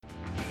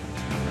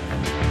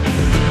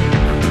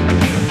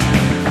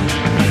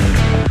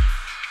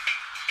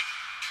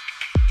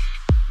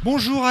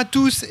Bonjour à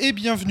tous et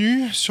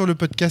bienvenue sur le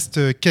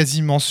podcast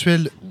quasi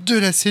mensuel de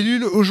la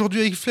cellule. Aujourd'hui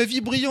avec Flavie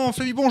Briand.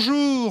 Flavie,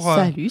 bonjour.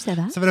 Salut, ça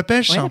va? Ça va la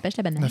pêche? Ouais, la pêche,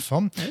 la banane. La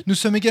forme. Oui. Nous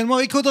sommes également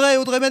avec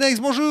Audrey Manex,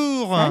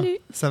 bonjour. Salut.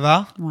 Ça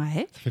va?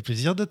 Ouais, Ça fait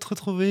plaisir de te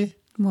retrouver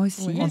moi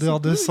aussi. Oui. en dehors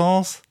de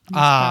Sens.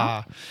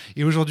 pas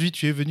Et aujourd'hui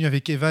tu es venue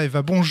avec Eva.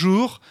 Eva,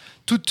 bonjour.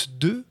 Toutes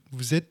deux,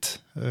 vous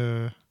êtes,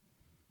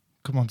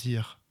 comment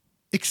dire,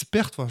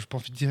 expertes, enfin, je n'ai pas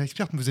envie de dire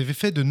expertes, mais vous avez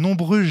fait de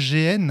nombreux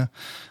GN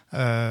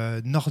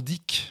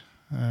nordiques.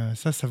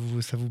 Ça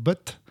vous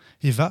botte.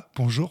 Eva,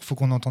 bonjour. Faut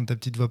qu'on entende ta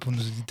petite voix pour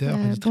nos auditeurs.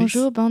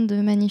 Bonjour, bande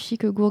de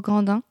magnifiques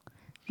gourgandins.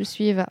 Je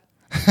suis Eva.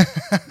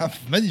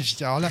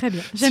 Magnifique. Alors là, Très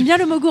bien. J'aime bien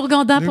le mot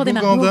gourgandin Le pour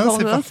démarrer. gourgandin, c'est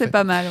Gourgandin, parfait. c'est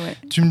pas mal, ouais.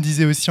 tu me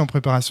disais aussi en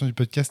préparation du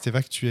podcast,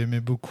 Eva, que tu aimais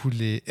beaucoup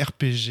les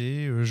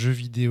RPG, jeux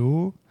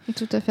vidéo.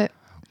 Tout à fait.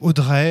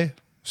 Audrey,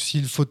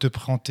 s'il faut te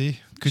présenter,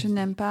 Je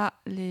n'aime pas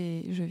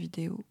les jeux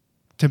vidéo.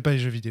 t'aimes pas les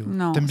jeux vidéo.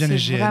 Non, T'aimes bien les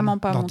c'est GN vraiment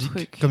pas mon nordiques,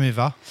 truc. comme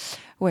Eva.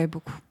 Ouais,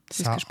 beaucoup.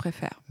 C'est Ça. ce que je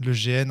préfère. Le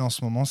GN en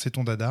ce moment, c'est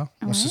ton dada.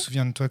 On Ouais. se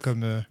souvient de toi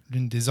comme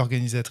l'une des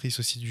organisatrices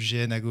aussi du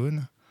GN à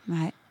Gaune,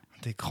 Ouais,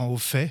 des grands hauts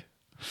faits.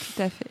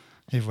 tout à fait.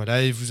 Et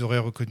voilà, et vous aurez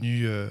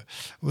reconnu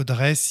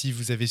Audrey si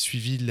vous avez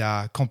suivi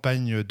la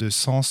campagne de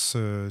Sens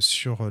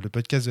sur le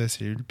podcast de la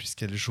cellule,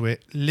 puisqu'elle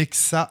jouait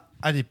Lexa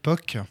à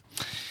l'époque.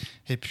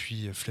 Et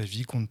puis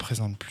Flavie, qu'on ne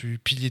présente plus,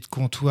 pilier de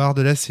comptoir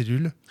de la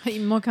cellule.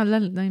 Il me manque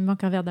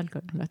un verre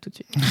d'alcool, là, tout de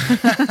suite.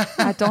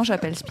 Attends,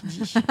 j'appelle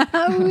Speedy.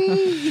 Ah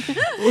oui.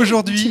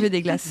 Aujourd'hui, Tu veux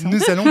des glaçons? nous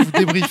allons vous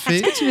débriefer.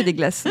 Est-ce que tu veux des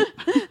glaçons?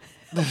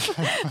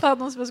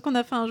 Pardon, c'est parce qu'on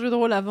a fait un jeu de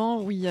rôle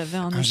avant où il y avait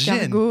un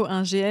escargot,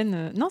 un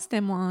GN. Non,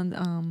 c'était moi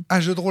un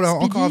Jeu de rôle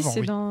Speedy, encore avant, c'est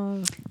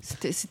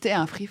oui. C'était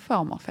un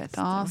freeform, en fait.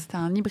 Hein. C'était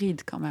un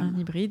hybride, quand même. un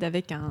hybride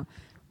avec un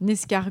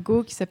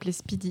escargot qui s'appelait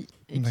Speedy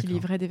et qui D'accord.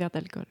 livrait des verres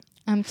d'alcool.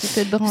 Un petit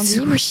peu de brandy,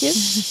 monsieur.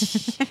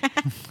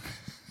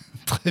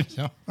 Très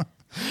bien.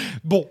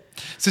 Bon,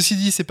 ceci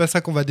dit, c'est pas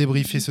ça qu'on va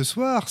débriefer ce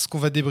soir. Ce qu'on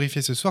va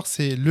débriefer ce soir,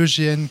 c'est le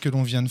GN que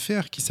l'on vient de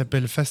faire, qui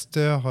s'appelle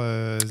Faster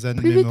Than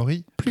Plus vite-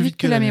 Memory. Plus vite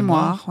que la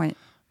mémoire, ouais.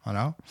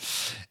 Voilà.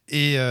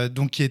 Et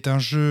donc, qui est un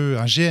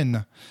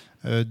GN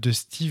de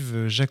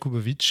Steve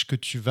Jakoubovitch que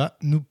tu vas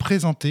nous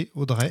présenter,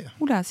 Audrey.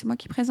 Oula, c'est moi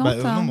qui présente.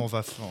 Non,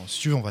 mais si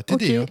tu veux, on va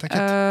t'aider, Ok,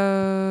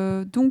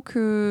 t'inquiète. donc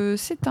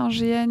c'est un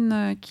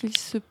GN qui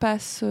se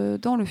passe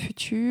dans le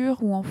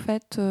futur où en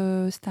fait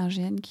c'est un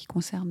GN qui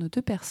concerne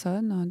deux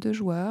personnes, deux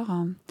joueurs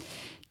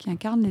qui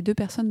incarnent les deux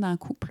personnes d'un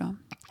couple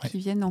qui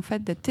viennent en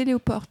fait d'être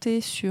téléportés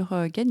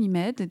sur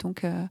Ganymède et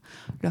donc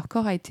leur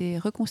corps a été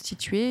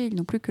reconstitué, ils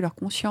n'ont plus que leur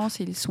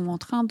conscience et ils sont en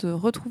train de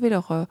retrouver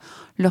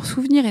leurs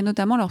souvenirs et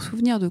notamment leurs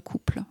souvenirs de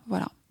couple.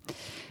 Voilà.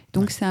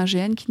 Donc c'est un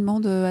GN qui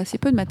demande assez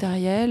peu de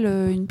matériel,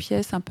 une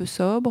pièce un peu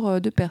sobre,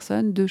 deux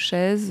personnes, deux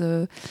chaises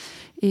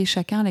et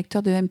chacun un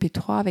lecteur de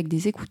MP3 avec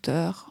des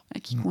écouteurs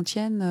qui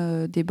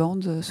contiennent des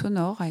bandes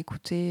sonores à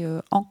écouter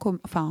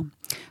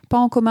pas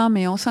en commun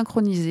mais en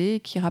synchronisé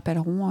qui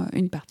rappelleront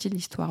une partie de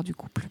l'histoire du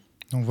couple.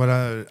 Donc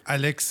voilà,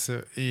 Alex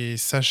et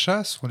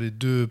Sacha sont les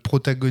deux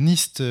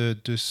protagonistes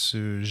de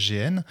ce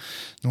GN.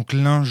 Donc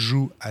l'un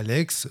joue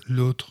Alex,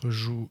 l'autre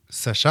joue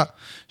Sacha.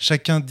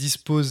 Chacun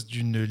dispose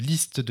d'une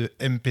liste de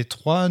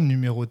MP3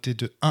 numérotée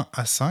de 1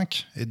 à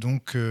 5. Et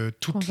donc On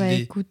toutes va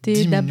les écouter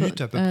 10 minutes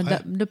à peu près.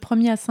 le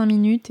premier à 5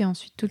 minutes et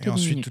ensuite toutes Et les 10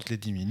 ensuite minutes. toutes les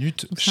 10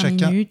 minutes. Donc 5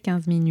 Chacun... minutes,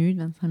 15 minutes,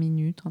 25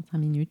 minutes, 35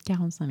 minutes,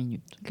 45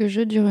 minutes. Le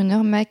jeu dure 1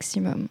 heure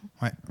maximum.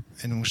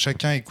 Et donc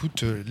chacun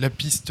écoute la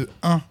piste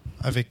 1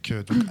 avec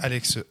donc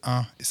Alex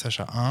 1 et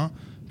Sacha 1,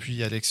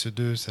 puis Alex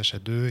 2, Sacha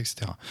 2,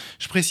 etc.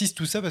 Je précise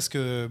tout ça parce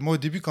que moi au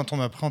début quand on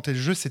m'a présenté le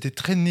jeu c'était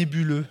très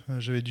nébuleux.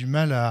 J'avais du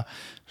mal à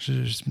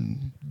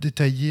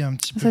détailler un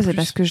petit peu Ça plus. c'est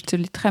parce que je te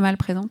l'ai très mal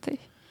présenté.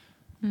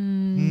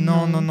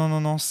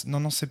 Non,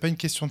 c'est pas une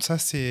question de ça.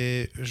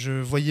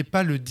 Je voyais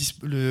pas le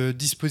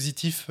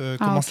dispositif,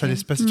 comment ça allait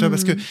se passer. Tu vois,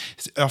 parce que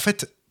en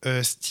fait,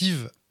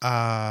 Steve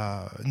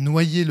a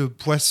noyé le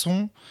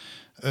poisson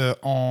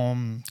en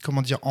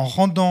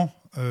rendant,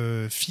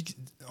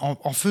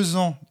 en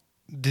faisant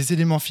des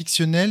éléments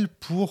fictionnels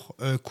pour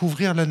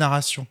couvrir la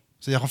narration.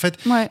 C'est-à-dire en fait,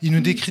 il nous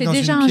décrit dans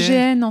une pièce. C'est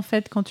déjà un GN en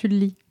fait quand tu le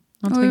lis.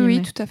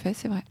 Oui, tout à fait,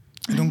 c'est vrai.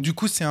 Et donc du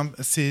coup,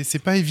 c'est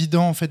pas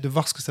évident en fait de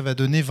voir ce que ça va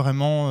donner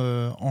vraiment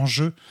en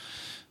jeu.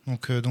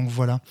 Donc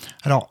voilà.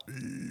 Alors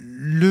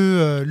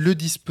le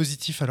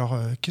dispositif. Alors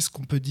qu'est-ce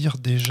qu'on peut dire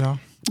déjà ?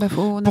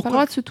 On n'a pas le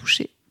droit de se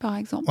toucher, par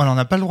exemple. Voilà, on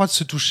n'a pas le droit de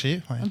se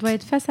toucher. Ouais. On doit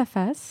être face à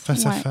face.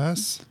 Face à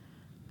face.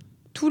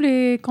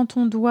 Quand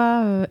on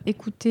doit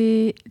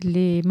écouter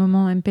les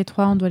moments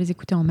MP3, on doit les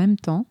écouter en même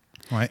temps.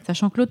 Ouais.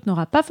 Sachant que l'autre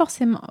n'aura pas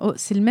forcément...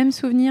 c'est le même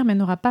souvenir, mais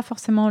n'aura pas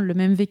forcément le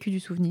même vécu du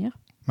souvenir.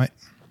 Ouais.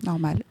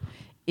 Normal.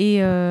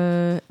 Et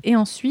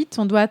ensuite,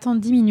 on doit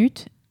attendre 10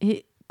 minutes.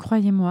 Et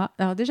croyez-moi,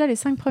 alors déjà, les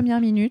 5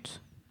 premières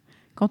minutes,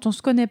 quand on ne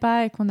se connaît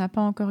pas et qu'on n'a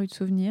pas encore eu de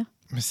souvenir...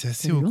 Mais c'est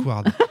assez C'est long.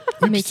 awkward.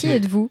 Oui, Mais puis qui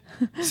êtes-vous ?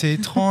 C'est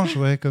étrange,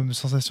 comme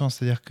sensation.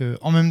 C'est-à-dire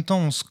qu'en même temps,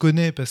 on se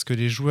connaît parce que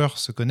les joueurs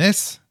se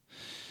connaissent.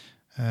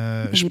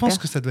 Je pense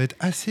que ça doit être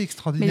assez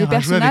extraordinaire mais les à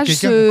jouer avec personnages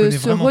quelqu'un qu'on connaît se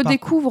vraiment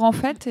redécouvrent en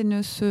fait et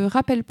ne se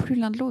rappellent plus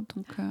l'un de l'autre.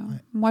 Donc,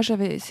 moi,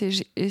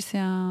 c'est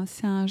un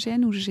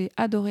GN où j'ai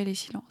adoré les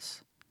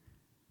silences.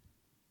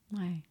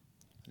 Ouais.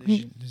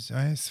 C'est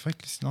vrai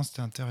que les silences,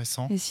 c'était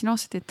intéressant. Les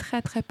silences étaient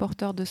très, très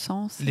porteurs de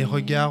sens. Les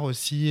regards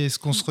aussi. Est-ce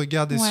qu'on se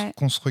regarde, est-ce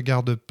qu'on se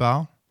regarde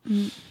pas?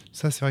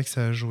 Ça, c'est vrai que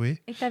ça a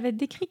joué. Et tu avais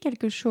décrit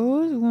quelque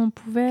chose où on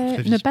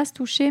pouvait ne pas se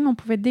toucher, mais on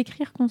pouvait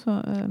décrire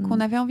qu'on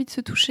avait envie de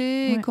se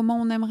toucher et comment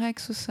on aimerait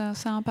que ça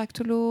impacte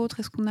l'autre.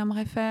 Est-ce qu'on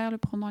aimerait le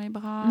prendre dans les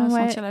bras,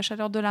 sentir la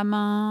chaleur de la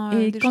main.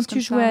 Et quand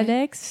tu jouais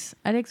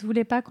Alex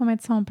voulait pas qu'on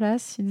mette ça en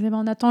place. Il disait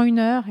on attend 1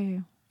 heure et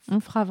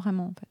on fera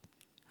vraiment en fait.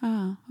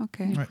 Ah,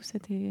 ok. Du coup,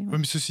 c'était...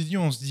 mais ceci dit,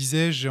 on se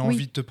disait j'ai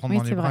envie de te prendre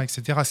dans les bras, vrai.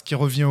 etc. Ce qui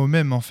revient au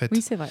même en fait.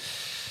 Oui, c'est vrai.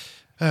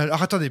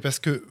 Alors attendez, parce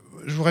que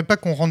je voudrais pas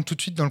qu'on rentre tout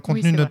de suite dans le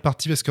contenu de notre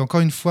partie, parce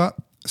qu'encore une fois,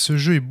 ce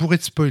jeu est bourré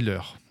de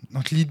spoilers.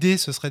 Donc l'idée,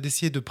 ce serait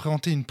d'essayer de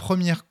présenter une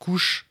première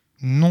couche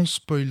non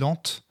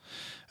spoilante.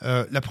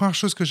 La première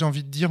chose que j'ai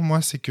envie de dire,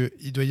 moi, c'est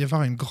qu'il doit y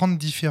avoir une grande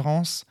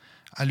différence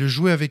à le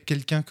jouer avec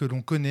quelqu'un que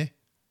l'on connaît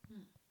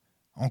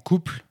en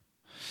couple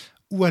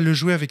ou à le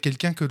jouer avec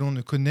quelqu'un que l'on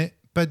ne connaît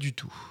pas du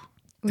tout.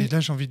 Oui. Et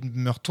là, j'ai envie de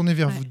me retourner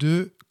vers vous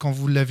deux. Quand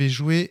vous l'avez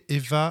joué,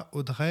 Eva,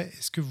 Audrey,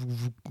 est-ce que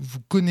vous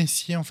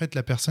connaissiez en fait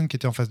la personne qui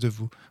était en face de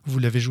vous? Vous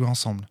l'avez joué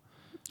ensemble?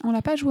 On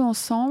l'a pas joué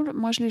ensemble.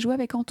 Moi, je l'ai joué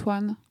avec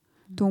Antoine.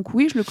 Donc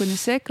oui, je le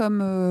connaissais comme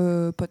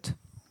pote.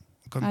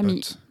 Comme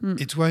ami. Pote.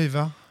 Et toi,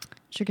 Eva?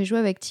 Je l'ai joué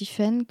avec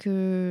Tiffen,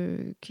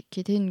 qui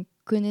était une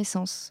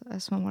connaissance à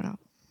ce moment-là.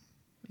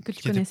 Que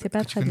tu ne connaissais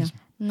pas très bien.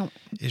 Non.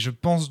 Et je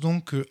pense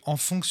donc qu'en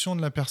fonction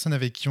de la personne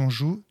avec qui on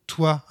joue,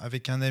 toi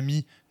avec un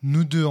ami,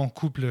 nous deux en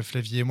couple,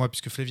 Flavie et moi,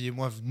 puisque Flavie et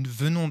moi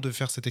venons de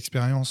faire cette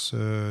expérience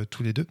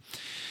tous les deux,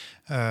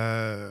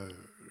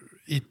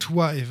 et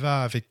toi,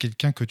 Eva, avec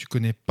quelqu'un que tu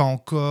connais pas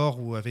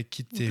encore ou avec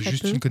qui tu es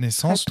juste une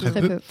connaissance, très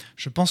peu.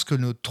 Je pense que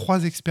nos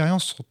 3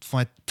 expériences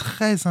vont être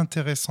très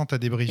intéressantes à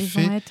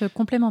débriefer. Elles vont être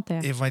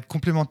complémentaires. Et vont être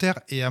complémentaires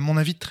et à mon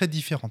avis très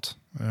différentes.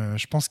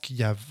 Je pense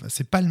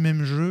c'est pas le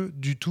même jeu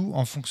du tout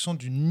en fonction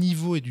du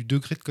niveau et du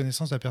degré de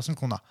connaissance de la personne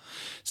qu'on a.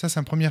 Ça, c'est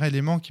un premier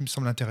élément qui me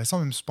semble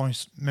intéressant,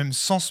 même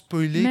sans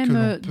spoiler. Même que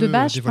l'on peut de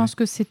base, dévoiler. je pense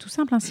que c'est tout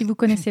simple. Si vous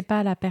connaissez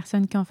pas la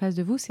personne qui est en face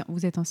de vous,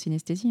 vous êtes en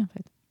synesthésie en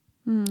fait.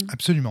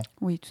 Absolument.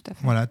 Oui, tout à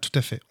fait. Voilà, tout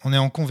à fait. On est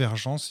en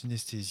convergence,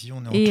 synesthésie,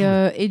 on est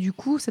en et du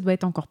coup, ça doit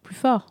être encore plus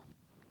fort.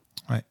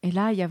 Ouais. Et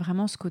là, il y a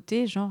vraiment ce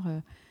côté, genre,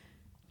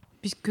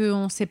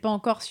 puisqu'on ne sait pas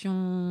encore si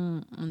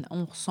on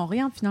ressent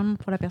rien finalement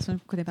pour la personne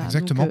qu'on ne connaît pas.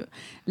 Exactement. Donc,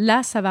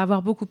 là, ça va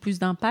avoir beaucoup plus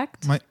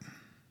d'impact. Ouais.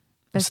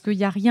 Parce qu'il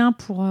n'y a rien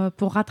pour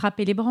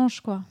rattraper les branches,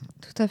 quoi.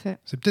 Tout à fait.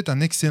 C'est peut-être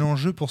un excellent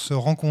jeu pour se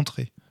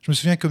rencontrer. Je me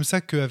souviens comme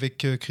ça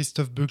qu'avec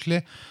Christophe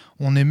Buckley,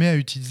 on aimait à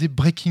utiliser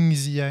Breaking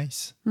the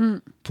Ice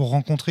pour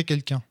rencontrer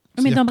quelqu'un.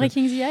 Mais dans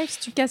Breaking the Ice,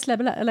 tu casses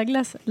la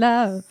glace.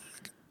 Là,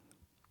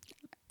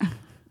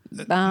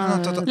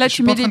 attends, là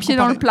tu mets les pieds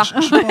dans le plat.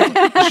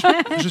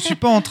 Je suis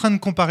pas en train de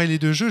comparer les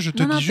deux jeux. Je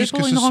te dis juste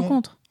que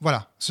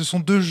ce sont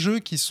 2 jeux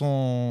qui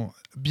sont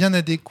bien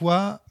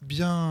adéquats,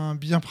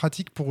 bien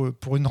pratiques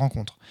pour une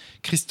rencontre.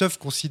 Christophe,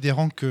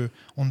 considérant que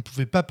on ne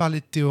pouvait pas parler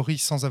de théorie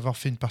sans avoir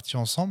fait une partie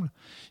ensemble,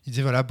 il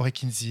disait voilà,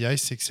 Breaking the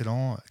Ice, c'est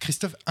excellent.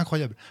 Christophe,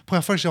 incroyable.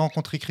 Première fois que j'ai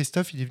rencontré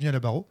Christophe, il est venu à la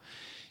Barreau.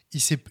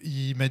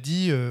 Il m'a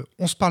dit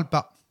on se parle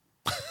pas.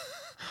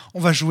 On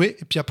va jouer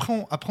et puis après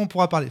on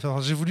pourra parler.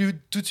 Enfin, j'ai voulu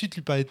tout de suite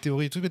lui parler de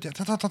théorie et tout. Il m'a dit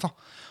attends.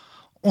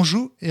 On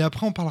joue et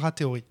après on parlera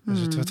théorie.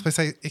 Je trouvais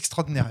ça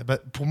extraordinaire.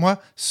 Et pour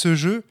moi, ce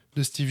jeu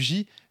de Steve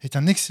J est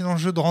un excellent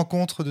jeu de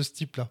rencontre de ce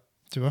type-là.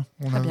 Tu vois,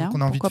 qu'on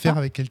a envie de faire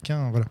avec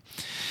quelqu'un. Voilà.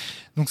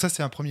 Donc ça,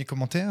 c'est un premier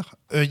commentaire.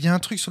 Il y a un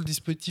truc sur le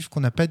dispositif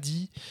qu'on n'a pas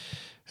dit.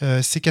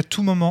 C'est qu'à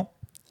tout moment,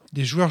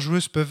 les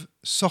joueurs-joueuses peuvent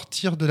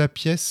sortir de la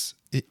pièce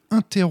et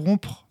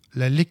interrompre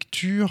la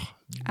lecture.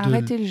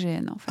 Arrêter le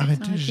GN, en fait.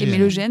 Mais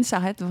le GN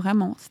s'arrête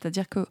vraiment.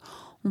 C'est-à-dire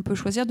qu'on peut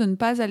choisir de ne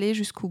pas aller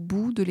jusqu'au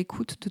bout de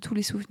l'écoute de tous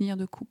les souvenirs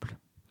de couple.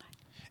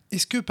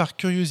 Est-ce que par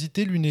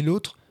curiosité, l'une et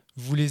l'autre,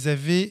 vous les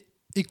avez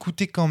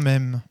écoutés quand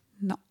même?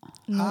 Non.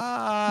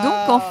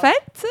 Ah. Donc, en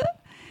fait,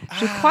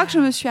 je crois que je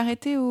me suis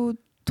arrêtée au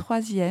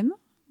 2e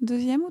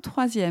ou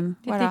 3e.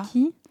 Voilà.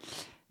 Qui?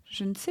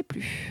 Je ne sais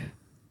plus.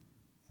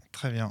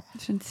 Très bien.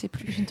 Je ne sais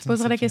plus. Je te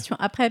poserai la question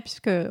après,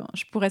 puisque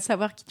je pourrais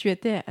savoir qui tu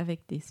étais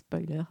avec des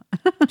spoilers.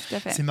 Tout à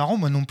fait. C'est marrant,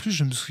 moi non plus,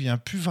 je ne me souviens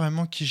plus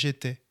vraiment qui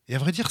j'étais. Et à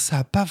vrai dire, ça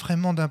n'a pas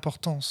vraiment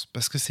d'importance,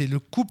 parce que c'est le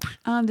couple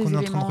qu'on est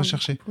en train de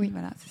rechercher. Oui,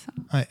 voilà, c'est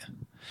ça. Ouais.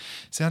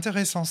 C'est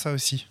intéressant, ça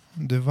aussi,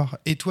 de voir.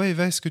 Et toi,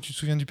 Eva, est-ce que tu te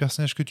souviens du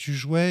personnage que tu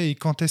jouais et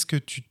quand est-ce que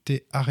tu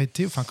t'es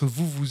arrêtée, enfin que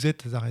vous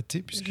êtes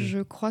arrêtés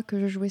Je crois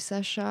que je jouais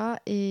Sacha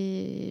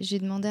et j'ai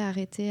demandé à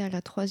arrêter à la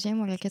 3e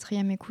ou à la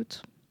 4e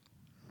écoute.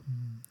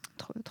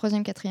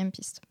 3e, 4e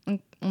piste.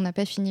 Donc, on n'a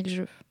pas fini le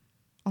jeu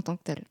en tant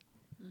que tel.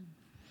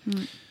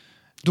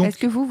 Donc, est-ce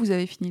que vous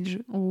avez fini le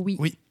jeu?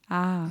 Oui.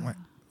 Ah. Ouais,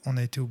 on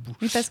a été au bout.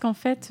 Oui, parce qu'en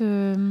fait,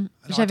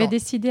 j'avais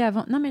décidé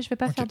avant... Non, mais je ne vais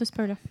pas faire de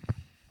spoiler.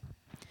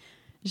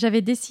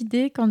 J'avais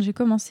décidé, quand j'ai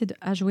commencé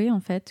à jouer,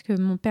 en fait, que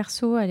mon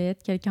perso allait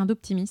être quelqu'un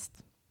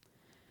d'optimiste.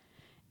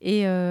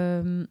 Et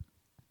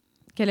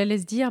qu'elle allait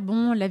se dire,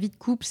 bon, la vie de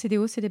couple, c'est des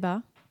hauts, c'est des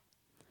bas.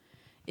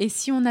 Et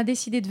si on a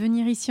décidé de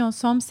venir ici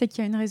ensemble, c'est qu'il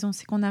y a une raison,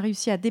 c'est qu'on a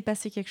réussi à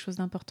dépasser quelque chose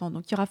d'important.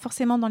 Donc, il y aura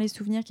forcément dans les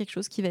souvenirs quelque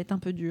chose qui va être un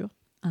peu dur,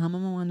 à un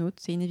moment ou à un autre,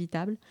 c'est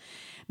inévitable.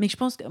 Mais je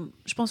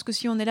pense que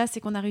si on est là, c'est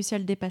qu'on a réussi à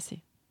le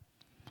dépasser.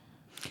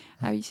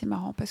 Ah oui, c'est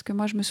marrant, parce que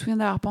moi, je me souviens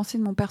d'avoir pensé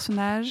de mon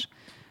personnage.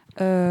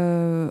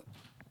 On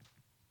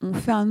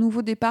fait un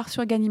nouveau départ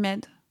sur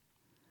Ganymède.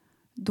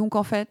 Donc,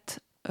 en fait,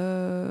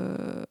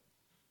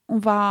 on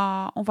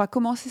va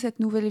commencer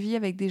cette nouvelle vie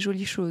avec des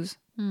jolies choses.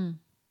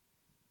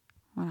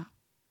 Voilà.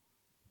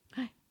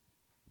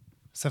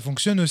 Ça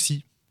fonctionne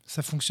aussi.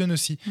 Ouais.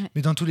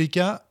 Mais dans tous les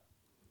cas,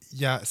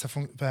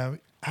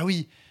 ah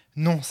oui,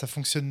 non, ça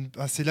fonctionne.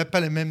 C'est là pas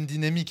la même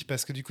dynamique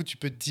parce que du coup, tu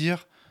peux te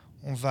dire,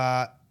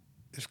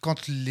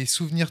 quand les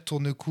souvenirs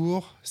tournent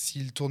court,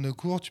 s'ils tournent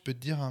court, tu peux te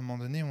dire à un moment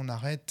donné, on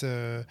arrête.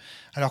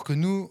 Alors que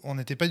nous, on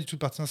n'était pas du tout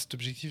partis dans cet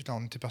objectif-là.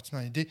 On était partis dans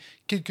l'idée,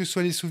 quels que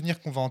soient les souvenirs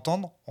qu'on va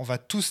entendre, on va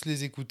tous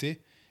les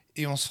écouter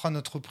et on se fera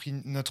notre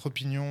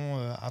opinion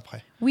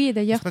après. Oui, et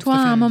d'ailleurs, toi,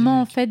 à un moment,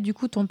 en fait, du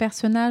coup, ton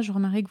personnage,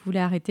 Romaric, voulait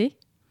arrêter.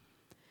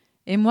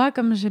 Et moi,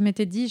 comme je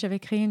m'étais dit, j'avais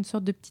créé une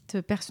sorte de petite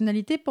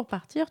personnalité pour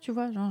partir, tu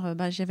vois. Genre,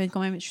 j'avais quand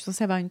même, je suis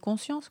censée avoir une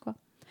conscience, quoi.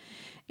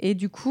 Et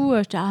du coup,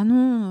 je dis, ah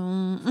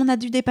non, on a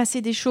dû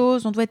dépasser des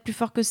choses, on doit être plus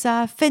fort que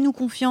ça, fais-nous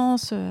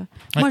confiance.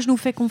 Moi, je nous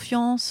fais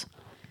confiance.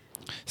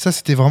 Ça,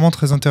 c'était vraiment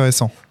très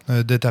intéressant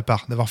de ta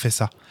part, d'avoir fait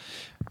ça.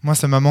 Moi,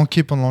 ça m'a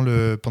manqué pendant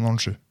le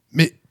jeu.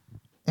 Mais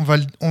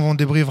on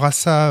débriefera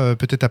ça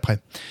peut-être après.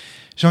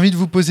 J'ai envie de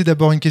vous poser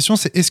d'abord une question,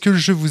 c'est est-ce que le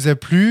jeu vous a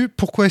plu ?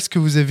 Pourquoi est-ce que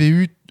vous avez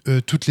eu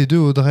toutes les deux,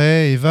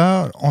 Audrey et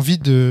Eva, envie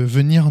de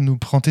venir nous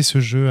présenter ce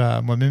jeu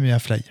à moi-même et à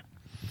Fly ?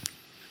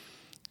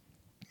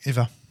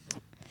 Eva ?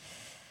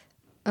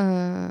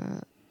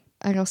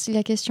 Alors, si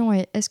la question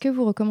est est-ce que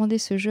vous recommandez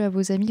ce jeu à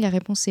vos amis ? La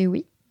réponse est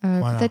oui.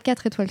 Voilà. Peut-être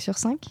 4 étoiles sur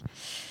 5.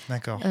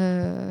 D'accord.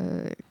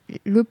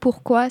 Le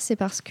pourquoi, c'est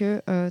parce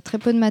que très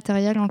peu de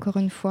matériel, encore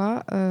une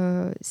fois.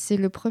 C'est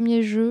le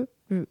premier jeu,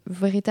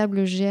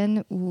 véritable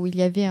GN, où il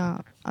y avait un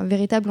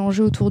véritable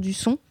enjeu autour du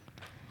son.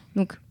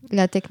 Donc,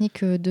 la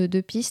technique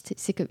de piste,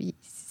 c'est qu'il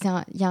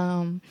y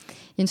a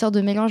une sorte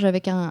de mélange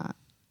avec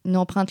une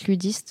empreinte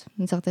ludiste,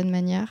 d'une certaine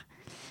manière.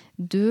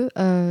 2,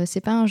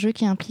 c'est pas un jeu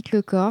qui implique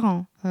le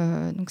corps.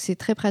 Donc, c'est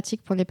très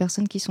pratique pour les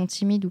personnes qui sont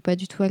timides ou pas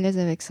du tout à l'aise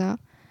avec ça.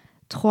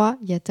 3,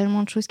 il y a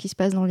tellement de choses qui se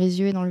passent dans les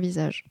yeux et dans le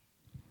visage.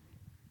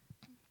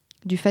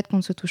 Du fait qu'on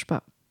ne se touche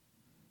pas.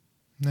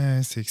 Ouais,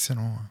 c'est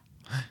excellent.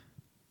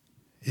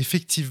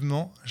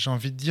 Effectivement, j'ai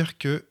envie de dire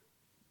que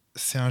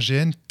c'est un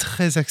GN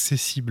très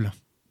accessible.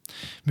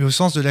 Mais au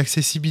sens de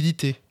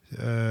l'accessibilité.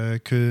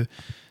 Que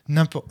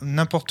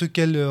n'importe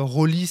quel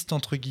rôliste,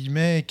 entre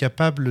guillemets, est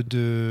capable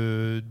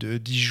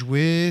d'y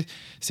jouer.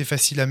 C'est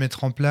facile à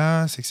mettre en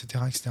place,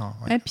 etc. etc.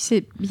 Ouais. Et puis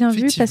c'est bien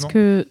vu parce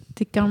que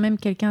tu es quand même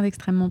quelqu'un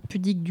d'extrêmement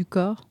pudique du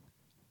corps.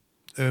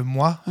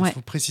 Moi, il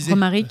faut préciser.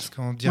 Romaric. Parce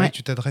qu'on dirait que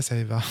tu t'adresses à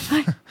Eva.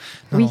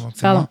 Oui,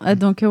 pardon.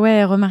 Donc,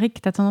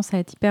 Romaric, tu as tendance à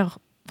être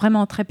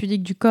vraiment très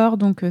pudique du corps.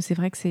 Donc, c'est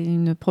vrai que c'est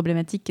une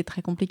problématique qui est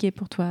très compliquée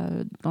pour toi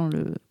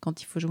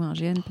quand il faut jouer un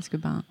GN. Parce que,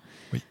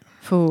 oui.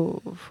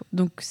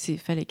 Donc,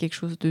 fallait quelque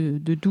chose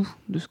de doux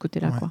de ce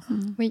côté-là. Ouais. Quoi.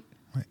 Oui.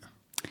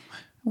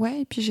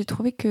 Ouais, et puis j'ai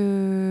trouvé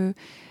que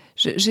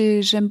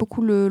j'aime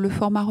beaucoup le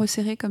format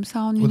resserré comme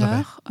ça en 1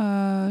 heure.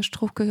 Je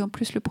trouve qu'en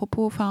plus le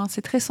propos,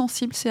 c'est très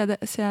sensible, c'est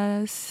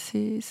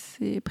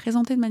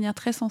présenté de manière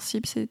très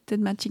sensible, ces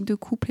thématiques de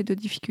couple et de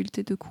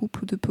difficultés de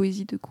couple ou de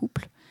poésie de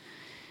couple.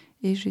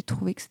 Et j'ai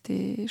trouvé que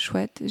c'était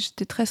chouette.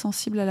 J'étais très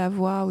sensible à la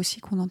voix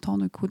aussi qu'on entend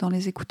du coup dans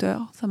les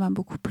écouteurs. Ça m'a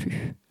beaucoup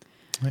plu.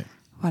 Ouais.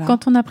 Voilà.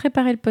 Quand on a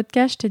préparé le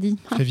podcast, je t'ai dit,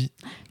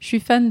 je suis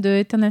fan de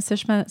Eternal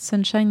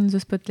Sunshine in the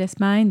Spotless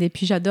Mind et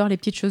puis j'adore les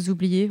petites choses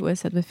oubliées. Ouais,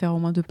 ça devait faire au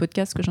moins 2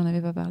 podcasts que j'en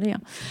avais pas parlé.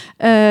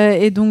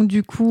 Et donc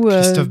du coup,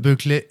 Christophe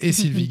Buckley et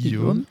Sylvie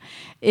Guillaume.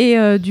 Et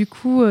du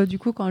coup,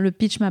 quand le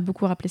pitch m'a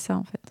beaucoup rappelé ça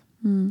en fait,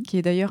 qui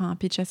est d'ailleurs un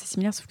pitch assez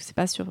similaire, sauf que c'est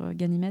pas sur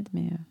Ganymède,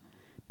 mais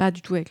pas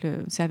du tout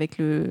c'est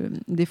avec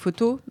des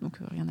photos, donc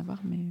rien à voir.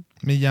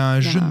 Mais il y a un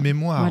jeu de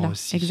mémoire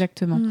aussi.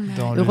 Exactement.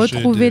 Dans de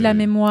retrouver la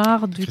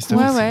mémoire du coup.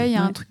 Ouais, il y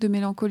a un truc de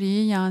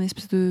mélancolie, il y a un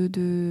espèce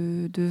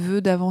de vœu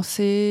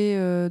d'avancer,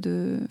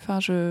 de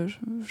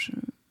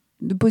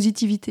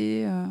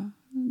positivité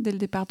dès le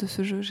départ de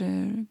ce jeu,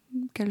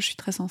 auquel je suis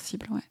très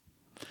sensible. Ouais.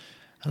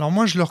 Alors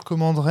moi, je le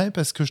recommanderais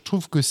parce que je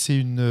trouve que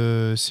c'est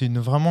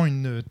vraiment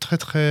une très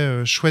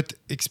très chouette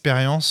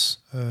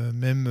expérience,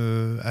 même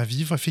à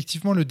vivre.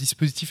 Effectivement, le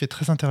dispositif est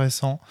très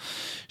intéressant.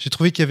 J'ai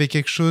trouvé qu'il y avait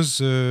quelque chose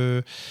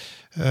de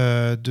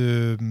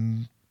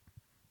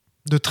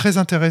très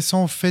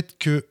intéressant au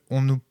fait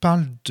qu'on nous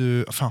parle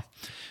de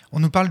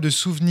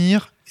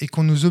souvenirs et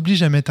qu'on nous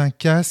oblige à mettre un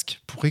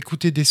casque pour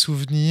écouter des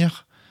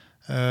souvenirs,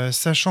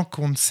 sachant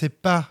qu'on ne sait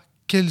pas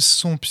quels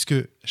sont, puisque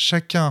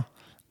chacun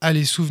a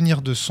les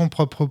souvenirs de son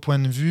propre point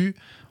de vue,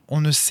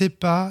 on ne sait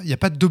pas, il n'y a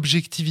pas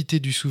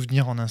d'objectivité du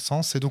souvenir en un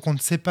sens, et donc on ne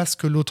sait pas ce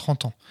que l'autre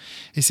entend.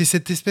 Et c'est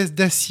cette espèce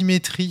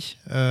d'asymétrie,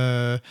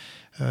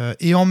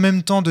 et en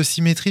même temps de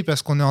symétrie,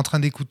 parce qu'on est en train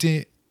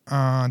d'écouter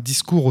un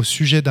discours au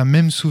sujet d'un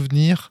même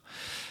souvenir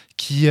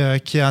qui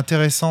est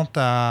intéressante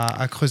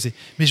à creuser.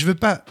 Mais je veux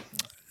pas...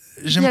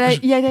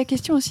 Il y a la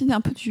question aussi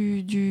un peu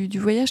du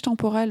voyage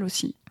temporel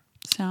aussi.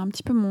 C'est un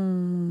petit peu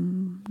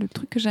le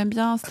truc que j'aime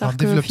bien.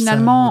 C'est-à-dire que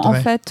finalement, en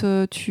fait,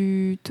 on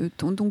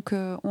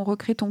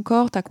recrée ton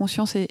corps, ta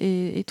conscience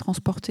est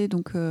transportée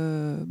donc,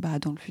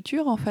 dans le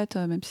futur, en fait,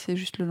 même si c'est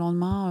juste le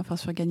lendemain,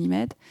 sur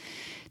Ganymède.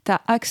 Tu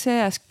as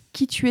accès à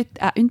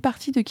à une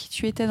partie de qui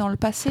tu étais dans le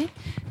passé,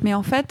 mais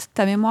en fait,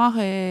 ta mémoire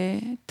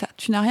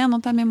tu n'as rien dans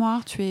ta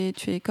mémoire. Tu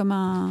es comme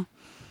un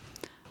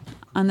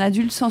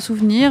adulte sans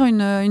souvenir,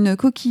 une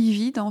coquille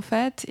vide, en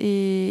fait.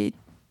 Et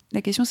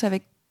la question,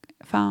 c'est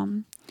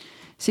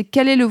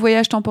quel est le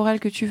voyage temporel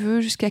que tu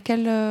veux, jusqu'à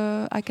quel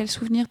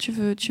souvenir tu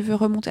veux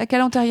remonter, à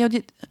quelle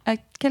antériorité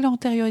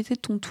de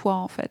ton toi,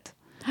 en fait.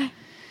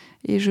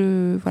 Et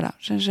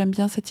j'aime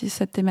bien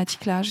cette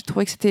thématique-là. J'ai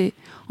trouvé que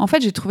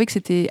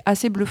c'était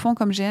assez bluffant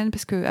comme GN,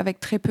 parce qu'avec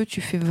très peu,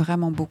 tu fais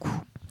vraiment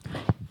beaucoup.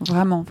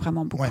 Vraiment,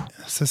 vraiment beaucoup. Ouais,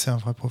 ça, c'est un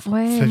vrai profond.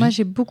 Ouais, moi,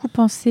 j'ai beaucoup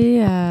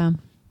pensé à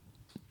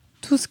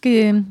tout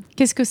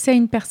qu'est-ce que c'est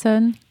une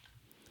personne,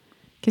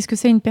 qu'est-ce que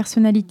c'est une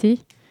personnalité.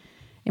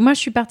 Et moi,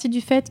 je suis partie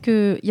du fait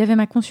qu'il y avait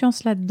ma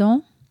conscience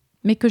là-dedans,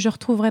 mais que je ne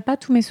retrouverais pas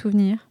tous mes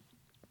souvenirs.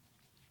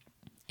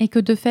 Et que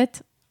de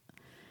fait,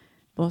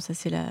 bon, ça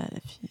c'est la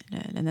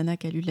nana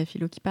qui a lu de la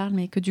philo qui parle,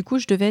 mais que du coup,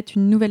 je devais être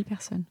une nouvelle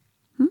personne.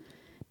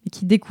 Et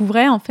qui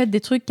découvrait en fait des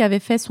trucs qu'avait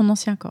fait son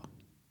ancien corps.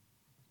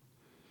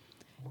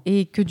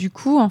 Et que du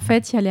coup, en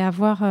fait, il y allait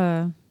avoir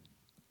un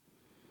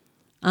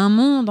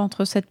monde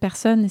entre cette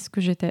personne et ce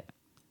que j'étais.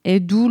 Et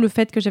d'où le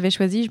fait que j'avais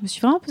choisi, je me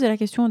suis vraiment posé la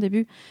question au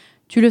début,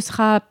 tu le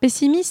seras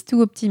pessimiste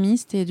ou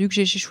optimiste? Et du coup,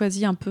 j'ai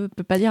choisi un peu, je ne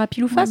peux pas dire à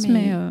pile ou face,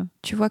 mais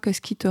tu vois que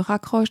ce qui te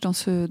raccroche dans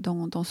ce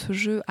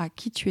jeu à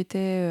qui tu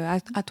étais,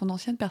 à ton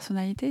ancienne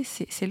personnalité,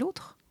 c'est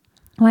l'autre.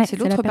 Ouais, c'est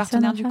l'autre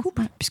partenaire du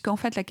couple. Ouais. Puisqu'en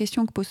fait, la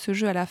question que pose ce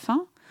jeu à la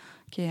fin,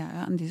 qui est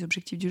un des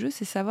objectifs du jeu,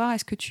 c'est savoir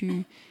est-ce que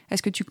tu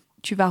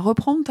vas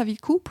reprendre ta vie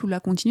de couple ou la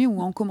continuer ou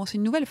en commencer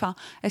une nouvelle. Enfin,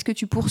 est-ce que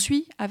tu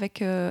poursuis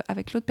avec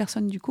l'autre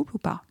personne du couple ou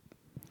pas?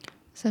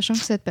 Sachant que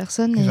cette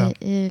personne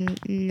est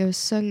le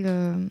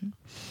seul...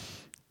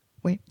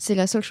 Oui, c'est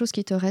la seule chose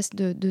qui te reste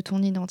de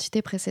ton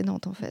identité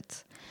précédente, en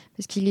fait.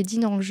 Parce qu'il est dit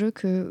dans le jeu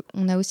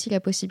qu'on a aussi la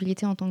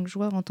possibilité, en tant que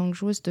joueur, en tant que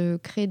joueuse, de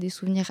créer des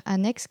souvenirs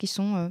annexes qui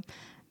sont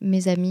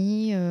mes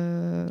amis,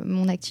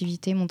 mon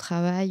activité, mon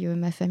travail,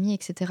 ma famille,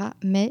 etc.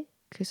 Mais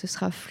que ce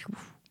sera flou.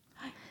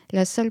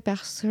 La seule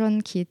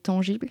personne qui est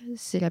tangible,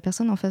 c'est la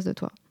personne en face de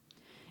toi.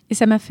 Et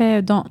ça m'a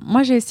fait...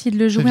 Moi, j'ai essayé de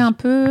le jouer un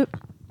peu...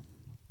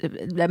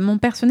 Mon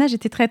personnage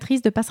était très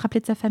triste de ne pas se rappeler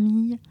de sa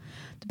famille,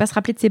 de ne pas se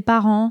rappeler de ses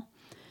parents.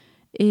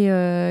 Et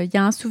il y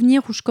a un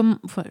souvenir où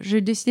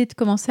j'ai décidé de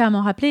commencer à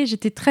m'en rappeler.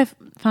 J'étais très...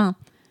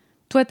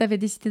 toi, tu avais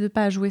décidé de ne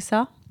pas jouer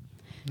ça.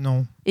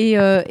 Non.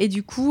 Et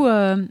du coup...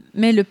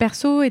 mais le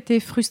perso était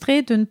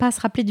frustré de ne pas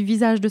se rappeler du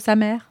visage de sa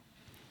mère.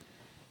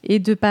 Et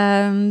de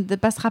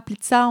pas se rappeler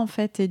de ça, en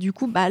fait. Et du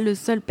coup, le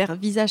seul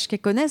visage qu'elle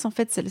connaisse, en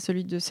fait, c'est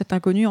celui de cet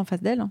inconnu en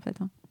face d'elle, en fait.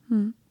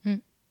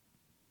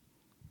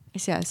 Et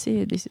c'est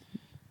assez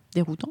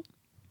déroutant.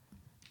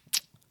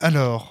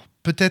 Alors...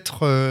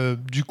 Peut-être,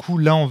 du coup,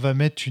 là, on va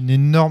mettre une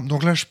énorme...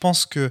 Donc là, je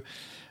pense que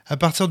à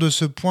partir de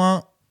ce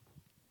point,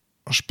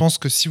 je pense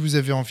que si vous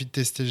avez envie de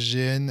tester le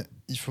GN,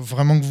 il faut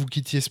vraiment que vous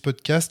quittiez ce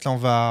podcast. Là,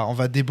 on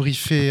va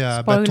débriefer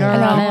à bâton.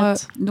 Alors,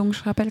 donc,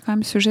 je rappelle quand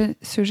même,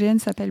 ce GN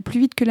s'appelle Plus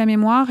vite que la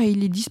mémoire et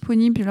il est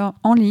disponible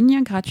en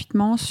ligne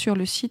gratuitement sur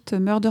le site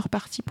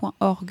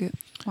murderparty.org.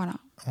 Voilà.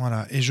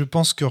 Et je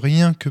pense que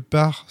rien que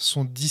par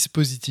son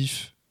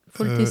dispositif,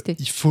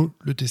 il faut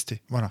le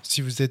tester. Voilà.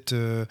 Si vous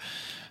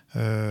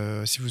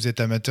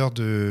êtes amateur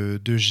de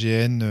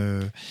GN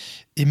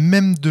et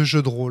même de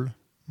jeux de rôle,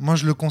 moi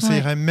je le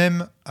conseillerais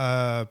même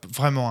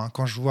vraiment,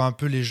 quand je vois un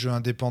peu les jeux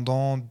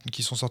indépendants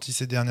qui sont sortis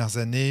ces dernières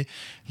années,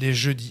 les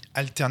jeux dits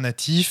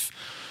alternatifs,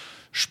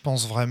 je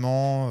pense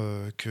vraiment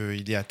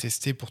qu'il est à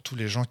tester pour tous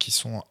les gens qui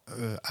sont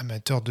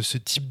amateurs de ce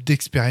type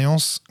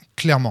d'expérience,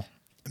 clairement.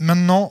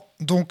 Maintenant,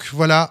 donc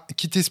voilà,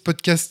 quittez ce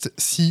podcast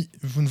si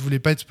vous ne voulez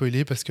pas être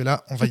spoilé, parce que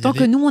là, on va y aller. Tant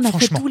que nous, on a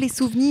fait tous les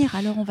souvenirs,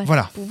 alors on va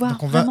pouvoir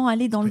vraiment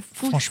aller dans le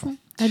fond. Franchement.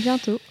 À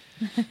bientôt.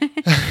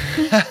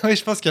 Oui,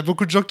 je pense qu'il y a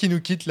beaucoup de gens qui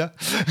nous quittent là.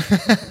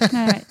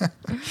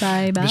 Bye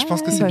bye. Mais je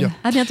pense que c'est bien.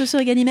 À bientôt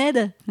sur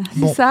Ganymède.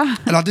 Bon. C'est ça.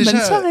 Alors déjà,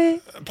 bonne soirée.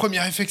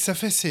 Premier effet que ça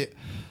fait, c'est...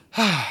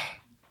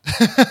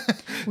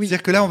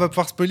 C'est-à-dire que là, on va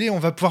pouvoir spoiler, on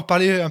va pouvoir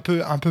parler un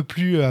peu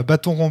plus à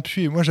bâton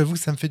rompu. Et moi, j'avoue que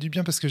ça me fait du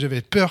bien parce que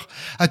j'avais peur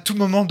à tout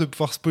moment de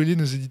pouvoir spoiler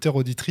nos éditeurs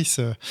auditrices.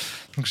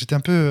 Donc, j'étais un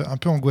peu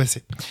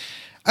angoissé.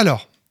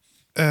 Alors,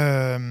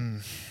 le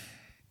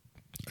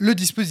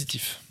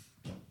dispositif.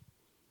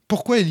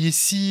 Pourquoi il est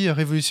si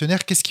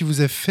révolutionnaire? Qu'est-ce qui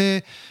vous a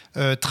fait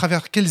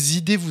quelles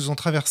idées vous ont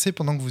traversé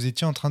pendant que vous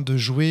étiez en train de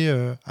jouer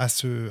à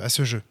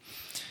ce jeu?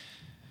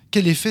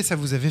 Quel effet ça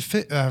vous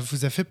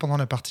a fait pendant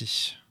la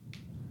partie?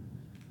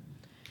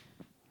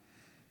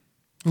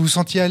 Vous vous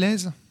sentiez à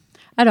l'aise?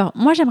 Alors,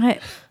 moi,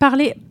 j'aimerais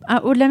parler,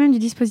 au-delà même du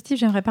dispositif,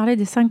 j'aimerais parler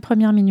des 5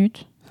 premières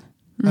minutes.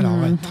 Alors,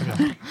 très bien.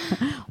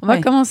 On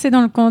va commencer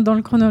dans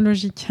le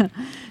chronologique.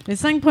 Les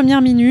 5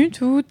 premières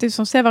minutes où tu es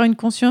censé avoir une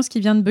conscience qui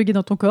vient de bugger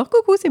dans ton corps.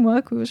 Coucou, c'est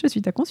moi, je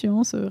suis ta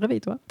conscience,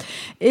 réveille-toi.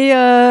 Et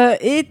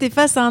tu es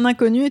face à un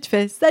inconnu et tu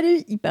fais «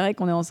 Salut, il paraît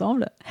qu'on est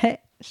ensemble. Hey,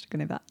 je te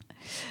connais pas. »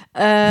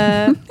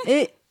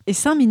 Et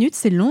 5 minutes,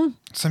 c'est long.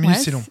 5 minutes,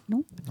 c'est long.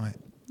 Ouais.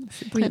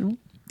 C'est très long.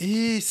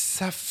 Et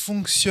ça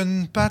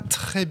fonctionne pas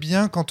très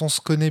bien quand on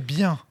se connaît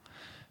bien.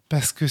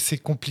 Parce que c'est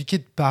compliqué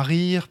de pas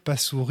rire, pas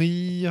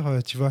sourire,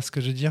 tu vois ce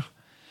que je veux dire ?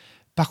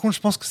 Par contre,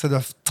 je pense que ça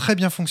doit très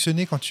bien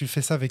fonctionner quand tu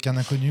fais ça avec un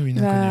inconnu ou une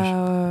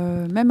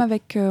inconnue. Même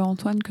avec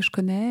Antoine que je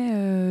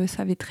connais,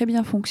 ça avait très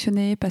bien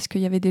fonctionné parce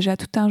qu'il y avait déjà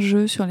tout un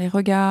jeu sur les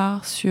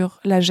regards, sur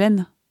la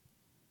gêne.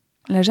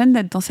 La gêne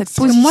d'être dans cette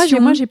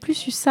position. Moi, j'ai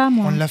plus eu ça,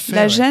 moi. On l'a fait,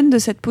 la gêne de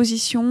cette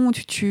position où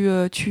tu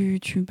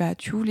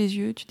ouvres les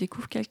yeux, tu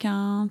découvres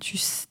quelqu'un,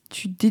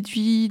 tu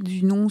déduis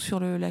du nom sur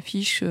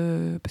l'affiche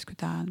parce que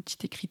tu as un petit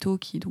écriteau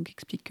qui donc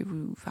explique que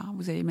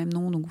vous avez le même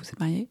nom, donc vous êtes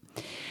mariés.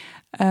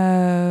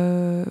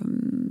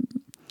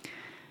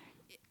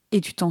 Et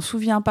tu t'en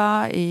souviens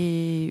pas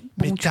et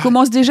tu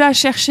commences déjà à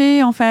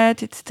chercher en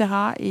fait, etc.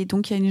 Et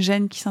donc il y a une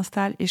gêne qui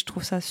s'installe et je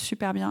trouve ça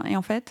super bien. Et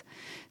en fait,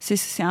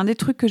 c'est un des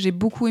trucs que j'ai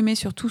beaucoup aimé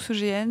sur tout ce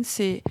GN,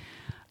 c'est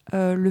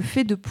le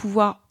fait de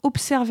pouvoir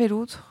observer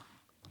l'autre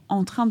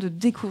en train de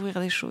découvrir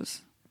des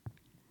choses.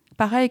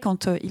 Pareil,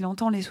 quand il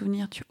entend les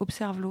souvenirs, tu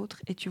observes l'autre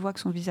et tu vois que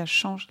son visage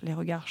change, les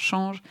regards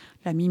changent,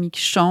 la mimique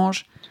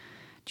change.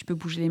 Tu peux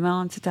bouger les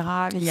mains, etc.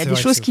 Il y a des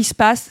choses qui se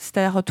passent,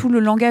 c'est-à-dire tout le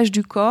langage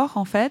du corps,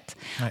 en fait.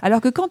 Ouais. Alors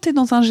que quand tu es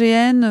dans un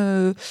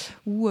GN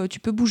où tu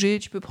peux bouger,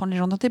 tu peux prendre les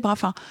gens dans tes bras,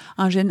 enfin,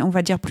 un GN, on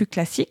va dire, plus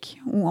classique,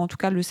 ou en tout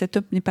cas, le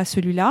setup n'est pas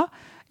celui-là,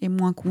 et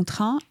moins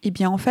contraint, eh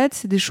bien, en fait,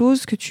 c'est des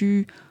choses que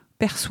tu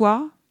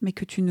perçois, mais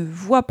que tu ne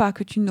vois pas,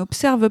 que tu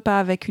n'observes pas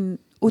avec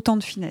autant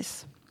de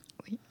finesse.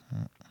 Oui.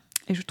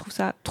 Et je trouve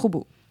ça trop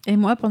beau. Et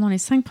moi, pendant les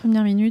 5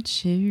 premières minutes,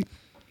 j'ai eu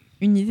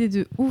une idée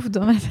de ouf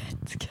dans ma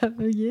tête qui a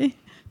bugué.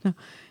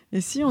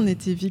 Et si on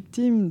était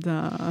victime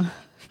de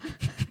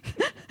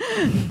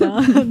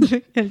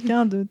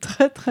quelqu'un de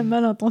très très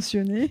mal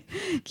intentionné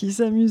qui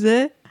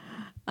s'amusait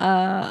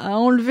à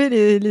enlever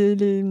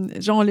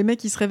les mecs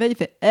qui se réveillent, il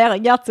fait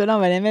regarde ceux-là, on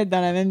va les mettre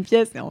dans la même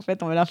pièce et en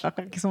fait on va leur faire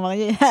croire qu'ils sont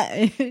mariés.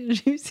 Et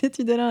j'ai eu cette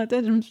idée-là dans la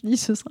tête, je me suis dit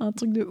ce sera un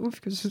truc de ouf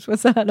que ce soit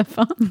ça à la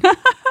fin.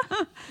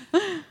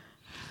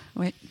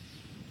 Oui.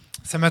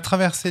 Ça m'a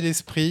traversé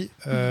l'esprit,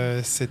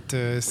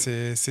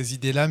 ces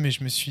idées-là, mais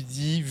je me suis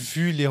dit,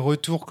 vu les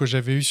retours que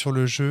j'avais eus sur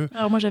le jeu...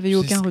 Alors moi, j'avais eu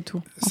aucun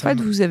retour. En fait,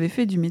 vous avez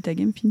fait du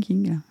metagame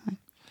thinking, là. Ouais.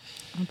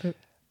 Un peu.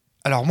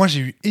 Alors moi, j'ai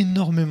eu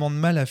énormément de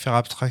mal à faire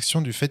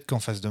abstraction du fait qu'en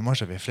face de moi,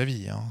 j'avais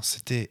Flavie. Hein.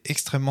 C'était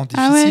extrêmement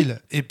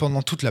difficile. Et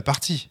pendant toute la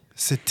partie,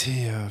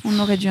 c'était... On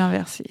aurait dû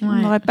inverser. Ouais, on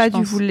n'aurait pas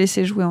dû vous le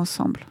laisser jouer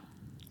ensemble.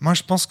 Moi,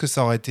 je pense que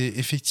ça aurait été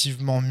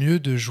effectivement mieux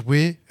de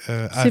jouer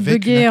avec C'est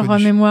bugué,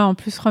 remets-moi. En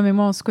plus,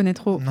 remets-moi, on se connaît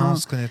trop. Non, on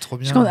se connaît trop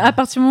bien. À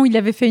partir du moment où il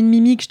avait fait une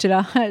mimique, j'étais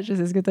là, je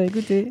sais ce que t'as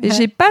écouté. Et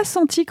j'ai pas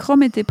senti que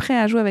Rome était prêt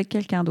à jouer avec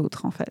quelqu'un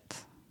d'autre, en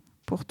fait.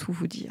 Pour tout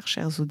vous dire,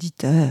 chers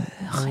auditeurs.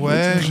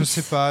 Ouais, je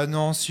sais pas.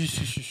 Non, si.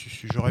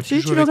 J'aurais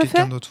pu jouer avec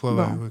quelqu'un d'autre.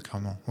 Ouais,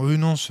 clairement. Oui,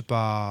 non, c'est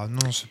pas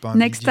un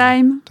next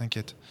time.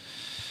 T'inquiète.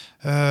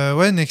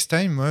 Ouais, next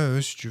time,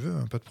 ouais, si tu veux,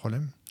 pas de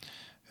problème.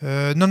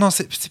 Non,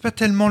 c'est pas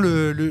tellement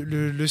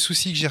le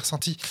souci que j'ai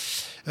ressenti.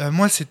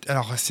 Moi,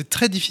 c'est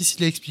très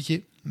difficile à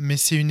expliquer, mais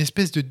c'est une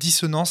espèce de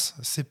dissonance.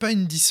 C'est pas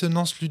une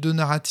dissonance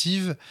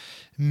ludonarrative,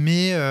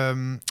 mais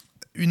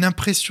une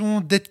impression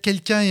d'être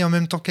quelqu'un et en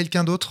même temps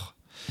quelqu'un d'autre.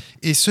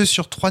 Et ce,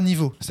 sur 3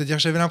 niveaux. C'est-à-dire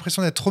que j'avais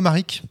l'impression d'être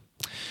Romaric.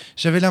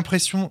 J'avais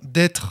l'impression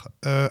d'être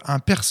un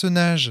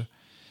personnage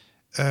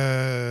qui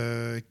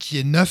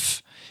est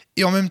neuf.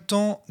 Et en même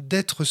temps,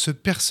 d'être ce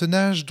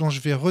personnage dont je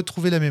vais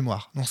retrouver la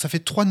mémoire. Donc, ça fait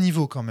 3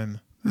 niveaux quand même.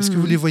 Est-ce que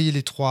vous les voyez,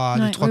 les trois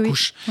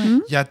couches ?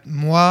 Il y a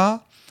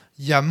moi,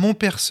 il y a mon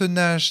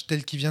personnage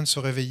tel qu'il vient de se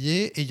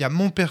réveiller, et il y a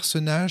mon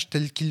personnage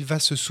tel qu'il va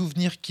se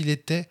souvenir qu'il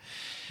était.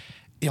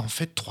 Et en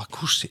fait, 3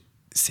 couches,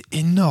 c'est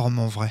énorme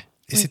en vrai.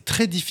 Et c'est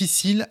très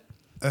difficile.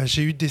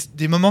 J'ai eu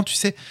des moments, tu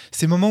sais,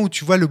 ces moments où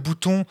tu vois le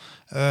bouton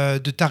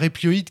de ta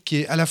réplioïde qui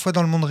est à la fois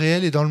dans le monde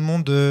réel et dans le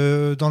monde,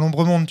 dans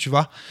l'ombre-monde, tu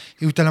vois,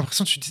 et où tu as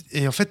l'impression,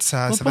 et en fait,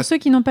 ça pour ceux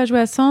qui n'ont pas joué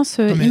à Sens,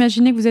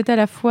 imaginez que vous êtes à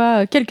la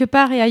fois quelque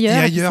part et ailleurs.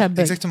 Et ailleurs,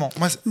 exactement.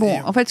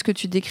 En fait, ce que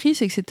tu décris,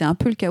 c'est que c'était un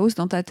peu le chaos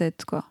dans ta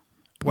tête, quoi.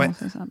 Ouais.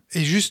 Bon, ça.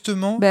 Et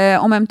justement...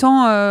 en même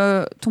temps,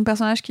 ton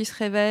personnage qui se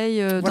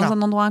réveille dans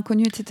un endroit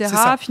inconnu, etc.,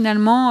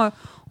 finalement...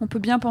 on peut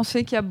bien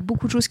penser qu'il y a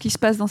beaucoup de choses qui se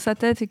passent dans sa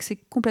tête et que c'est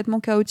complètement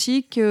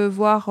chaotique,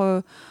 voire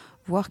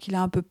qu'il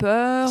a un peu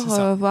peur,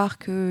 voir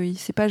qu'il ne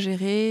sait pas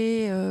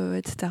gérer,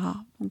 etc.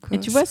 Donc, et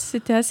tu vois,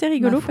 c'était assez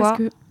rigolo parce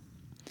que...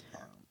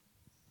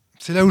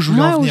 C'est là où je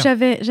voulais en venir.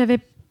 Moi, j'avais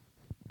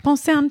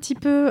pensé un petit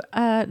peu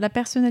à la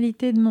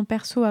personnalité de mon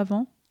perso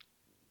avant.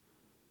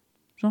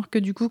 Genre que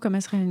du coup, comme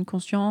elle serait une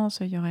conscience,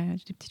 il y aurait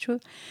des petites choses.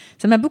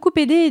 Ça m'a beaucoup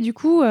aidé et du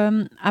coup,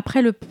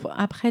 après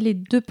les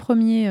 2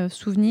 premiers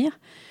souvenirs,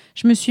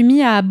 je me suis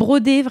mis à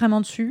broder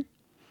vraiment dessus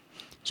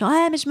Genre,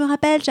 mais je me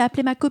rappelle, j'ai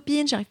appelé ma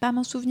copine, j'arrive pas à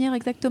m'en souvenir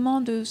exactement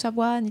de sa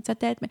voix ni de sa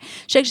tête, mais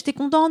je sais que j'étais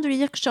contente de lui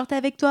dire que je sortais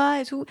avec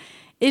toi et tout.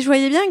 Et je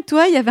voyais bien que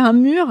toi, il y avait un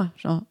mur.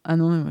 Genre, ah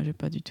non, mais moi, j'ai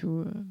pas du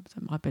tout, ça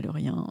me rappelle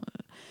rien.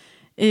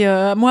 Et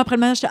moi, après le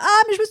mariage, j'étais,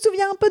 mais je me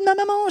souviens un peu de ma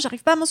maman,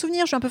 j'arrive pas à m'en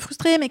souvenir, je suis un peu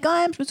frustrée, mais quand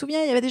même, je me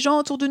souviens, il y avait des gens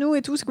autour de nous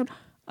et tout, c'est cool.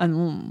 Ah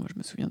non, moi, je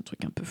me souviens de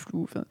trucs un peu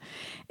flous.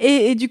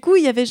 Et du coup,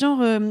 il y avait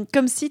genre,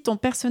 comme si ton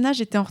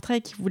personnage était en retrait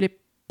et qu'il voulait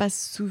pas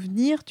se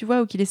souvenir, tu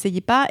vois, ou qu'il essayait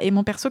pas, et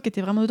mon perso qui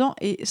était vraiment dedans,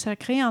 et ça a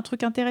créé un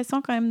truc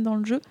intéressant quand même dans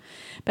le jeu,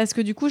 parce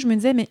que du coup je me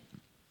disais, mais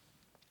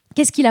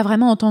qu'est-ce qu'il a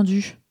vraiment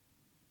entendu ?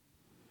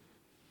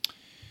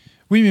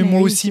 Oui, mais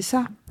moi aussi. C'est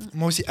ça.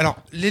 Moi aussi. Alors,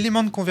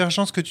 l'élément de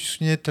convergence que tu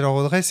soulignais tout à l'heure,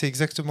 Audrey, c'est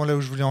exactement là où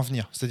je voulais en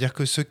venir. C'est-à-dire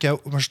que ce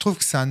chaos, moi, je trouve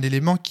que c'est un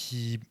élément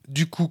qui,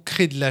 du coup,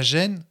 crée de la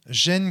gêne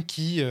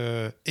qui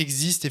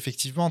existe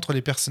effectivement entre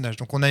les personnages.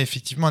 Donc, on a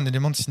effectivement un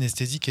élément de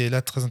synesthésie qui est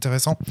là très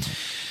intéressant.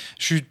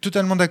 Je suis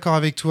totalement d'accord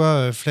avec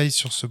toi, Fly,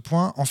 sur ce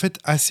point. En fait,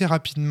 assez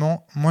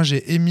rapidement, moi,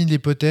 j'ai émis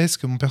l'hypothèse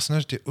que mon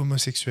personnage était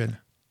homosexuel.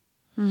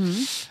 Mmh.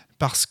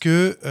 Parce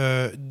que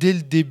dès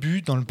le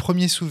début, dans le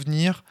premier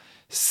souvenir,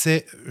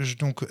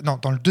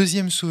 dans le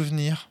deuxième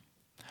souvenir,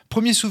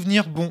 premier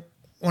souvenir, bon,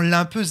 on l'a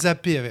un peu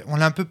zappé, on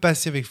l'a un peu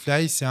passé avec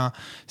Fly, c'est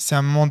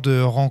un moment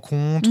de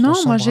rencontre. Non,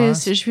 moi je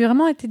suis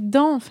vraiment été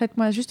dedans en fait.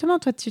 Moi, justement,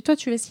 toi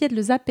tu essayais de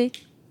le zapper.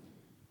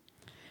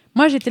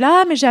 Moi j'étais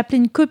là, mais j'ai appelé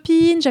une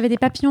copine, j'avais des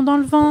papillons dans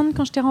le ventre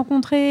quand je t'ai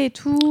rencontré et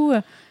tout.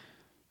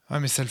 Ouais,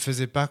 mais ça le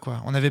faisait pas,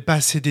 quoi. On n'avait pas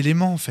assez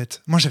d'éléments, en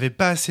fait. Moi, j'avais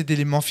pas assez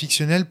d'éléments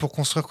fictionnels pour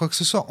construire quoi que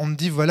ce soit. On me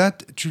dit, voilà,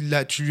 tu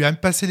lui as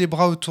passé les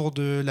bras autour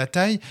de la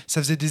taille,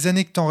 ça faisait des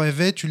années que t'en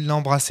rêvais, tu l'as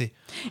embrassé.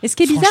 Et ce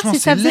qui est bizarre, c'est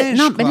ça faisait...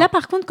 Non, mais là,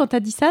 par contre, quand t'as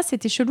dit ça,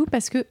 c'était chelou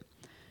parce que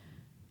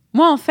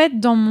moi, en fait,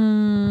 dans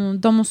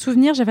mon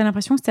souvenir, j'avais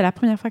l'impression que c'était la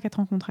première fois qu'elle te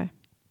rencontrait.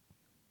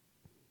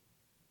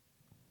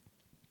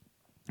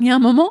 Il y a un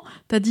moment,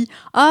 t'as dit,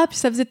 puis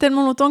ça faisait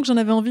tellement longtemps que j'en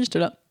avais envie, j'étais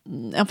là.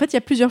 Et en fait, il y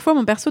a plusieurs fois,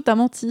 mon perso t'a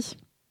menti.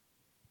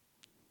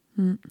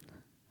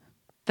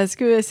 Parce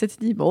que ça s'est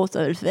dit, bon,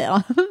 ça va le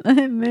faire.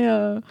 mais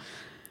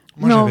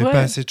moi, j'avais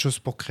pas assez de choses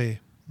pour créer.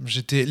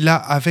 J'étais là,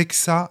 avec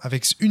ça,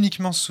 avec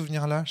uniquement ce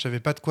souvenir-là, j'avais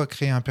pas de quoi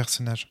créer un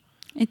personnage.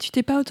 Et tu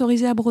t'es pas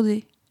autorisé à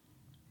broder ?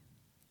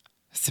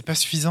 C'est pas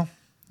suffisant.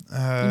 Il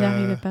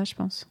n'arrivait pas, je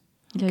pense.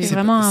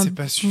 C'est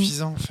pas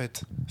suffisant en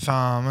fait.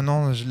 Enfin,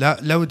 maintenant,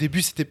 là au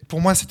début,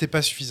 pour moi, c'était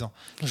pas suffisant.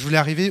 Donc, je voulais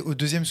arriver au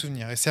deuxième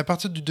souvenir. Et c'est à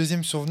partir du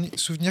deuxième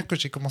souvenir que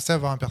j'ai commencé à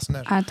avoir un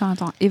personnage. Attends.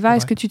 Eva,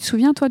 est-ce que tu te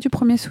souviens, toi, du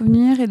premier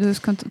souvenir et de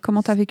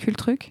comment tu as vécu le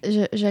truc ?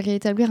 J'allais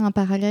établir un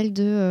parallèle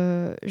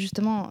de,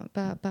 justement,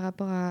 par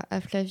rapport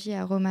à Flavie et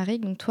à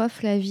Romaric. Donc toi,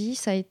 Flavie,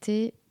 ça a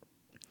été,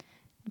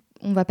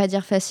 on va pas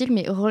dire facile,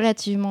 mais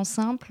relativement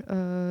simple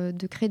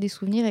de créer des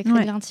souvenirs et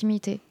créer de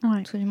l'intimité,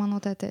 absolument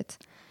dans ta tête.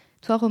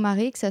 Toi,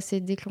 Romaric, ça s'est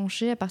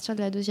déclenché à partir de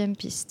la deuxième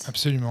piste.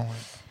 Absolument,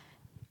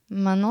 oui.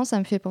 Maintenant, ça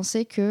me fait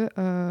penser que...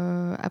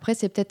 après,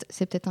 c'est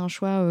peut-être un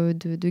choix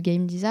de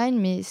game design,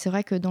 mais c'est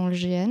vrai que dans le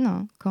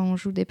GN, quand on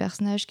joue des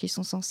personnages qui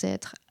sont censés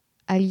être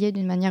alliés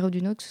d'une manière ou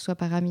d'une autre, que ce soit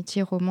par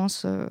amitié,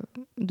 romance,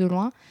 de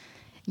loin,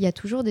 il y a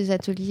toujours des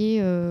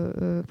ateliers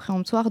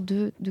préemptoires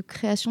de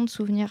création de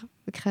souvenirs,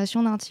 de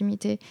création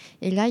d'intimité.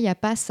 Et là, il n'y a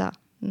pas ça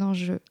dans le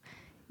jeu.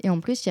 Et en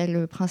plus, il y a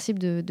le principe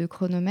de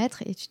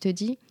chronomètre, et tu te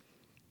dis...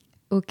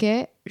 Ok,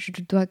 je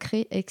dois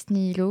créer ex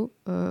nihilo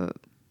de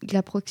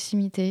la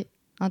proximité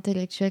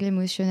intellectuelle,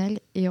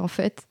 émotionnelle. Et en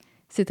fait,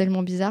 c'est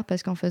tellement bizarre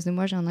parce qu'en face de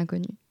moi, j'ai un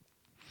inconnu.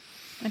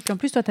 Et puis en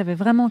plus, toi, tu avais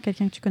vraiment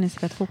quelqu'un que tu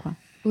connaissais pas trop, quoi.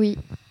 Oui,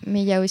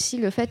 mais il y a aussi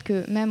le fait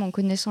que même en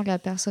connaissant la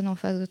personne en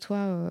face de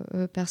toi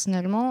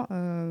personnellement,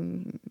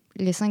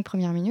 les 5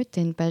 premières minutes,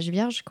 t'es une page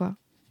vierge, quoi.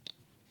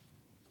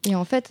 Et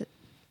en fait...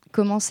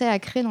 Commencer à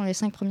créer dans les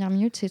 5 premières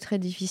minutes, c'est très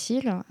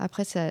difficile.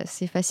 Après, ça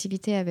c'est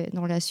facilité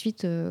dans la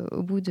suite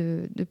au bout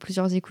de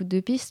plusieurs écoutes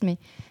de pistes. Mais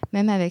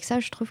même avec ça,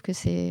 je trouve que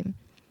c'est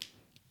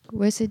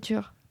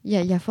dur. Il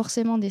y a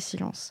forcément des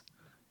silences.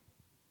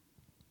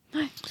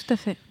 Oui, tout à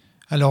fait.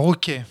 Alors,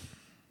 ok.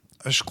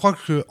 Je crois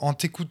qu'en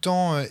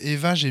t'écoutant,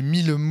 Eva, j'ai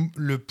mis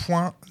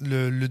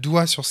le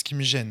doigt sur ce qui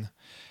me gêne.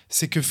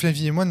 C'est que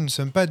Flavie et moi, nous ne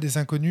sommes pas des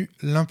inconnus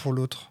l'un pour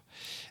l'autre.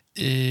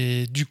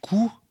 Et du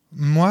coup,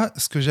 moi,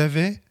 ce que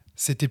j'avais...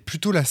 c'était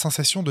plutôt la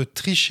sensation de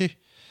tricher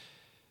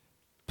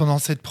pendant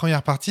cette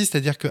première partie,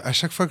 c'est-à-dire qu'à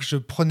chaque fois que je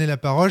prenais la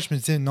parole, je me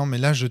disais non mais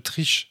là je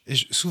triche. Et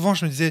souvent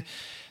je me disais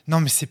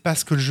non mais c'est pas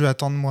ce que le jeu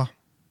attend de moi.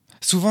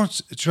 Souvent,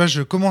 tu vois,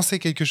 je commençais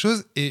quelque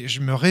chose et je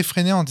me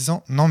réfrénais en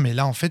disant non mais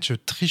là en fait je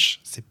triche,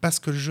 c'est pas ce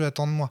que le jeu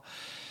attend de moi.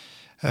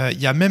 Il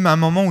y a même un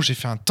moment où j'ai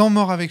fait un temps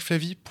mort avec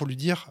Flavie pour lui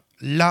dire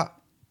là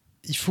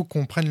il faut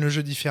qu'on prenne le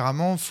jeu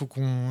différemment, il faut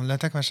qu'on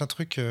l'attaque, machin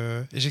truc,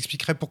 et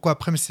j'expliquerai pourquoi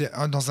après, mais c'est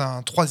dans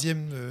un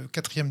 3e,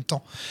 4e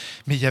temps.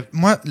 Mais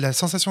moi, la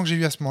sensation que j'ai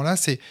eue à ce moment-là,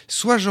 c'est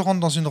soit je rentre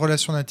dans une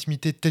relation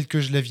d'intimité telle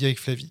que je la vis avec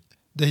Flavie.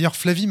 D'ailleurs,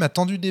 Flavie m'a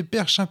tendu des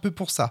perches un peu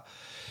pour ça.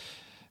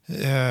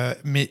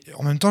 Mais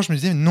en même temps, je me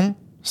disais, non,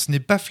 ce n'est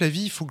pas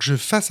Flavie, il faut que je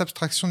fasse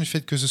abstraction du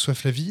fait que ce soit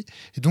Flavie,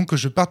 et donc que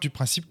je parte du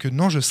principe que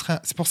non, je serai...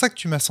 C'est pour ça que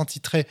tu m'as senti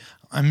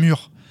un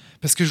mur,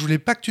 parce que je voulais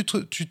pas que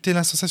tu aies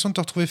la sensation de te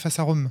retrouver face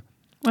à Rome.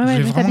 Ouais,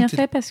 mais t'as bien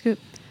fait parce que,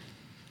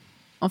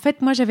 en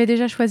fait, moi, j'avais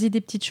déjà choisi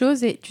des petites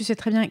choses et tu sais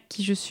très bien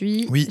qui je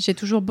suis. Oui. J'ai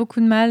toujours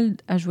beaucoup de mal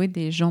à jouer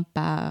des gens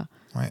pas...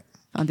 Ouais.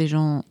 Enfin, des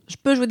gens... Je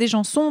peux jouer des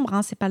gens sombres,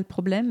 hein, c'est pas le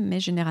problème, mais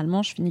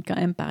généralement, je finis quand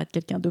même par être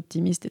quelqu'un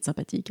d'optimiste et de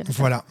sympathique.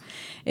 Voilà.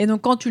 Et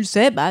donc, quand tu le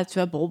sais, tu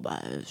vas,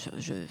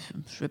 je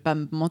vais pas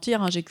me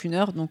mentir, hein, j'ai qu'une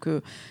heure, donc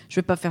je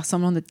vais pas faire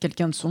semblant d'être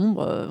quelqu'un de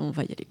sombre, on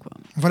va y aller, quoi.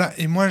 Voilà,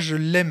 et moi, je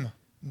l'aime.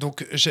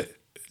 Donc,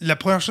 la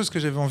première chose que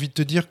j'avais envie de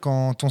te dire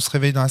quand on se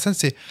réveille dans la salle,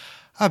 c'est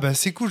ah bah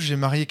c'est cool, j'ai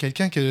marié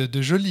quelqu'un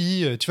de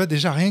joli. Tu vois,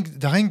 déjà rien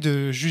que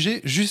de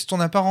juger juste ton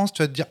apparence,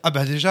 tu vas te dire ah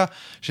bah déjà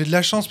j'ai de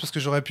la chance parce que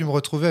j'aurais pu me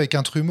retrouver avec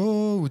un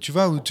trumeau, ou tu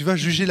vas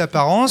juger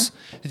l'apparence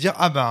et dire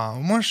ah bah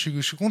au moins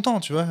je suis content,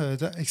 tu vois,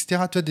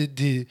 etc. Tu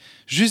vois,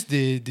 juste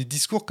des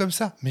discours comme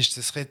ça, mais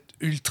ce serait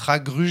ultra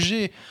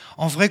grugé.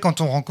 En vrai, quand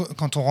on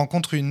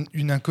rencontre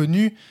une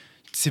inconnue,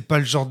 c'est pas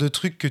le genre de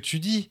truc que tu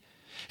dis.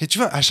 Et tu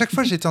vois, à chaque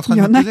fois, j'étais en train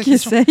de me poser la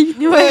question. Il y en a qui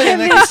essayent. Ouais,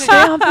 mais c'est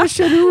un peu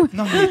chelou.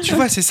 Non, mais tu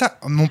vois, c'est ça.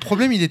 Mon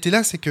problème, il était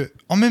là, c'est que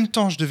en même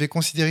temps, je devais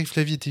considérer que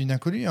Flavie était une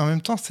inconnue, et en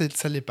même temps, ça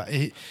l'est pas.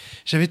 Et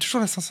j'avais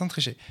toujours la sensation de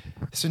tricher.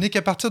 Ce n'est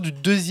qu'à partir du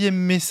deuxième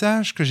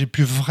message que j'ai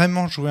pu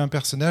vraiment jouer un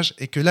personnage,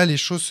 et que là, les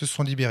choses se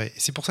sont libérées. Et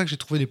c'est pour ça que j'ai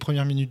trouvé les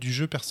premières minutes du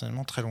jeu,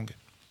 personnellement, très longues.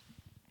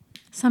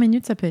 5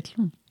 minutes, ça peut être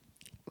long.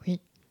 Oui.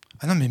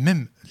 Ah non, mais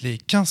même les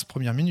 15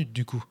 premières minutes,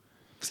 du coup.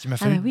 Parce qu'il m'a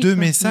fallu 2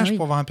 messages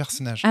pour voir un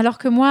personnage. Alors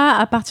que moi,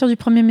 à partir du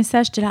premier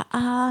message, j'étais là,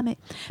 mais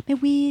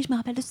oui, je me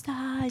rappelle de ça,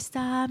 et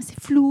ça, mais c'est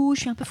flou,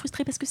 je suis un peu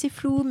frustrée parce que c'est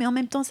flou, mais en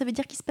même temps, ça veut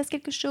dire qu'il se passe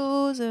quelque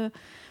chose,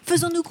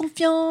 faisons-nous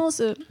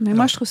confiance. Mais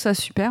moi, je trouve ça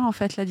super, en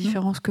fait, la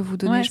différence que vous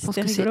donnez. Ouais, je pense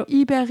que rigolo. c'est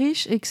hyper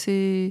riche et que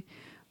c'est...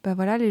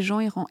 voilà, les gens,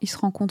 ils se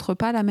rencontrent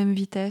pas à la même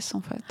vitesse,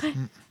 en fait.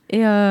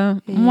 Et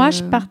moi,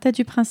 je partais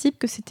du principe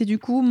que c'était du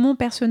coup mon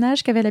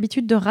personnage qui avait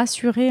l'habitude de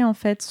rassurer, en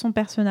fait, son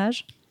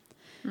personnage.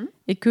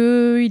 Et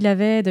qu'il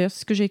avait, d'ailleurs,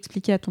 c'est ce que j'ai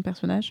expliqué à ton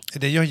personnage. Et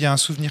d'ailleurs, il y a un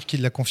souvenir qui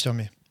l'a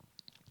confirmé.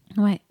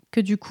 Ouais,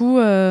 que du coup,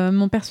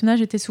 mon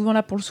personnage était souvent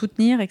là pour le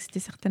soutenir et que c'était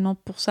certainement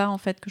pour ça, en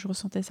fait, que je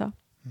ressentais ça.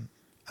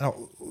 Alors,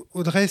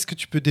 Audrey, est-ce que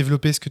tu peux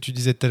développer ce que tu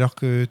disais tout à l'heure,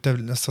 que tu as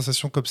la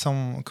sensation comme ça,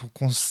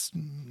 qu'on ne se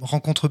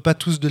rencontre pas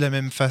tous de la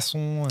même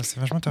façon? C'est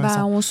vachement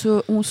intéressant.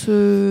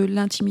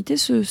 L'intimité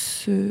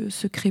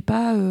se crée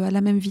pas à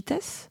la même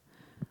vitesse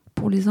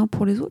pour les uns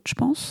pour les autres, je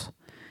pense.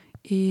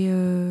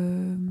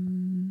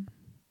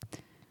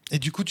 Et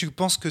du coup, tu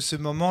penses que ce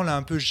moment-là,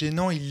 un peu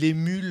gênant, il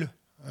émule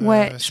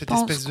cette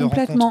espèce de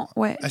complètement, rencontre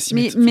ouais.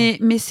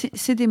 Mais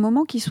c'est des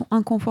moments qui sont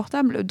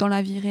inconfortables dans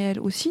la vie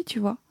réelle aussi, tu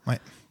vois. Ouais.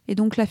 Et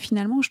donc là,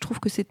 finalement, je trouve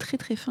que c'est très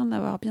très fin de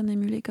l'avoir bien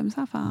émulé comme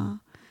ça. Enfin,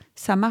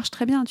 ça marche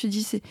très bien. Tu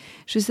dis,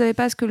 je savais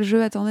pas ce que le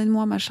jeu attendait de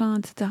moi, machin,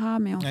 etc.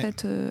 Mais en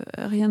fait,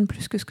 rien de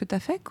plus que ce que tu as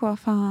fait, quoi.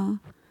 Enfin,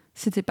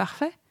 c'était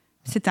parfait.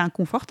 C'était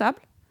inconfortable.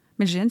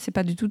 Mais le GN, c'est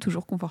pas du tout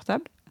toujours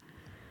confortable.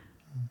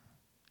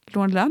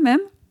 Loin de là,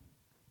 même.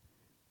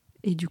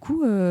 Et du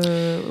coup,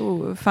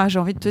 j'ai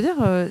envie de te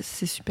dire,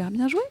 c'est super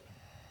bien joué.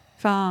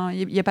 Enfin,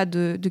 il n'y a pas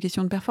de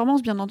question de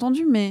performance, bien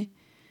entendu, mais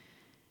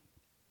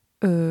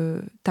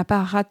t'as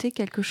pas raté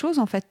quelque chose,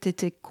 en fait.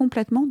 T'étais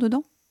complètement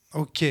dedans.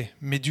 Ok,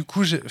 mais du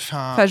coup, je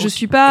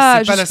suis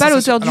pas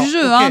l'auteur du jeu,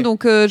 okay. Hein,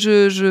 donc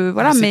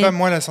voilà. C'est pas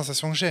moi la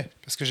sensation que j'ai,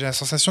 parce que j'ai la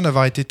sensation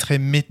d'avoir été très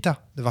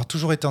méta, d'avoir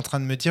toujours été en train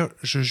de me dire,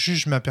 je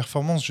juge ma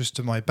performance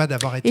justement, et pas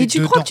d'avoir été. Et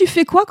tu crois que tu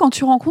fais quoi quand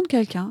tu rencontres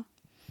quelqu'un?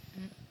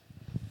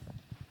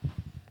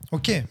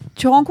 Ok.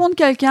 Tu rencontres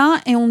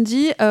quelqu'un et on te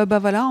dit,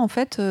 voilà, en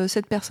fait,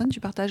 cette personne, tu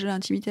partages de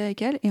l'intimité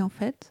avec elle, et en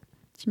fait,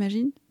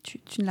 t'imagines, tu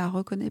ne la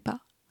reconnais pas.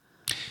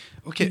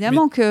 Ok.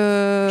 Évidemment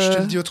que. Je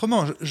te le dis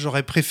autrement,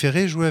 j'aurais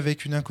préféré jouer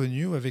avec une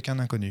inconnue ou avec un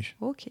inconnu.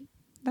 Ok,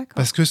 d'accord.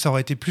 Parce que ça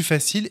aurait été plus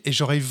facile et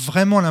j'aurais eu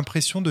vraiment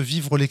l'impression de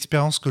vivre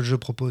l'expérience que le jeu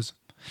propose.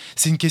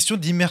 C'est une question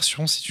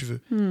d'immersion, si tu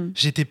veux.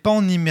 J'étais pas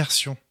en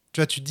immersion. Tu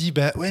vois, tu te dis,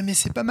 ouais, mais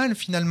c'est pas mal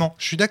finalement.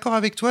 Je suis d'accord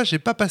avec toi, j'ai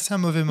pas passé un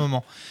mauvais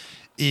moment.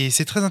 Et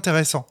c'est très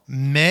intéressant.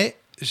 Mais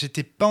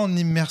j'étais pas en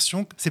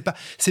immersion. C'est pas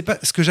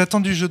ce que j'attends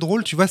du jeu de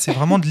rôle, tu vois, c'est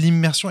vraiment de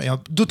l'immersion. Et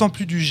d'autant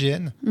plus du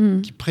GN,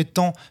 qui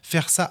prétend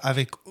faire ça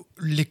avec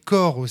les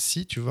corps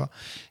aussi, tu vois.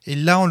 Et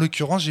là, en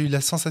l'occurrence, j'ai eu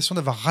la sensation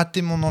d'avoir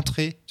raté mon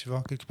entrée, tu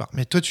vois, quelque part.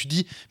 Mais toi, tu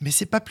dis, mais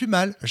c'est pas plus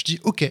mal. Je dis,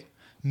 ok.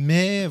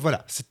 Mais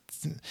voilà.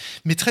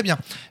 Mais très bien.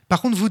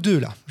 Par contre, vous deux,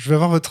 là, je vais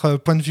avoir votre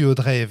point de vue,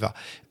 Audrey et Eva.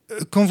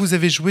 Quand vous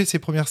avez joué ces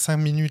premières 5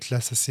 minutes, là,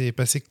 ça s'est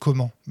passé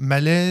comment?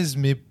 Malaise,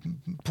 mais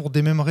pour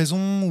des mêmes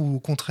raisons ou au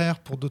contraire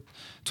pour d'autres?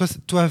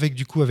 Toi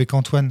avec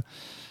Antoine,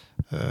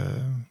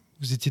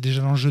 vous étiez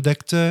déjà dans le jeu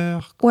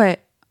d'acteur?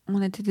 Ouais,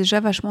 on était déjà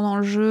vachement dans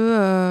le jeu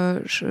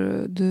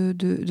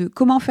de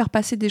comment faire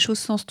passer des choses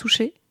sans se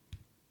toucher.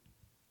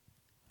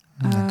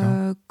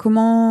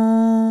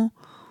 Comment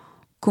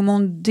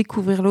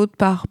découvrir l'autre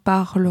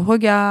par le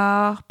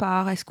regard,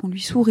 par est-ce qu'on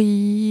lui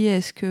sourit,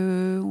 est-ce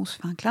qu'on se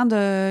fait un clin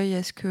d'œil,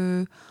 est-ce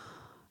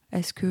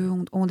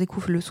qu'on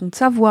découvre le son de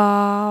sa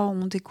voix,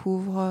 on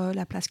découvre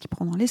la place qu'il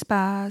prend dans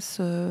l'espace,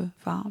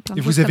 plein de choses.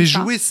 Et vous avez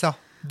joué ça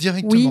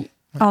directement? Oui,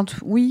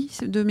 oui,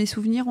 de mes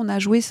souvenirs, on a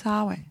joué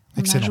ça, ouais.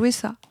 Excellent. On a joué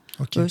ça,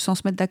 okay. Sans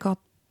se mettre d'accord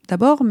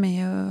d'abord,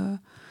 mais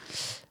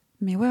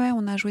Mais ouais,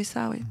 on a joué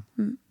ça, oui.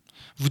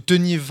 Vous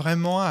teniez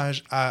vraiment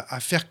à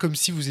faire comme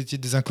si vous étiez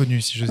des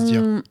inconnus, si j'ose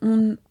dire.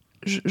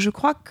 Je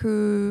crois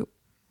que,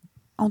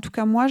 en tout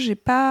cas moi, j'ai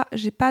pas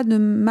de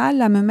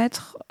mal à me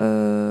mettre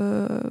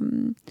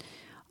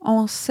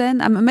en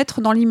scène, à me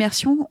mettre dans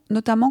l'immersion,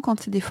 notamment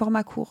quand c'est des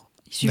formats courts.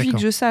 Il suffit que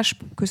je sache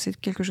que c'est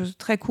quelque chose de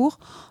très court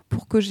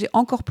pour que j'ai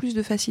encore plus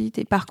de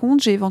facilité. Par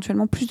contre, j'ai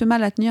éventuellement plus de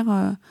mal à tenir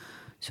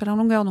sur la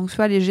longueur. Donc,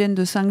 soit les GN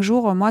de 5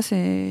 jours, moi,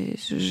 j'ai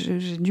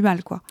du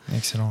mal, quoi.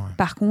 Excellent. Ouais.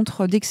 Par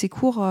contre, dès que c'est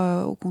court,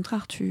 au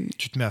contraire, tu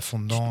te mets à fond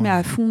dedans. Tu te mets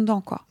à fond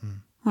dedans, quoi.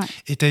 Ouais.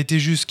 Et tu as été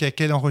jusqu'à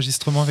quel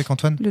enregistrement avec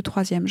Antoine ? Le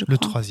 3e, je crois. Le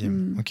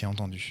 3e, ok,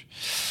 entendu.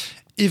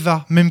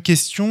 Eva, même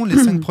question, les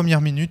 5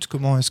 premières minutes,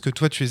 comment est-ce que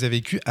toi tu les as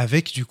vécues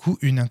avec du coup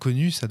une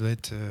inconnue ? Ça doit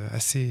être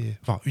assez...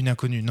 Enfin, une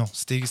inconnue, non,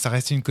 ça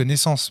restait une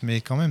connaissance,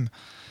 mais quand même.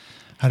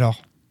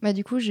 Alors ?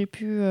 Du coup, j'ai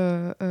pu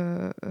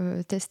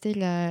tester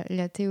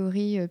la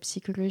théorie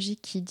psychologique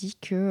qui dit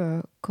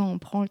que quand on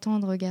prend le temps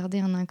de regarder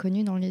un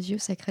inconnu dans les yeux,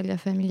 ça crée de la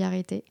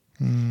familiarité.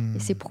 Et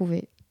c'est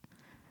prouvé.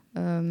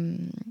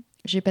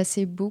 J'ai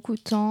passé beaucoup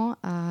de temps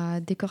à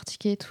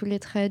décortiquer tous les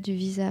traits du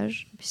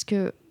visage, puisque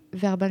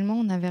verbalement,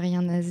 on n'avait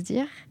rien à se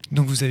dire.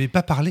 Donc, vous n'avez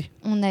pas parlé ?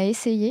 On a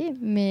essayé,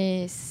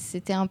 mais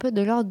c'était un peu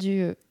de l'ordre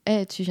du «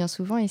 Hey, tu viens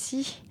souvent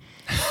ici ?»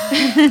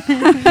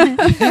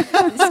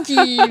 Ce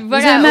qui, vous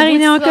avez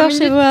mariné encore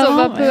chez vous avant. On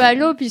va un peu à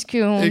l'eau,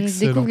 puisqu'on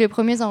découvre les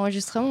premiers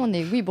enregistrements. On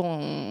est,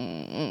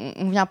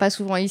 on vient pas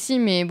souvent ici,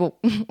 mais bon,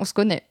 on se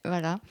connaît,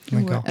 voilà.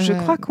 D'accord. Je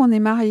crois qu'on est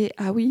mariés.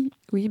 Ah oui,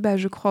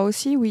 je crois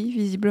aussi, oui,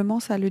 visiblement,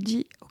 ça le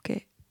dit,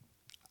 ok.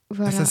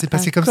 Voilà. Ça s'est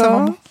passé comme ça,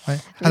 vraiment ? Ouais.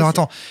 Alors,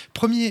 attends,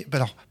 premier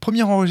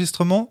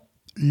enregistrement,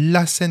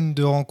 la scène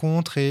de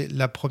rencontre et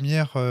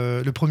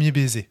le premier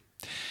baiser.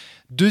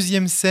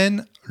 Deuxième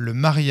scène, le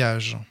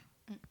mariage.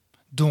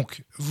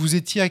 Donc, vous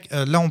étiez...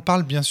 là, on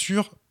parle bien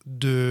sûr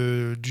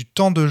du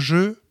temps de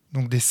jeu,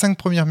 donc des 5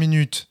 premières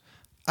minutes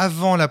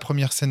avant la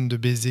première scène de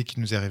baiser qui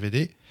nous est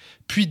révélée,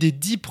 puis des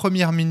 10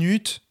 premières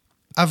minutes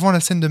avant la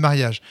scène de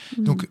mariage.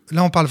 Donc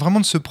là, on parle vraiment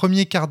de ce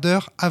premier quart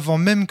d'heure avant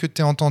même que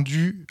tu aies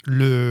entendu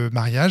le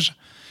mariage.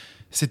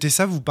 C'était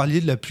ça, vous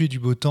parliez de la pluie et du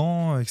beau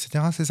temps,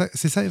 etc.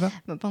 C'est ça, Eva ?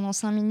 Pendant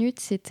 5 minutes,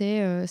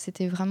 c'était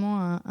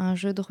vraiment un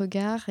jeu de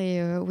regard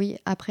et oui,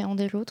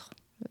 appréhender l'autre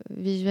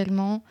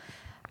visuellement.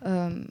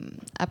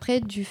 Après,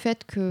 du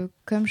fait que,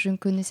 comme je ne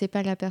connaissais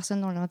pas la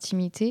personne dans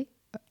l'intimité,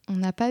 on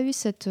n'a pas eu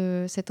cette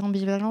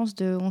ambivalence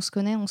de on se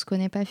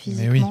connaît pas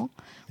physiquement.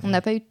 On n'a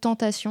pas eu de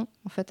tentation,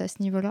 en fait, à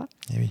ce niveau-là.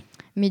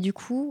 Mais du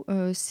coup,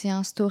 c'est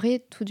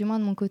instauré, tout du moins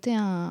de mon côté,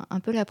 un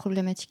peu la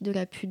problématique de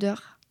la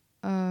pudeur.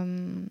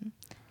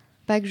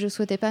 Pas que je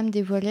souhaitais pas me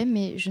dévoiler,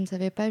 mais je ne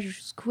savais pas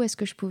jusqu'où est-ce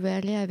que je pouvais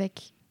aller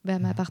avec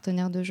ma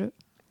partenaire de jeu.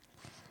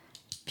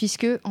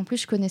 Puisque, en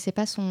plus, je connaissais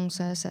pas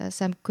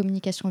sa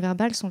communication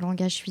verbale, son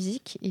langage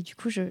physique. Et du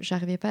coup, je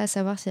n'arrivais pas à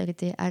savoir si elle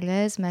était à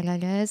l'aise, mal à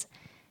l'aise,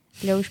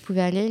 là où je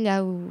pouvais aller,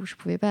 là où je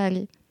pouvais pas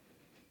aller.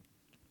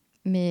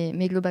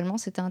 Mais globalement,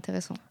 c'était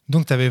intéressant.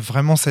 Donc, tu avais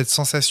vraiment cette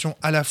sensation,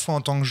 à la fois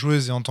en tant que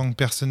joueuse et en tant que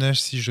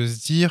personnage, si j'ose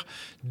dire,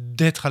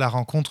 d'être à la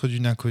rencontre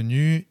d'une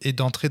inconnue et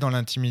d'entrer dans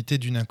l'intimité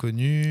d'une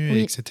inconnue,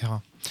 etc.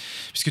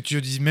 Puisque tu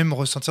dis même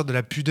ressentir de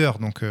la pudeur.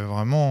 Donc,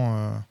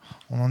 vraiment,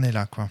 on en est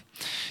là, quoi.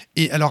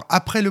 Et alors,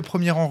 après le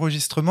premier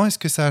enregistrement, est-ce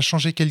que ça a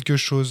changé quelque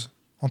chose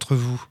entre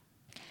vous ?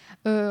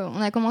 On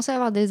a commencé à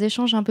avoir des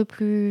échanges un peu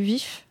plus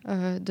vifs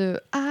de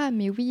 « Ah,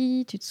 mais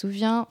oui, tu te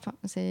souviens ?» Enfin,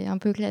 c'est un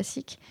peu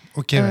classique.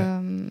 Ok, ouais.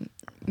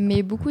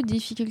 Mais beaucoup de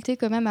difficultés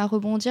quand même à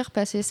rebondir,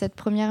 passer cette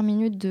première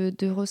minute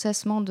de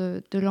ressassement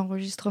de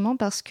l'enregistrement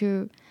parce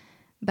que,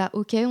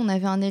 ok, on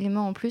avait un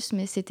élément en plus,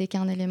 mais c'était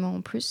qu'un élément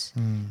en plus.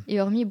 Et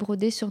hormis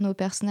broder sur nos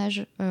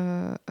personnages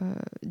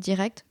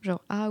directs,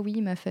 genre « Ah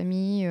oui, ma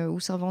famille », ou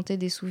s'inventer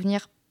des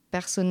souvenirs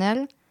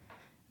personnels,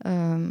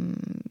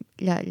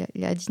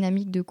 la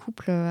dynamique de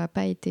couple n'a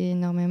pas été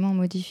énormément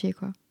modifiée,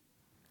 quoi.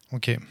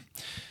 Ok.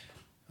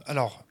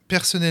 Alors,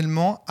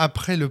 personnellement,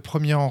 après le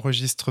premier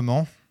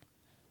enregistrement,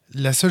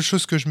 la seule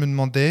chose que je me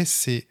demandais,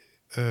 c'est,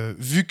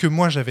 vu que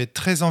moi, j'avais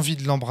très envie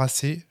de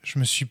l'embrasser, je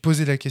me suis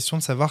posé la question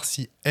de savoir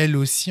si elle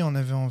aussi en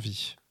avait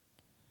envie.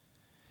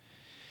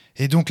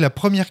 Et donc, la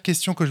première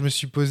question que je me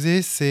suis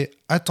posée, c'est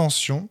 «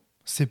 Attention,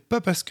 c'est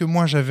pas parce que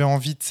moi, j'avais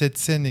envie de cette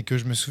scène et que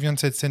je me souviens de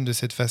cette scène de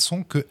cette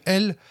façon que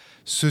elle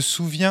se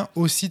souvient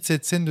aussi de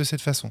cette scène de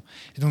cette façon. »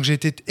 Et donc, j'ai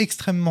été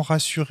extrêmement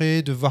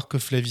rassuré de voir que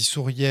Flavie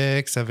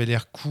souriait, que ça avait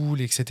l'air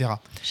cool, etc.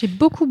 J'ai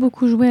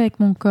beaucoup joué avec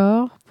mon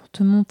corps pour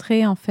te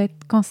montrer, en fait,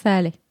 quand ça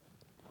allait.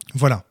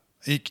 Voilà.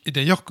 Et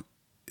d'ailleurs,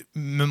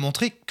 me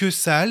montrer que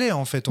ça allait,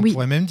 en fait, on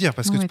pourrait même dire.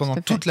 Parce que pendant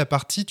toute la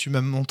partie, tu m'as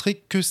montré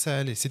que ça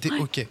allait. C'était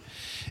OK.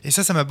 Et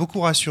ça m'a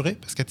beaucoup rassuré,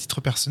 parce qu'à titre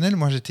personnel,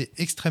 moi, j'étais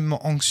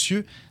extrêmement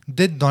anxieux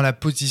d'être dans la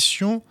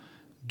position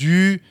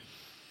du...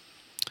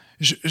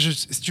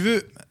 si tu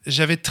veux,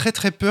 j'avais très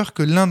très peur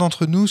que l'un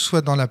d'entre nous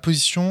soit dans la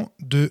position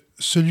de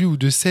celui ou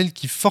de celle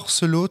qui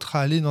force l'autre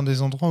à aller dans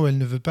des endroits où elle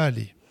ne veut pas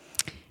aller.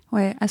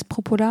 Ouais, à ce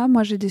propos-là,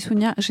 moi j'ai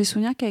souvenir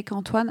qu'avec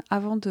Antoine,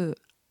 avant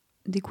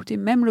d'écouter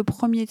même le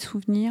premier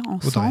souvenir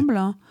ensemble,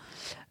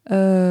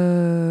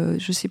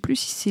 Je sais plus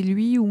si c'est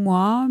lui ou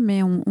moi,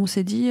 mais on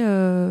s'est dit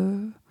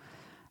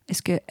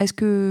est-ce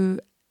que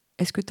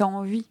tu as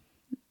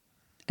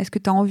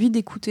envie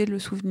d'écouter le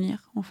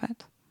souvenir, en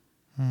fait.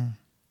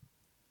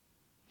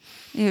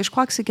 Et je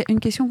crois que c'est une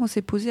question qu'on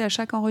s'est posée à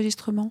chaque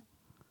enregistrement.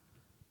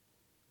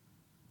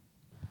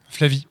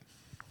 Flavie.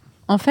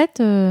 En fait,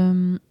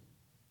 le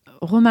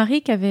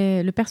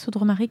perso de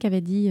Romaric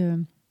avait dit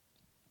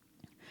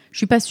je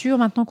suis pas sûre,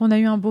 maintenant qu'on a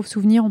eu un beau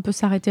souvenir, on peut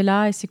s'arrêter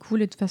là et c'est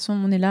cool, et de toute façon,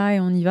 on est là et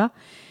on y va.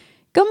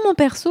 Comme mon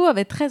perso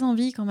avait très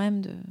envie quand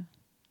même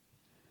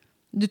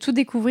de tout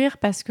découvrir,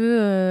 parce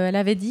que elle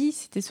avait dit,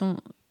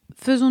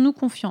 faisons-nous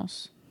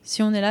confiance.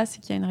 Si on est là, c'est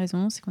qu'il y a une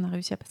raison, c'est qu'on a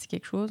réussi à passer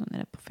quelque chose, on est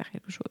là pour faire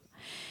quelque chose.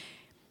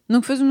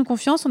 Donc faisons-nous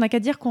confiance, on n'a qu'à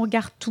dire qu'on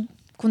regarde tout,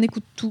 qu'on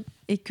écoute tout,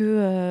 et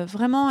que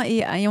vraiment,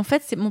 et en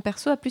fait, mon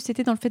perso a plus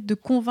été dans le fait de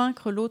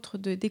convaincre l'autre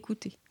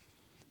d'écouter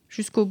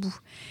jusqu'au bout.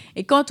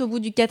 Et quand au bout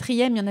du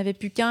 4e, il n'y en avait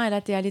plus qu'un, et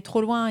là t'es allé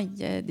trop loin, il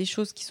y a des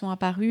choses qui sont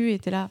apparues, et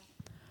t'es là,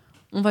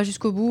 on va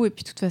jusqu'au bout, et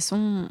puis de toute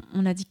façon,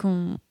 on a dit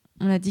qu'on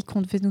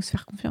devait nous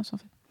faire confiance, en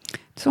fait. De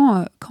toute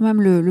façon, quand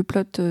même, le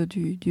plot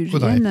du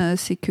GN,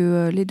 c'est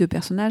que les deux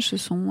personnages se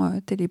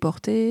sont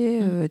téléportés,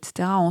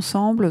 etc.,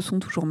 ensemble, sont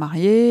toujours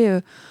mariés,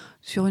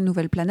 sur une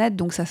nouvelle planète,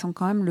 donc ça sent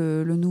quand même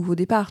le nouveau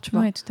départ, tu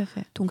vois. Oui, tout à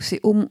fait. Donc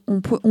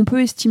on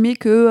peut estimer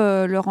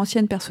que leur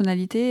ancienne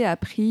personnalité a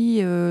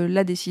pris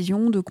la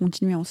décision de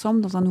continuer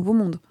ensemble dans un nouveau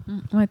monde.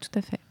 Oui, tout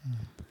à fait.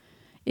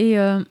 Et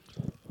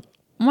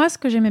moi, ce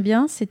que j'aimais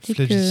bien, c'était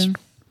qu'il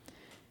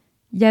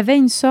y avait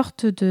une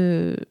sorte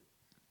de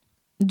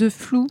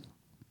flou.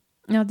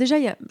 Alors déjà,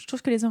 je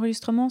trouve que les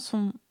enregistrements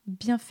sont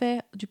bien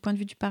faits du point de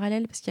vue du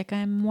parallèle, parce qu'il y a quand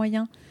même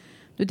moyen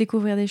de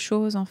découvrir des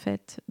choses, en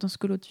fait, dans ce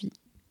que l'autre vit.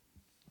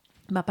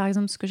 Par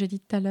exemple, ce que j'ai dit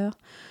tout à l'heure,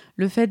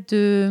 le fait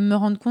de me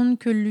rendre compte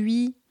que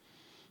lui,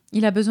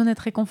 il a besoin d'être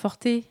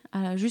réconforté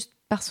juste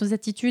par ses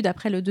attitudes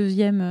après le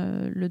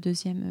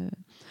deuxième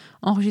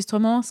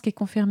enregistrement, ce qui est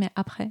confirmé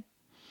après.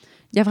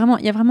 Il y a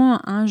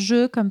vraiment un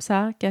jeu comme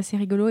ça qui est assez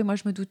rigolo, et moi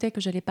je me doutais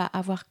que j'allais pas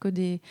avoir que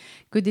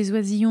des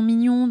oisillons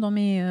mignons dans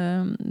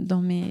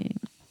mes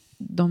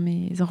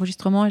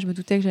enregistrements, et je me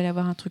doutais que j'allais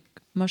avoir un truc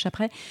moche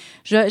après.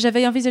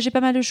 J'avais envisagé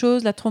pas mal de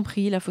choses, la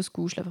tromperie, la fausse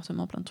couche,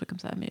 l'avortement, plein de trucs comme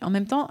ça. Mais en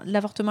même temps,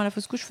 l'avortement et la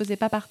fausse couche faisait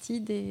pas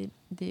partie des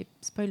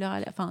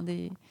spoilers, enfin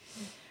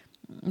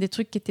des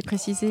trucs qui étaient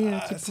précisés.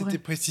 C'était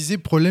précisé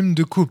problème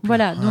de couple.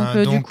 Voilà,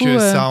 donc du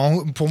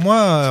coup, pour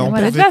moi, on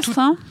pouvait être vaste,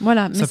 tout... hein.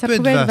 Voilà, mais ça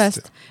pouvait être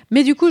vaste.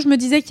 Mais du coup, je me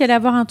disais qu'il allait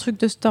avoir un truc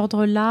de cet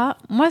ordre-là.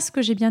 Moi, ce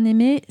que j'ai bien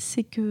aimé,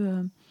 c'est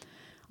que,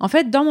 en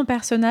fait, dans mon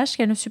personnage, ce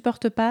qu'elle ne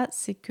supporte pas,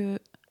 ce qu'elle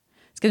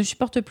ne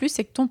supporte plus,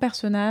 c'est que ton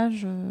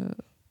personnage,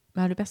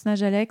 le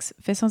personnage Alex,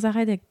 fait sans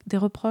arrêt des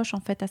reproches, en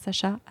fait, à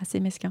Sacha, assez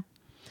mesquins.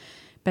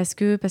 Parce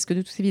que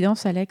de toute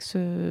évidence, Alex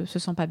se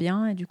sent pas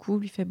bien, et du coup,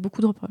 lui fait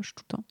beaucoup de reproches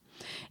tout le temps.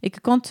 Et que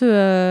quand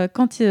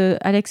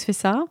Alex fait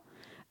ça,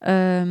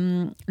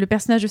 le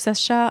personnage de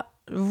Sacha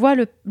voit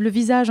le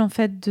visage, en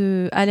fait,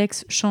 de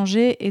Alex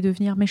changer et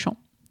devenir méchant.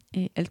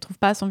 Et elle trouve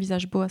pas son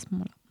visage beau à ce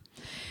moment-là.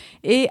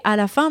 Et à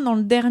la fin, dans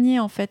le dernier,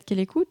 en fait, qu'elle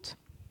écoute,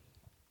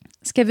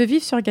 ce qu'elle veut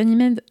vivre sur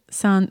Ganymède,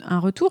 c'est un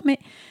retour, mais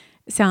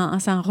c'est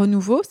un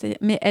renouveau,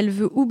 mais elle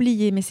veut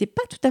oublier, mais c'est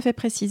pas tout à fait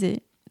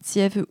précisé. Si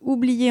elle veut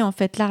oublier, en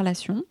fait, la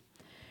relation,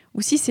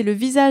 ou si c'est le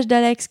visage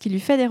d'Alex qui lui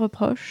fait des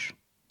reproches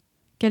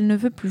qu'elle ne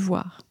veut plus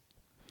voir.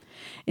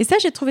 Et ça,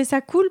 j'ai trouvé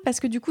ça cool, parce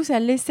que du coup, ça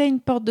laissait une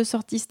porte de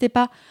sortie. C'était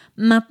pas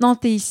maintenant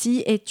t'es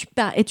ici et tu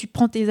pars et tu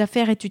prends tes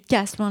affaires et tu te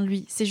casses loin de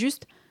lui. C'est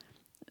juste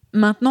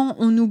maintenant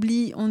on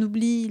oublie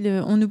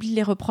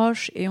les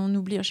reproches, et on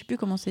oublie, je sais plus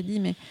comment c'est dit,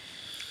 mais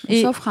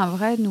on s'offre un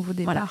vrai nouveau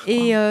départ.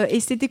 Voilà. Et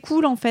c'était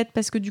cool, en fait,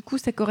 parce que du coup,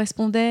 ça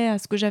correspondait à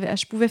ce que j'avais.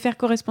 Je pouvais faire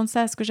correspondre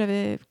ça à ce que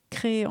j'avais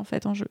créé, en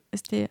fait, en jeu.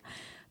 C'était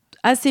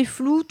assez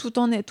flou, tout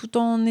en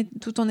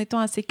étant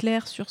assez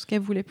clair sur ce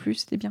qu'elle voulait plus.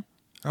 C'était bien.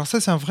 Alors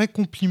ça, c'est un vrai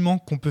compliment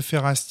qu'on peut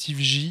faire à Steve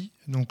J,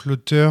 donc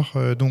l'auteur,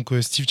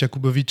 Steve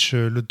Jakoubovitch,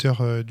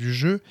 l'auteur du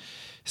jeu,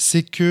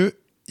 c'est que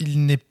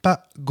il n'est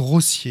pas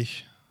grossier.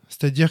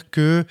 C'est-à-dire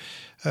que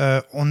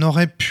on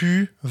aurait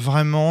pu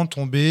vraiment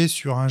tomber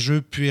sur un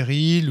jeu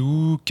puéril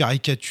ou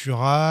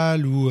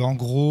caricatural, où en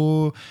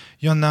gros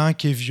il y en a un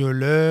qui est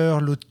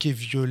violeur, l'autre qui est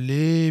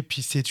violé,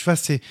 puis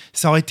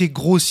ça aurait été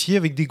grossier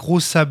avec des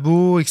gros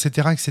sabots,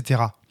 etc.,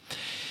 etc.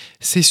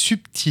 C'est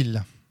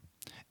subtil.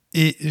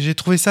 Et j'ai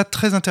trouvé ça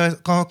très intéressant.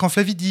 Quand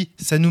Flavie dit «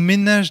 ça nous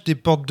ménage des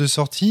portes de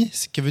sortie »,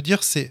 ce qui veut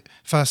dire, ce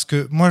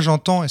que moi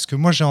j'entends, et ce que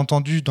moi j'ai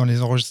entendu dans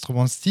les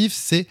enregistrements de Steve,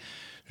 c'est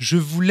 « je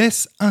vous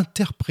laisse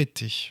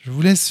interpréter, je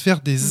vous laisse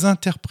faire des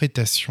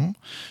interprétations,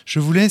 je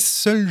vous laisse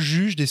seul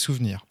juge des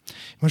souvenirs ».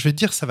 Moi je vais te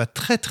dire, ça va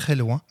très très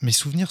loin, mes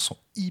souvenirs sont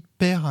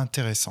hyper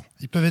intéressants.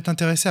 Ils peuvent être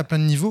intéressés à plein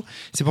de niveaux,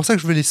 c'est pour ça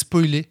que je veux les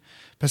spoiler,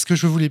 parce que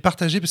je veux vous les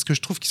partager, parce que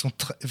je trouve qu'ils sont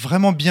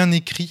vraiment bien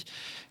écrits.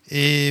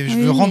 Et je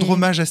veux rendre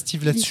hommage à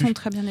Steve là-dessus. Ils sont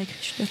très bien écrits,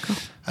 je suis d'accord.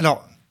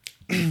 Alors,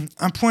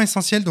 un point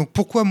essentiel, donc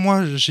pourquoi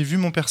moi j'ai vu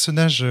mon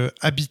personnage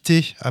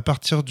habiter à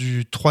partir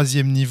du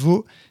 3e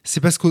niveau,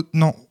 c'est parce qu'au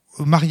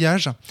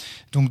mariage,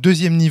 donc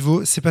 2e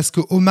niveau, c'est parce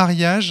qu'au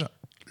mariage,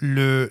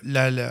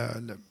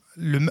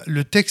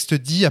 le texte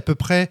dit à peu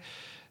près,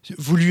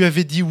 vous lui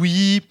avez dit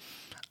oui,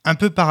 un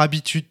peu par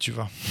habitude, tu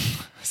vois.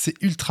 C'est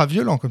ultra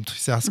violent comme truc.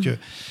 C'est parce que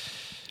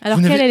alors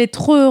qu'elle est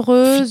trop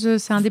heureuse,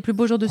 c'est un des plus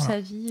beaux jours de sa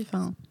vie.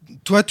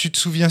 Toi, tu te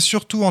souviens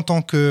surtout en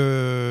tant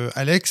que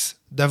Alex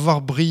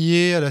d'avoir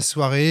brillé à la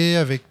soirée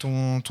avec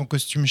ton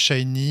costume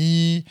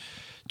shiny.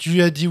 Tu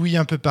lui as dit oui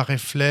un peu par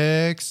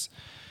réflexe.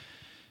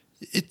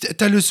 Et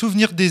t'as le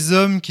souvenir des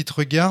hommes qui te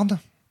regardent.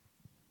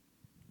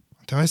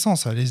 Intéressant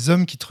ça, les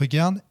hommes qui te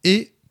regardent.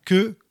 Et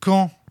que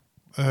quand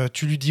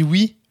tu lui dis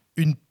oui,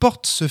 une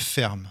porte se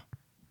ferme.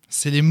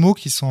 C'est les mots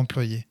qui sont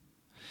employés.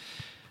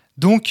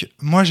 Donc,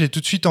 moi, j'ai tout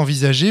de suite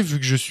envisagé, vu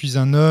que je suis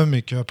un homme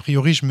et qu'a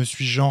priori, je me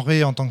suis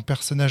genré en tant que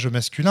personnage au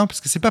masculin,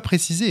 parce que c'est pas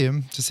précisé.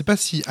 Hein. Je sais pas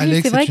si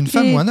Alex est une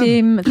femme ou un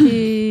homme.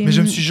 Mais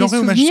je me suis genré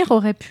au masculin. Tes souvenirs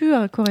auraient pu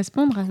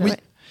correspondre à ça. Oui.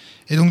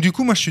 Et donc, du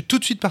coup, moi, je suis tout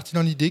de suite parti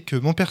dans l'idée que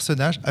mon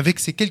personnage, avec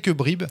ses quelques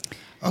bribes,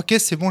 ok,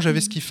 c'est bon,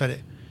 j'avais ce qu'il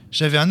fallait.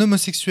 J'avais un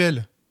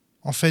homosexuel,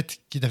 en fait,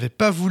 qui n'avait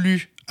pas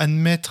voulu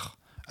admettre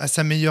à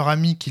sa meilleure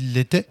amie qu'il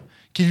l'était,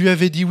 qui lui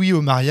avait dit oui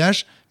au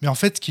mariage, mais en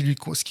fait,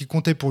 ce qui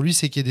comptait pour lui,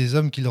 c'est qu'il y ait des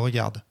hommes qui le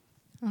regardent.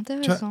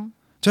 Intéressant.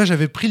 Tu vois,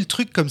 j'avais pris le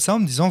truc comme ça en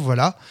me disant,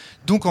 voilà,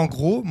 donc en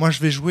gros, moi,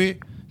 je vais jouer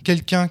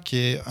quelqu'un qui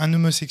est un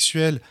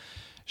homosexuel.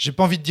 J'ai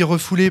pas envie de dire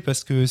refoulé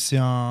parce que c'est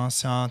un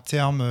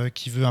terme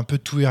qui veut un peu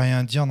tout et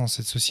rien dire dans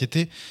cette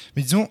société.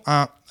 Mais disons,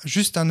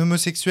 juste un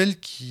homosexuel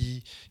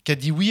qui a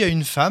dit oui à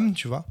une femme,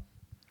 tu vois,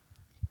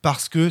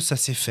 parce que ça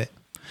s'est fait.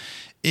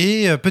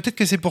 Et peut-être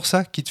que c'est pour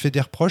ça qu'il te fait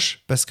des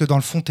reproches, parce que dans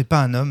le fond, t'es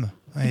pas un homme.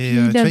 Et,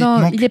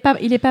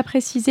 il est pas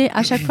précisé.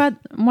 À chaque fois,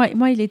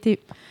 moi, il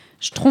était...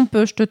 Je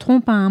te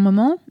trompe à un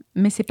moment,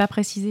 mais c'est pas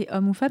précisé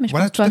homme ou femme. Mais je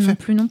pense que toi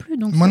non plus.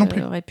 Donc moi ça non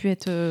plus. Aurait pu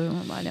être...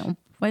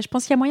 je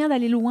pense qu'il y a moyen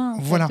d'aller loin,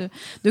 voilà. fait,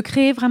 de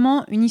créer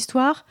vraiment une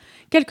histoire.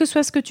 Quel que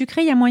soit ce que tu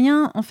crées, il y a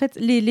moyen... En fait,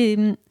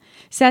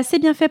 c'est assez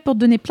bien fait pour te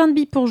donner plein de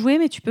billes pour jouer,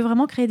 mais tu peux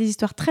vraiment créer des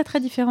histoires très, très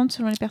différentes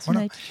selon les personnes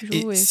avec qui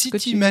tu joues. Et si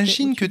tu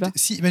imagines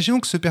imaginons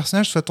que ce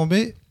personnage soit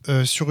tombé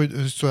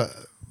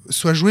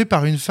soit joué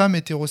par une femme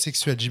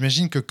hétérosexuelle.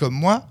 J'imagine que comme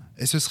moi,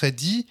 elle se serait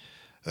dit...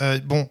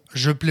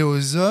 je plais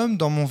aux hommes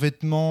dans mon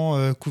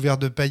vêtement couvert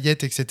de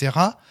paillettes, etc.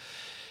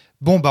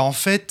 En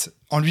fait,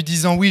 en lui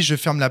disant oui, je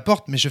ferme la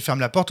porte, mais je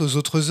ferme la porte aux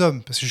autres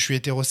hommes parce que je suis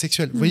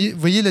hétérosexuel. Vous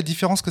voyez la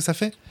différence que ça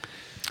fait ?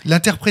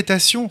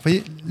 L'interprétation, vous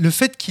voyez, le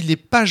fait qu'il n'ait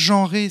pas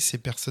genré ces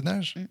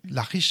personnages,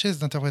 la richesse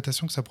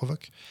d'interprétation que ça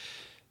provoque.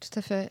 Tout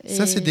à fait.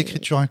 Ça, c'est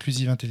d'écriture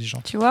inclusive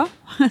intelligente. Tu vois,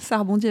 ça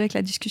rebondit avec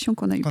la discussion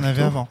qu'on a eue. Qu'on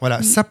avait avant.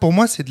 Voilà, ça pour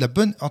moi, c'est de la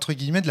bonne, entre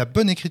guillemets, de la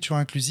bonne écriture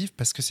inclusive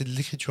parce que c'est de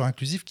l'écriture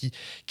inclusive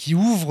qui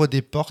ouvre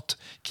des portes,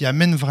 qui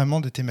amène vraiment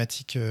des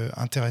thématiques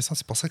intéressantes.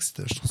 C'est pour ça que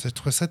je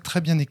trouve ça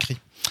très bien écrit.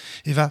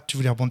 Eva, tu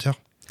voulais rebondir ?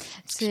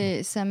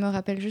 Ça me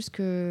rappelle juste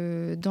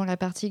que dans la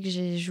partie que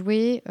j'ai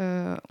jouée,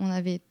 on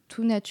avait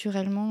tout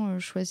naturellement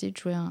choisi de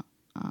jouer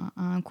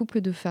un couple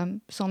de femmes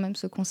sans même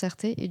se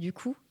concerter. Et du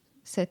coup,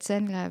 cette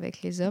scène-là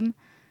avec les hommes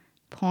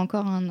prend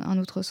encore un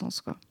autre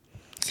sens, quoi.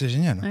 C'est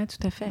génial. Ouais,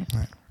 tout à fait.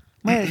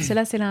 Ouais,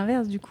 c'est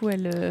l'inverse. Du coup,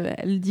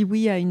 elle dit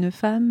oui à une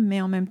femme, mais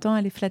en même temps,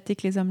 elle est flattée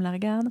que les hommes la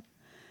regardent.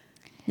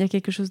 Il y a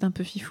quelque chose d'un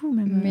peu fifou,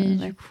 même. Mais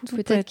du coup,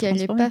 peut-être qu'elle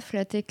n'est pas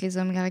flattée que les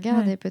hommes la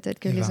regardent, et peut-être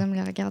que les hommes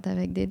la regardent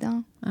avec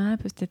dédain. Ah,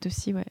 peut-être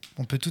aussi, ouais.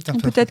 On peut tout Ou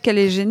peut-être qu'elle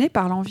est gênée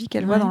par l'envie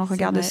qu'elle voit dans le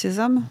regard de ces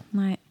hommes.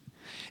 Ouais.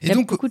 Il y a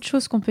beaucoup de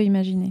choses qu'on peut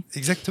imaginer.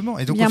 Exactement.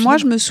 Et donc, moi,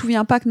 je me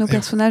souviens pas que nos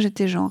personnages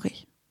étaient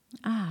genrés.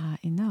 Ah,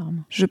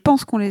 énorme. Je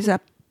pense qu'on les a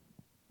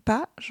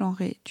pas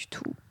genrés du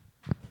tout.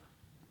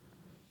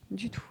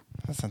 Du tout.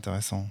 Ça, c'est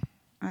intéressant.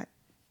 Ouais.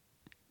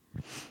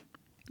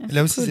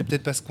 Là aussi, c'est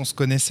peut-être parce qu'on se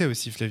connaissait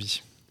aussi,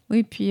 Flavie.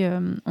 Oui, puis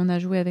on a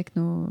joué avec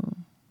on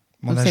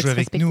a joué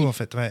avec nous, en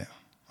fait, ouais.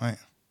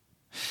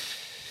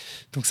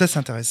 Donc ça, c'est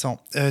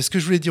intéressant. Ce que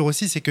je voulais dire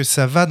aussi, c'est que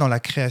ça va dans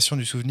la création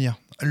du souvenir.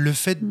 Le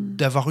fait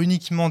d'avoir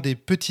uniquement des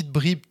petites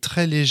bribes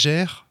très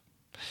légères,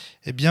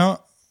 eh bien,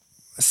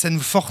 ça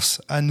nous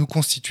force à nous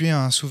constituer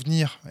un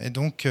souvenir. Et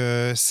donc,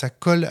 ça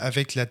colle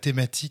avec la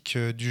thématique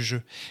du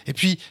jeu. Et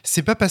puis,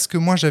 c'est pas parce que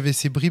moi, j'avais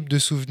ces bribes de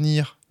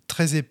souvenirs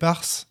très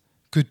éparses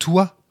que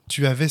toi,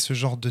 tu avais ce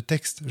genre de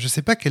texte. Je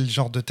sais pas quel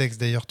genre de texte,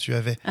 d'ailleurs, tu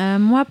avais.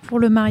 Moi, pour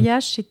le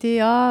mariage,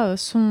 c'était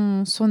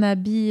son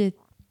habit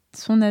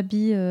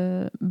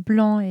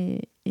blanc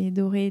et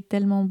doré est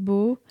tellement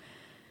beau.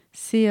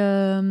 C'est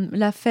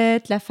la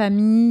fête, la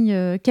famille,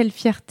 quelle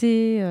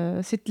fierté.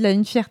 C'est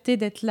une fierté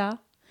d'être là.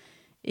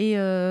 Et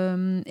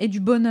du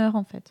bonheur,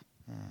 en fait.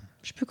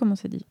 Je sais plus comment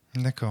c'est dit.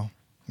 D'accord.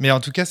 Mais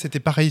en tout cas, c'était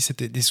pareil.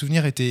 Des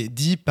souvenirs étaient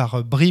dits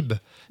par bribes.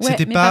 Ouais,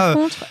 c'était mais pas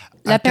par contre,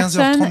 la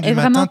personne est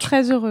vraiment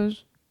très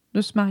heureuse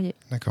de se marier.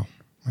 D'accord.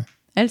 Ouais.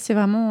 Elle, c'est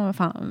vraiment...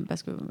 Enfin,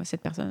 parce que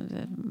cette personne,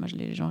 moi, je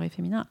l'ai genrée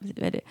féminin.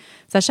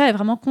 Sacha est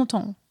vraiment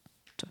contente.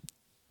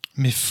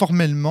 Mais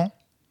formellement,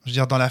 je veux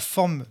dire, dans la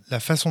forme,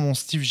 la façon dont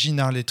Steve J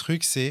narre les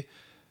trucs, c'est...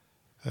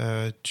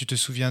 tu te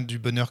souviens du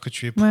bonheur que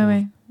tu éprouves.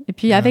 Ouais. Et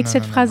puis, avec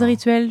cette phrase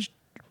rituelle...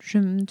 Tu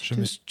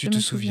te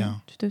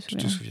souviens.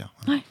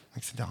 Ouais.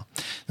 Etc.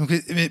 Donc,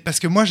 mais parce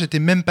que moi, j'étais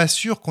même pas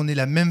sûr qu'on ait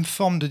la même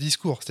forme de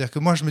discours. C'est-à-dire que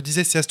moi, je me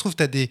disais, si ça se trouve,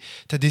 t'as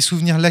des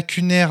souvenirs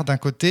lacunaires d'un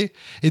côté,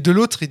 et de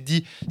l'autre, il te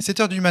dit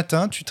 7h du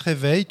matin, tu te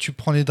réveilles, tu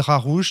prends les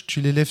draps rouges,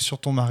 tu les lèves sur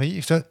ton mari.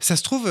 Et ça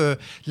se trouve,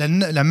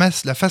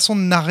 la façon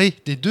de narrer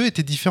des deux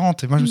était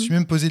différente. Et moi, je me suis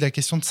même posé la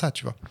question de ça,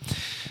 tu vois.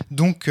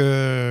 Donc,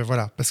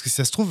 voilà. Parce que si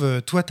ça se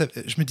trouve, toi,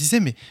 je me disais,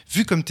 mais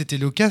vu comme t'étais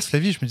loquace,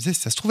 Flavie, je me disais,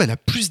 si ça se trouve, elle a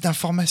plus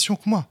d'informations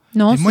que moi.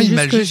 Non, et moi, il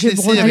m'a juste que j'ai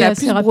brodé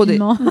assez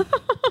rapidement.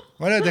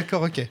 Voilà,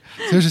 d'accord, ok.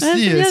 Je me suis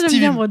dit, j'aime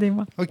bien broder,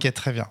 moi. Ok,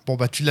 très bien. Bon,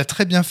 bah, tu l'as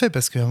très bien fait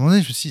parce qu'à un moment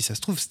donné, je me suis dit, ça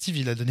se trouve, Steve,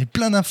 il a donné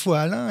plein d'infos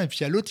à Alain et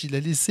puis à l'autre, il l'a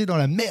laissé dans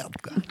la merde,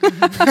 quoi.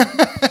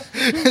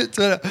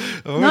 Voilà.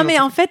 Non, mais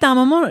en fait, à un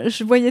moment,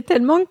 je voyais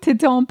tellement que tu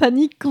étais en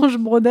panique quand je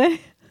brodais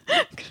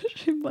que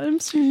je me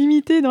suis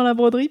limitée dans la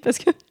broderie parce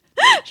que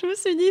je me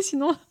suis dit,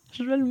 sinon,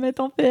 je vais le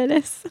mettre en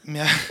PLS.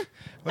 Mais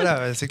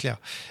voilà, c'est clair.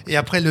 Et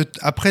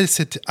après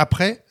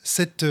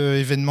cet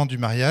événement du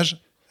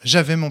mariage,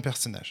 j'avais mon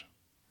personnage.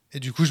 Et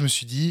du coup, je me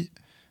suis dit,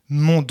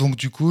 donc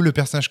du coup, le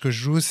personnage que je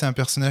joue, c'est un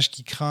personnage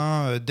qui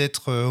craint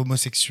d'être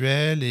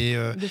homosexuel et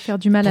de faire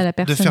du mal à la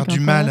personne. De faire du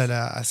mal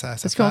à sa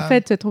Parce femme. qu'en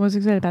fait, être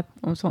homosexuel,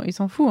 il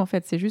s'en fout en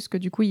fait. C'est juste que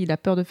du coup, il a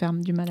peur de faire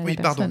du mal à la personne.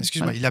 Oui, pardon,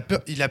 excuse-moi.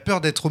 Voilà. Il a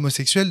peur d'être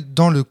homosexuel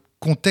dans le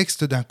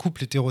contexte d'un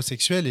couple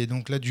hétérosexuel et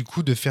donc là, du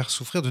coup, de faire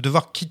souffrir, de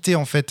devoir quitter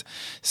en fait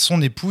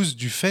son épouse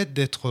du fait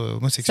d'être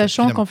homosexuel.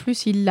 Sachant qu'en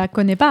plus, il la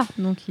connaît pas,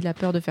 donc il a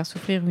peur de faire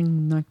souffrir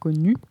une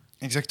inconnue.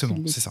 Exactement,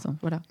 c'est ça.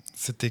 Voilà.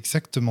 C'était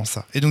exactement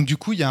ça. Et donc, du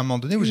coup, il y a un moment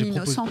donné où j'ai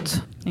proposé...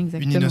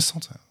 Une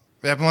innocente.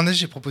 Et à un moment donné,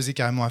 j'ai proposé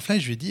carrément à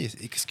Fly, je lui ai dit,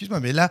 excuse-moi,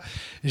 mais là,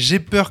 j'ai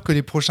peur que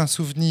les prochains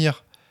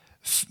souvenirs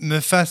me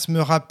fassent me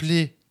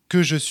rappeler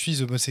que je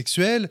suis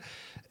homosexuel.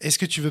 Est-ce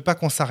que tu veux pas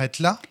qu'on s'arrête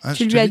là, hein?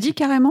 Tu lui as dit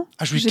carrément?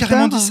 Je lui ai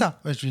carrément dit ça.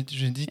 Ouais, je lui ai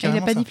dit carrément il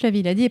n'a pas dit Flavie,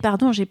 il a dit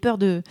pardon, j'ai peur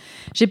de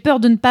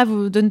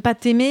ne pas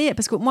t'aimer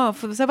parce que moi,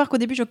 faut savoir qu'au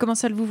début, je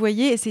commençais à le vous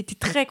voyer et c'était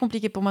très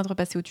compliqué pour moi de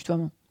repasser au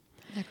tutoiement.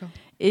 D'accord.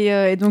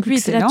 Et donc lui,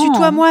 excellent. il était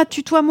là,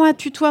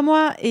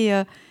 tutoie-moi.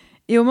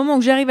 Et au moment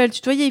où j'arrive à le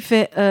tutoyer, il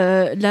fait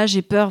là,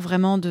 j'ai peur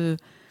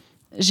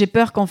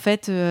qu'en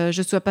fait,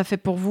 je sois pas fait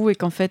pour vous et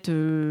qu'en fait,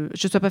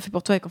 je sois pas fait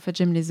pour toi et qu'en fait,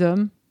 j'aime les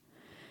hommes.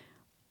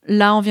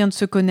 Là, on vient de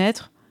se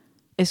connaître.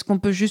 Est-ce qu'on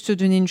peut juste se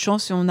donner une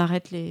chance et on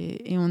arrête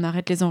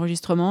les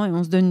enregistrements et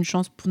on se donne une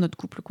chance pour notre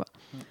couple, quoi.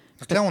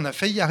 Donc là, on a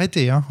failli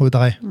arrêter, hein,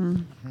 Audrey.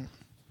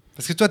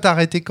 Parce que toi, t'as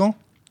arrêté quand?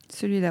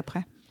 Celui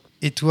d'après.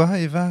 Et toi,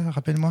 Eva,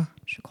 rappelle-moi.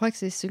 Je crois que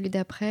c'est celui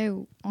d'après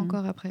ou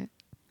encore après.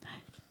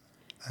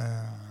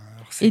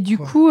 Et du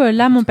coup,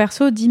 là, mon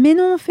perso dit mais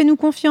non, fais-nous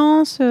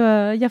confiance.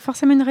 Il y a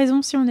forcément une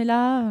raison si on est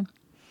là.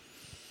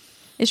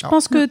 Et je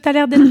pense que tu as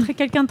l'air d'être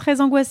quelqu'un de très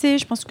angoissé.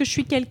 Je pense que je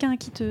suis quelqu'un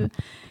qui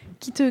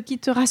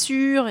te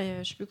rassure. Et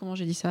je sais plus comment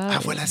j'ai dit ça. Ah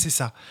voilà, c'est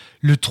ça.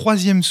 Le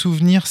troisième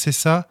souvenir, c'est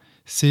ça.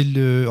 C'est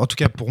en tout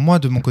cas pour moi,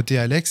 de mon côté,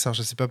 Alex, alors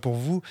je ne sais pas pour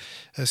vous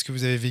ce que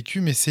vous avez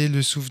vécu, mais c'est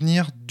le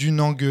souvenir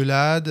d'une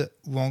engueulade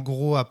où en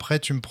gros, après,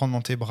 tu me prends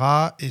dans tes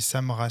bras et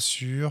ça me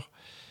rassure.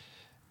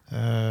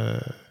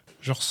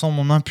 Je ressens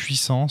mon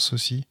impuissance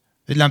aussi.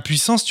 Et de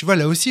l'impuissance, tu vois,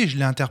 là aussi, je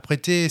l'ai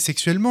interprété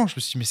sexuellement. Je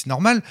me suis dit, mais c'est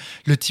normal,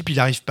 le type, il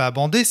n'arrive pas à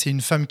bander, c'est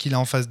une femme qu'il a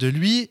en face de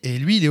lui et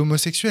lui, il est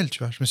homosexuel, tu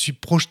vois. Je me suis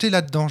projeté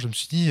là-dedans. Je me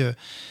suis dit,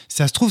 si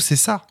ça se trouve, c'est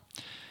ça.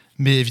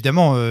 Mais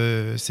évidemment,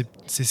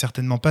 c'est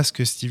certainement pas ce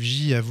que Steve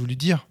J a voulu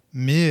dire.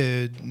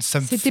 Mais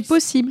c'était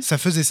possible. Ça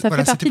faisait ça.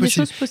 Fait partie des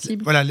choses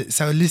possibles. Voilà,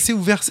 ça a laissé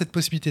ouvert cette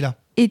possibilité-là.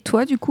 Et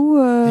toi, du coup,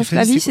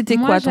 Flavie, c'était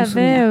quoi ton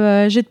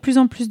souvenir? J'ai de plus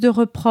en plus de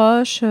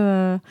reproches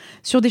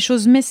sur des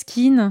choses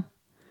mesquines.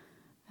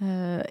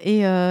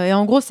 Et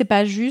en gros, c'est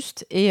pas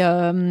juste. Et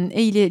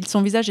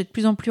son visage est de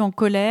plus en plus en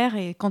colère.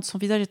 Et quand son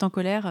visage est en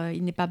colère,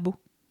 il n'est pas beau.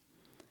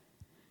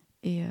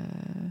 Et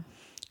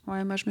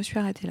ouais, moi, je me suis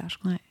arrêtée là, je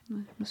crois. Ouais.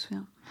 Ouais, je me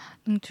souviens.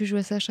 Donc, tu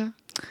jouais Sacha?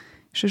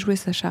 Je jouais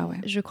Sacha, ouais.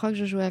 Je crois que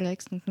je jouais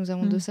Alex. Donc, nous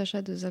avons deux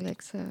Sacha, deux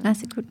Alex. Ah,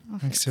 c'est cool. En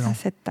fait. Excellent. À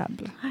cette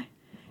table. Ouais.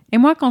 Et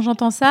moi, quand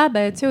j'entends ça, tu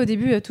sais, au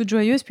début, toute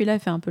joyeuse, puis là, elle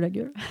fait un peu la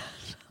gueule.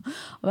 Oh,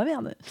 bah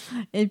merde.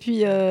 Et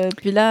puis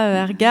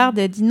là, elle regarde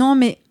et elle dit non,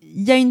 mais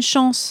il y a une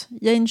chance.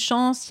 Il y a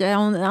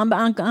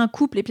un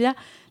couple. Et puis là,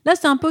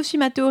 c'est un peu aussi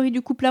ma théorie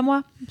du couple à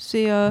moi.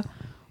 C'est...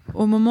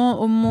 Au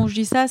moment où je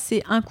dis ça,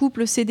 c'est un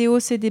couple, c'est des hauts,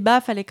 c'est des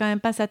bas. Fallait quand même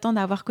pas s'attendre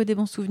à avoir que des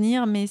bons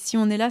souvenirs. Mais si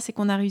on est là, c'est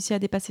qu'on a réussi à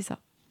dépasser ça.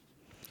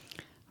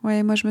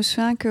 Ouais, moi je me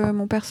souviens que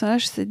mon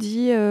personnage s'est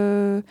dit,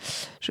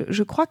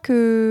 je crois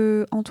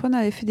que Antoine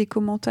avait fait des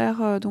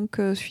commentaires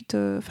suite,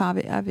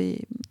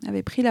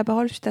 avait pris la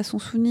parole suite à son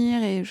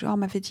souvenir et genre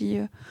m'avait dit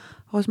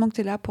heureusement que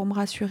tu es là pour me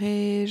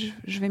rassurer,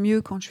 je vais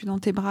mieux quand je suis dans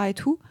tes bras et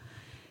tout.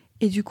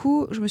 Et du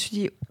coup, je me suis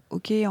dit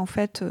ok, en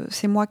fait,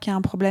 c'est moi qui ai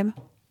un problème.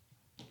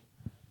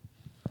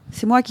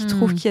 C'est moi qui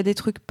trouve qu'il y a des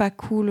trucs pas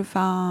cool.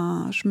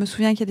 Enfin, je me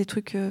souviens qu'il y a des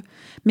trucs,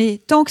 mais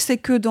tant que c'est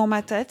que dans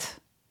ma tête,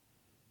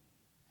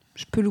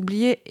 je peux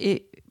l'oublier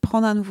et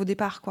prendre un nouveau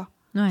départ, quoi.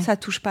 Ouais. Ça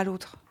touche pas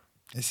l'autre.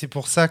 Et c'est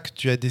pour ça que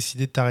tu as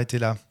décidé de t'arrêter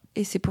là.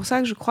 Et c'est pour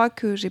ça que je crois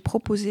que j'ai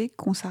proposé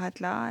qu'on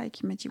s'arrête là et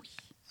qu'il m'a dit oui.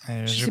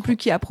 Je sais plus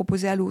qui a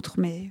proposé à l'autre,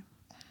 mais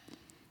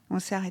on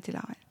s'est arrêté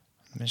là. Ouais.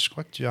 Mais je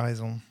crois que tu as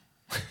raison.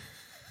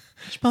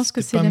 Je pense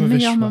que c'est le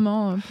meilleur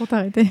moment pour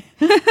t'arrêter.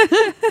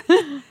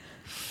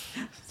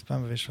 C'est pas un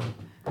mauvais choix.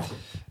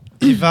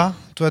 Eva,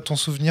 toi, ton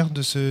souvenir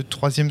de ce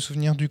 3e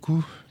souvenir, du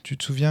coup, tu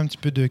te souviens un petit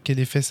peu de quel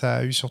effet ça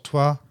a eu sur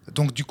toi?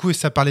 Donc, du coup,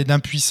 ça parlait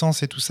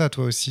d'impuissance et tout ça,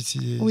 toi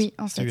aussi. Oui,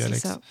 en fait, c'est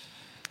ça.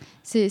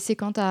 C'est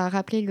quand tu as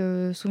rappelé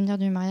le souvenir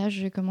du mariage,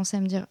 j'ai commencé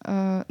à me dire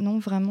non,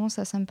 vraiment,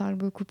 ça me parle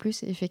beaucoup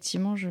plus. Et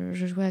effectivement, je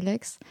jouais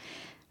Alex.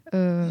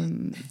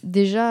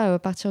 Déjà, à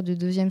partir du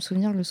 2e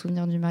souvenir, le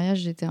souvenir du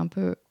mariage,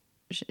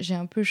 j'ai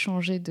un peu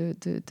changé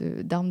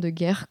d'arme de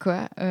guerre,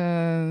 quoi.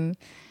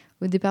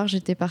 Au départ,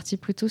 j'étais partie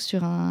plutôt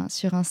sur un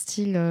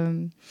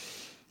style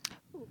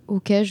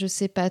ok, je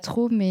sais pas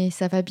trop, mais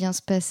ça va bien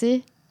se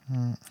passer.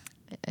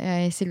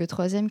 Et c'est le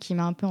 3e qui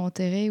m'a un peu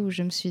enterrée, où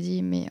je me suis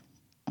dit, mais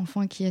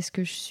enfin, qui est-ce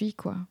que je suis,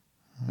 quoi.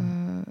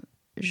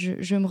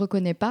 Je me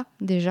reconnais pas,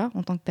 déjà,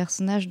 en tant que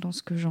personnage dans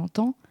ce que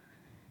j'entends,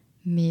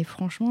 mais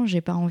franchement,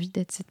 j'ai pas envie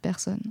d'être cette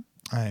personne.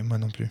 Ouais, moi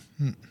non plus.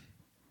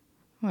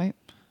 Ouais.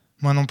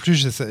 Moi non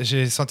plus,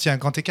 j'ai senti un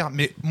grand écart.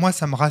 Mais moi,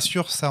 ça me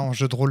rassure, ça, en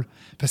jeu de rôle,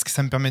 parce que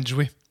ça me permet de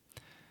jouer.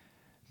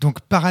 Donc,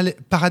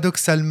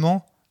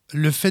 paradoxalement,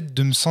 le fait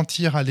de me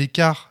sentir à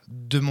l'écart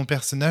de mon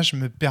personnage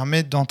me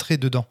permet d'entrer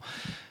dedans.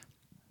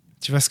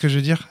 Tu vois ce que je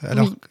veux dire?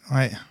 Alors, oui.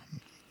 Ouais.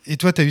 Et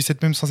toi, tu as eu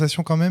cette même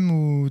sensation quand même,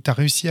 ou tu as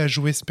réussi à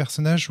jouer ce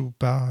personnage ou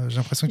pas? J'ai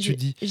l'impression que tu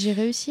dis... J'ai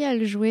réussi à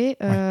le jouer,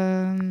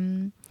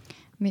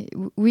 mais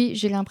oui,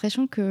 j'ai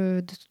l'impression que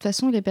de toute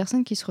façon, les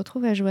personnes qui se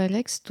retrouvent à jouer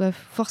Alex doivent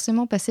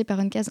forcément passer par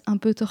une case un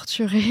peu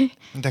torturée.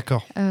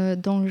 D'accord.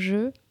 Dans le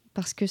jeu,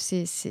 parce que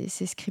c'est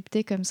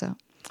scripté comme ça.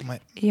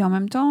 Ouais. Et en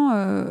même temps,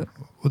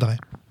 Audrey,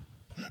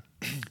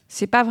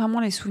 c'est pas vraiment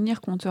les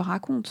souvenirs qu'on te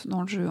raconte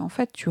dans le jeu. En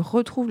fait, tu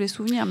retrouves les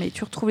souvenirs, mais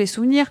tu retrouves les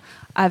souvenirs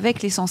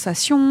avec les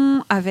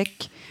sensations,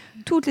 avec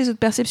toutes les autres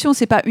perceptions.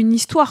 C'est pas une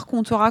histoire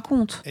qu'on te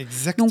raconte.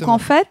 Exactement. Donc en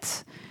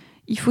fait,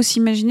 il faut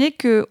s'imaginer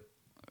que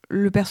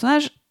le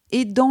personnage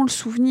est dans le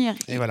souvenir.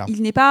 Et voilà.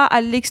 Il n'est pas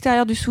à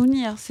l'extérieur du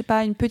souvenir. C'est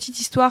pas une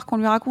petite histoire qu'on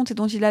lui raconte et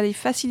dont il a les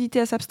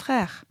facilités à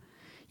s'abstraire.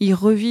 Il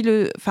revit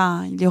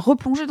il est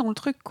replongé dans le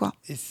truc, quoi.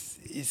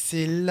 Et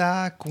c'est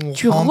là qu'on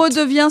tu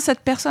redeviens cette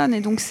personne,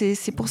 et donc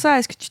c'est pour ça.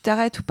 Est-ce que tu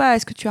t'arrêtes ou pas?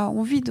 Est-ce que tu as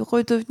envie de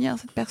redevenir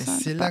cette personne?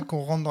 Et c'est là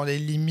qu'on rentre dans les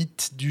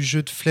limites du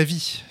jeu de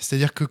Flavie.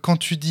 C'est-à-dire que quand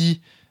tu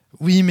dis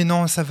oui, mais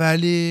non, ça va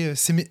aller,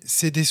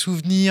 c'est des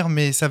souvenirs,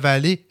 mais ça va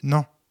aller,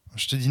 non.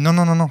 Je te dis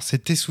non,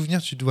 c'est tes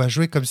souvenirs, tu dois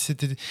jouer comme si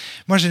c'était...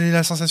 Moi, j'ai eu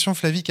la sensation,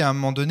 Flavie, qu'à un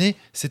moment donné,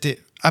 c'était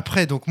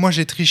après. Donc moi,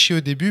 j'ai triché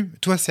au début.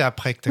 Toi, c'est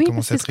après que tu as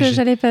commencé à tricher. Oui,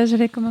 c'est ce que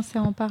j'allais commencer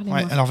à en parler.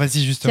 Ouais, moi. alors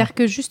vas-y, justement. C'est-à-dire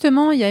que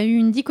justement, il y a eu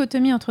une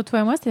dichotomie entre toi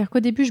et moi. C'est-à-dire qu'au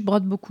début, je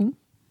brode beaucoup.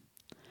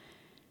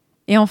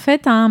 Et en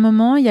fait, à un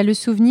moment, il y a le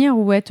souvenir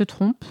où elle te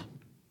trompe.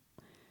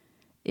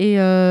 Et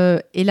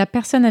la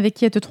personne avec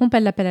qui elle te trompe,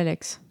 elle l'appelle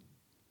Alex.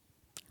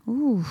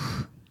 Ouh,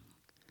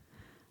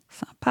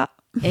 sympa.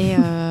 Et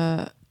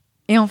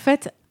en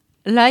fait...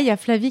 Là, il y a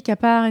Flavie qui n'a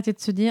pas arrêté de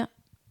se dire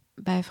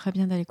elle ferait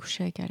bien d'aller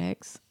coucher avec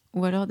Alex,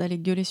 ou alors d'aller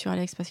gueuler sur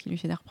Alex parce qu'il lui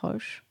fait des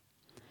reproches.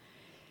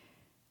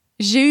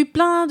 J'ai eu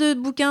plein de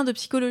bouquins de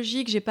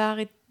psychologie que j'ai pas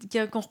arrêté,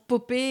 qui ont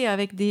repopé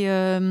avec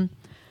des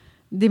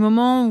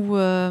moments où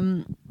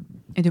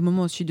et des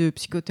moments aussi de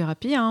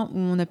psychothérapie, où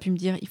on a pu me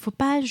dire il faut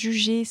pas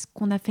juger ce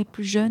qu'on a fait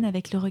plus jeune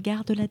avec le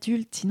regard de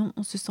l'adulte, sinon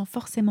on se sent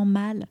forcément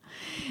mal.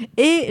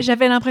 Et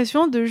j'avais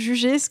l'impression de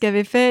juger ce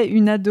qu'avait fait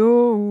une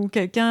ado ou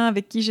quelqu'un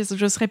avec qui je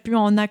serais plus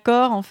en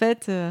accord, en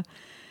fait, de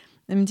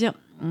me dire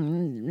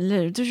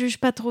ne te juge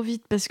pas trop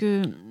vite parce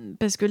que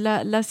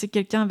là c'est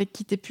quelqu'un avec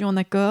qui t'es plus en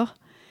accord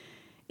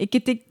et qui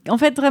était en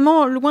fait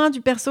vraiment loin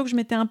du perso que je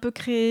m'étais un peu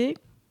créé.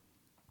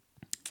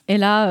 Et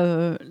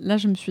là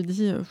je me suis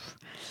dit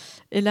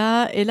Et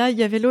là, il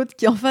y avait l'autre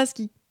qui en face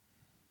qui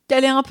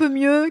allait un peu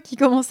mieux, qui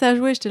commençait à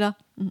jouer. J'étais là,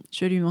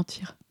 je vais lui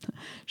mentir.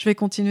 Je vais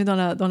continuer dans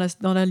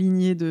la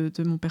lignée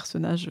de mon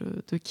personnage,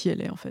 de qui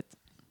elle est en fait.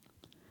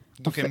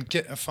 Donc,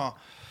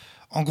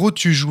 en gros,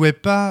 tu jouais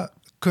pas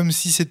comme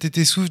si c'était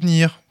tes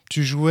souvenirs.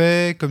 Tu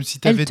jouais comme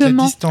si tu avais de la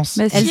distance.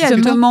 Mais si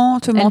elle te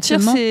ment,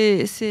 mentir,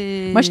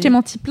 c'est... Moi, je t'ai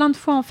menti plein de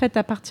fois en fait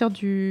à partir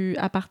du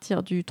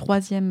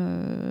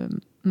troisième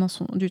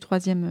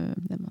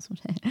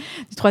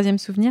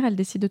souvenir, elle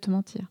décide de te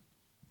mentir.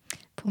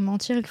 Pour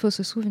mentir, il faut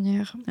se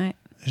souvenir. Ouais.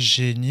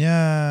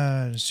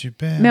 Génial,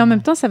 super. Mais en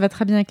même temps, ça va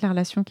très bien avec la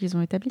relation qu'ils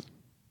ont établie.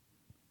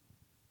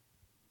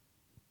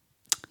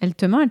 Elle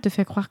te ment, elle te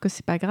fait croire que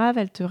c'est pas grave,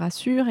 elle te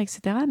rassure,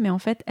 etc. Mais en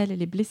fait, elle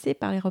est blessée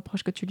par les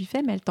reproches que tu lui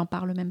fais, mais elle t'en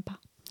parle même pas.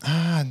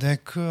 Ah,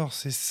 d'accord,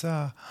 c'est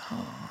ça.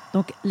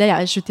 Donc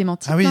là, je t'ai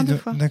menti plein de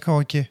fois.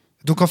 D'accord, ok.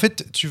 Donc en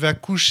fait, tu vas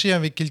coucher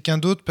avec quelqu'un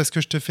d'autre parce que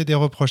je te fais des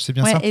reproches, c'est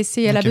bien ça? Et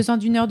elle a besoin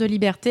d'1 heure de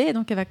liberté,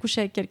 donc elle va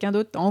coucher avec quelqu'un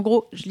d'autre. En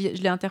gros, je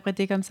l'ai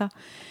interprété comme ça.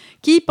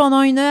 Qui, pendant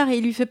 1 heure,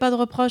 il lui fait pas de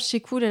reproches, c'est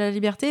cool, elle a la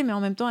liberté, mais en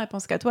même temps, elle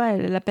pense qu'à toi,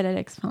 elle l'appelle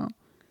Alex.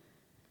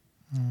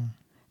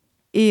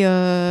 Et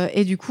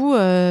du coup,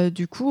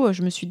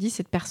 je me suis dit,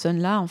 cette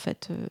personne-là, en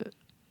fait,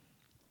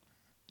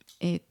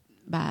 est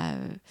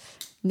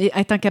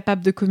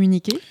incapable de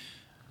communiquer.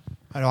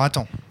 Alors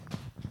attends.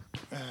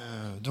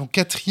 Donc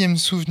 4e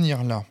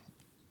souvenir, là.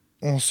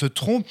 On se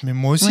trompe, mais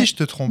moi aussi, je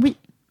te trompe. Oui.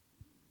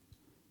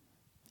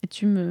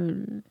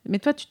 Mais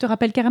toi, tu te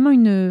rappelles carrément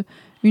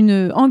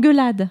une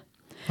engueulade.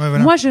 Ouais,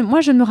 voilà. Moi,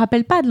 je ne me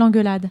rappelle pas de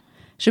l'engueulade.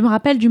 Je me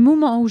rappelle du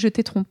moment où je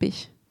t'ai trompée.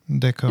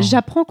 D'accord.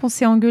 J'apprends qu'on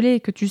s'est engueulé et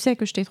que tu sais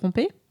que je t'ai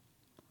trompée.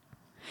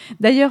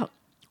 D'ailleurs,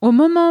 au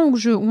moment où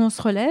on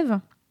se relève,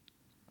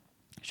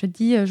 je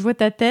dis, je vois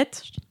ta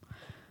tête. Je dis,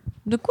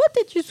 de quoi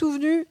t'es-tu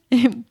souvenu ?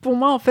 Et pour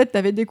moi, en fait,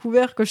 t'avais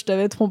découvert que je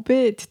t'avais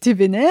trompée et t'étais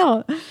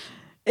vénère.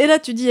 Et là,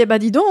 tu dis, eh ben,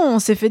 dis donc, on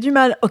s'est fait du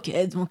mal. Ok,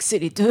 donc c'est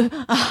les deux.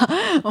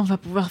 On va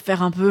pouvoir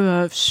faire un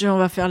peu... on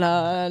va faire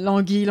la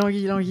languille,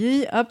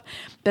 hop.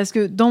 Parce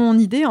que dans mon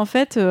idée, en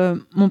fait,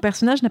 mon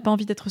personnage n'a pas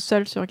envie d'être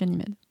seul sur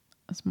Ganymède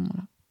à ce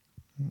moment-là.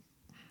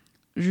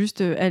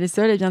 Juste, elle est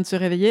seule, elle vient de se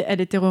réveiller,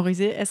 elle est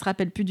terrorisée, elle se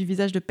rappelle plus du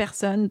visage de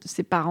personne, de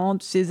ses parents,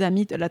 de ses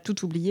amis, elle a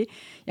tout oublié.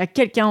 Il y a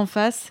quelqu'un en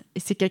face,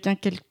 et c'est quelqu'un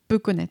qu'elle peut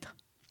connaître.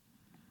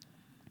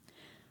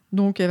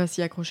 Donc, elle va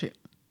s'y accrocher.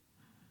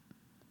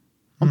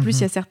 En plus,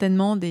 il y a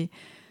certainement des...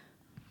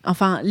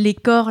 Enfin, les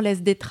corps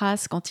laissent des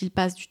traces quand ils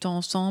passent du temps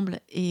ensemble.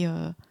 Et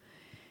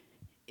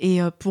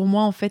pour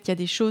moi, en fait, il y a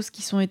des choses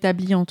qui sont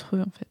établies entre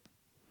eux, en fait.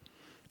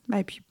 Bah,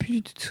 et puis,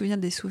 plus tu te souviens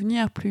des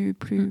souvenirs, plus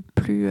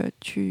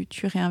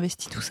tu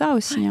réinvestis tout ça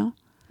aussi. Hein.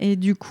 Et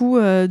du coup,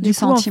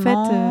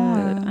 sentiments,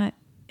 en fait... ouais.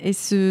 Et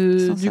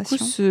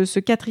ce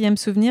quatrième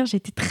souvenir, j'ai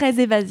été très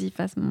évasive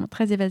à ce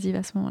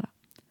moment-là.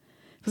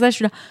 Pour ça, je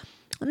suis là...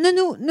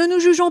 Ne nous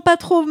jugeons pas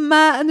trop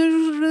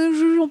ne nous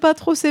jugeons pas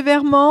trop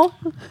sévèrement.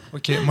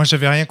 Ok, moi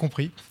j'avais rien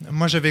compris.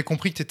 Moi j'avais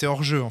compris que tu étais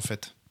hors jeu en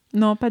fait.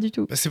 Non, pas du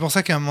tout. C'est pour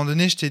ça qu'à un moment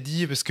donné, je t'ai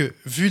dit, parce que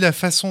vu la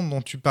façon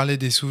dont tu parlais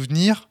des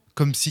souvenirs,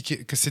 comme si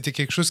que c'était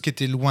quelque chose qui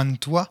était loin de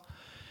toi,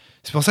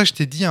 c'est pour ça que je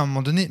t'ai dit à un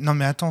moment donné, non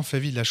mais attends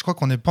Flavie, là je crois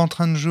qu'on n'est pas en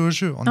train de jouer au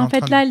jeu. En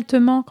fait, là, elle te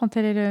ment quand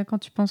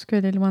tu penses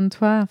qu'elle est loin de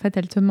toi. En fait,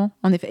 elle te ment.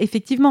 En effet,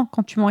 effectivement,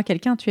 quand tu mens à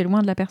quelqu'un, tu es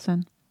loin de la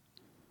personne.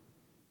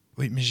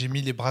 Oui, mais j'ai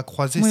mis les bras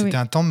croisés, Oui, c'était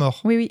un temps mort.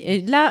 Oui.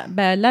 Et là,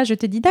 je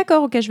t'ai dit,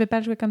 d'accord, ok, je vais pas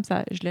le jouer comme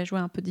ça. Je l'ai joué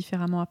un peu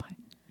différemment après.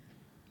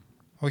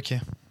 Ok,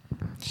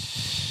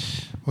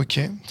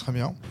 très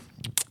bien.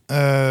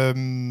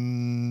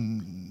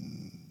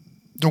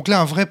 Donc là,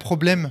 un vrai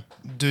problème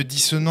de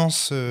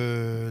dissonance,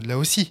 là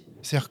aussi.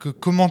 C'est-à-dire que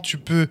comment tu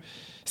peux...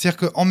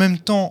 C'est-à-dire qu'en même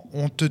temps,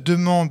 on te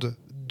demande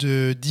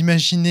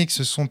d'imaginer que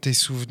ce sont tes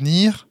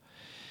souvenirs,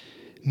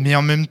 mais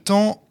en même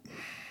temps...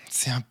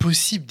 C'est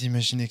impossible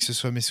d'imaginer que ce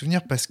soit mes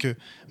souvenirs parce que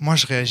moi,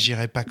 je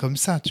réagirais pas comme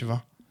ça, tu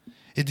vois.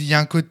 Et il y a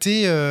un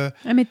côté...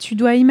 mais tu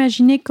dois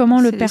imaginer comment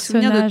le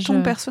personnage... C'est les souvenirs de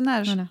ton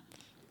personnage. Voilà.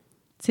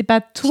 C'est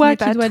pas toi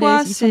qui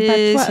dois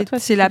les...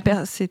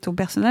 C'est ton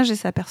personnage et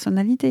sa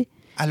personnalité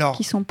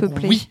qui sont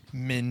peuplés. Oui,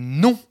 mais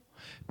non.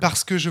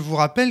 Parce que je vous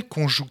rappelle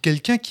qu'on joue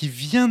quelqu'un qui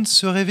vient de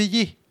se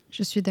réveiller.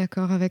 Je suis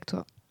d'accord avec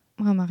toi,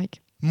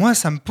 Romaric. Moi,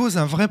 ça me pose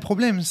un vrai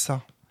problème,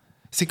 ça.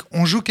 C'est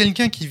qu'on joue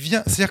quelqu'un qui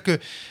vient... C'est-à-dire que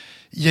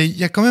il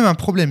y a quand même un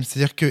problème.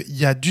 C'est-à-dire qu'il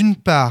y a d'une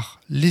part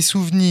les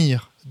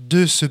souvenirs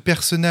de ce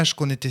personnage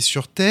qu'on était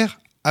sur Terre,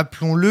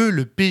 appelons-le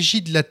le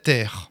PJ de la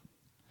Terre.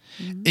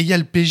 Et il y a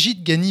le PJ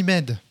de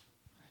Ganymède.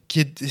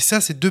 Et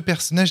ça, c'est deux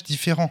personnages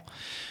différents.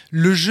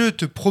 Le jeu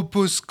te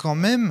propose quand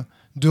même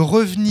de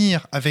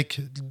revenir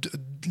avec...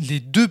 Les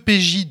deux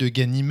PJ de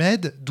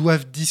Ganymède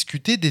doivent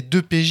discuter des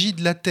deux PJ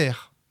de la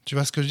Terre. Tu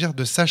vois ce que je veux dire ?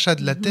 De Sacha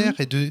de la Terre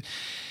et de...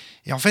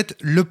 Et en fait,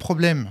 le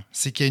problème,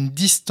 c'est qu'il y a une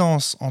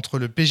distance entre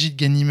le PJ de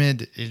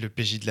Ganymède et le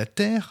PJ de la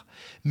Terre,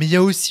 mais il y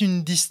a aussi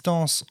une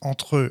distance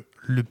entre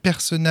le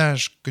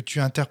personnage que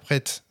tu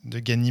interprètes de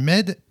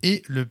Ganymède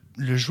et le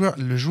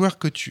joueur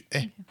que tu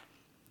es.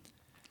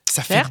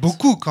 Ça fait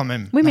beaucoup quand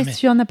même. Oui, mais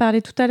tu en as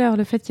parlé tout à l'heure,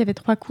 le fait qu'il y avait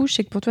 3 couches,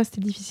 c'est que pour toi,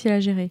 c'était difficile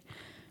à gérer.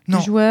 Non,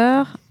 le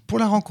joueur... pour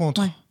la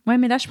rencontre. Ouais,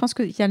 mais là, je pense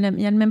qu'il y a le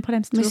même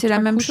problème. Mais c'est la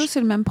même chose, c'est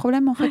le même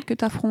problème en fait que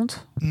tu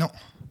affrontes. Non.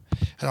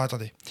 Alors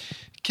attendez.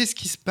 Qu'est-ce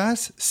qui se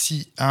passe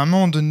si, à un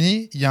moment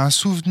donné, il y a un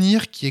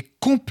souvenir qui est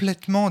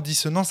complètement en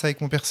dissonance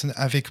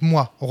avec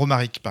moi,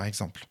 Romaric, par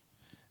exemple ?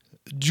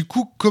 Du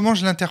coup, comment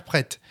je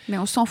l'interprète ? Mais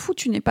on s'en fout,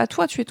 tu n'es pas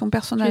toi, tu es ton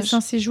personnage. Tu es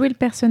censé jouer le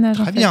personnage,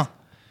 Très bien.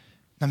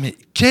 Non, mais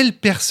quel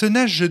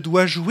personnage je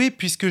dois jouer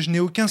puisque je n'ai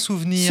aucun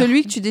souvenir ?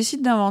 Celui que tu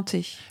décides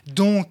d'inventer.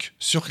 Donc,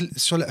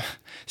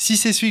 si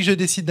c'est celui que je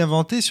décide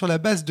d'inventer, sur la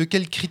base de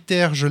quels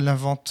critères je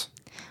l'invente ?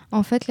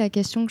 En fait, la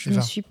question que je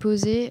me suis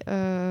posée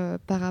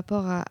par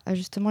rapport à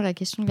justement la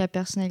question de la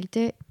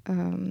personnalité,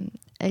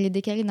 elle est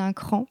décalée d'un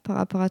cran par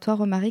rapport à toi,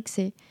 Romaric.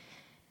 C'est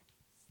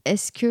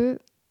est-ce que,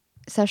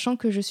 sachant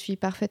que je suis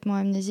parfaitement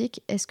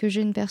amnésique, est-ce que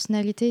j'ai une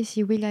personnalité et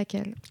si oui,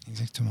 laquelle ?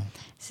 Exactement.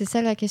 C'est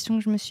ça la question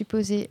que je me suis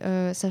posée,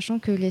 sachant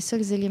que les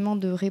seuls éléments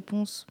de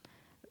réponse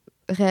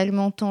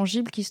réellement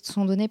tangibles qui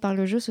sont donnés par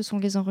le jeu, ce sont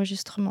les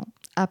enregistrements.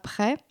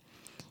 Après,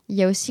 il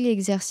y a aussi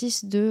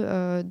l'exercice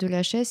de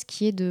la chaise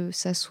qui est de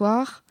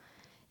s'asseoir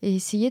et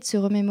essayer de se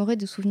remémorer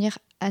des souvenirs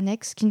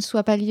annexes qui ne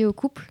soient pas liées au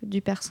couple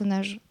du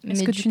personnage.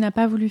 Est-ce que tu n'as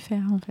pas voulu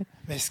faire, en fait?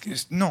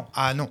 Non.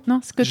 Non,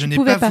 ce que je tu n'ai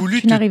pouvais pas voulu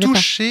tu te n'arrivais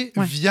toucher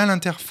pas. via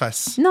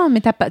l'interface. Non,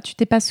 mais tu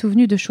t'es pas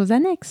souvenu de choses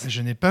annexes.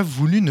 Je n'ai pas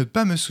voulu ne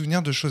pas me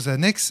souvenir de choses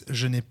annexes.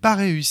 Je n'ai pas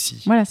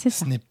réussi. Voilà, c'est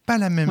ça. Ce n'est pas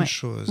la même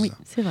chose. Oui,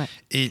 c'est vrai.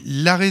 Et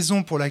la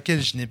raison pour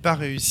laquelle je n'ai pas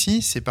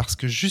réussi, c'est parce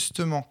que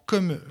justement,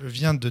 comme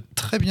vient de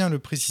très bien le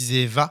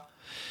préciser Eva,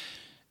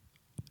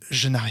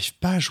 je n'arrive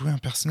pas à jouer un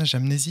personnage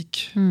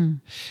amnésique.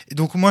 Et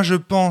donc moi, je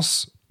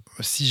pense,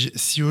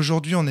 si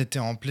aujourd'hui on était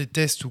en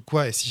playtest ou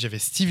quoi, et si j'avais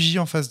Steve J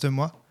en face de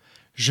moi,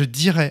 je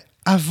dirais,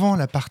 avant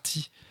la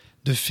partie,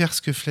 de faire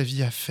ce que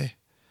Flavie a fait.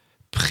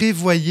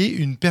 Prévoyez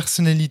une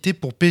personnalité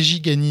pour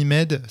PJ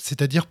Ganymède,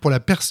 c'est-à-dire pour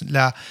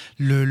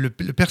le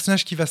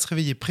personnage qui va se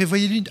réveiller.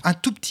 Prévoyez-lui un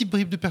tout petit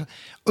brief de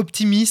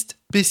optimiste,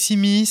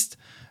 pessimiste,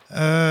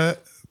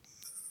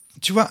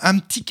 tu vois, un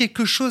petit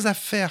quelque chose à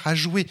faire, à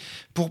jouer.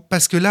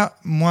 Parce que là,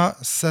 moi,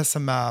 ça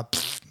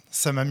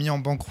m'a mis en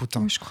banqueroute.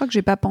 Je crois que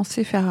j'ai pas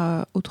pensé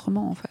faire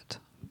autrement, en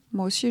fait.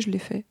 Moi aussi, je l'ai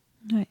fait.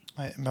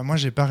 Ouais, moi,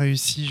 j'ai pas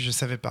réussi, je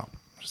savais pas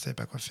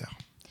quoi faire.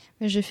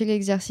 J'ai fait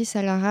l'exercice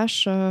à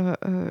l'arrache,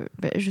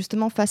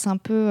 justement face un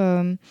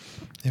peu...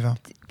 Eva.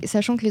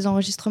 Sachant que les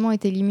enregistrements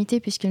étaient limités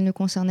puisqu'ils ne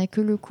concernaient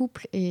que le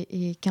couple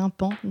et qu'un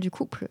pan du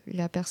couple,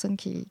 la personne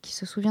qui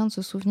se souvient de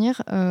se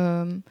souvenir,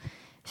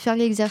 faire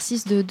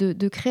l'exercice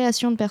de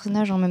création de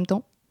personnages en même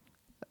temps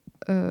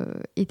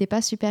n'était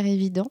pas super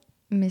évident,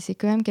 mais c'est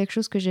quand même quelque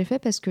chose que j'ai fait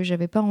parce que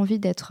j'avais pas envie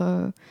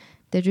d'être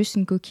juste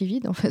une coquille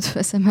vide en fait,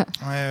 face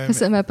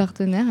à ma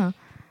partenaire.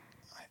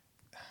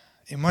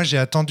 Et moi, j'ai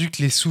attendu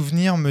que les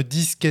souvenirs me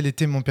disent quel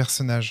était mon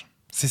personnage.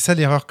 C'est ça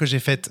l'erreur que j'ai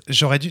faite.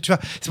 J'aurais dû, tu vois.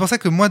 C'est pour ça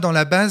que moi, dans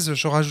la base,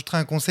 je rajouterais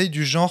un conseil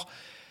du genre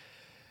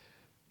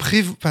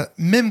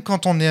même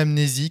quand on est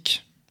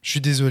amnésique, je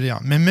suis désolé, hein,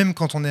 mais même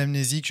quand on est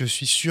amnésique, je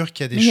suis sûr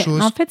qu'il y a des choses.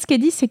 En fait, ce qui est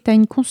dit, c'est que tu as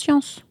une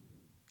conscience.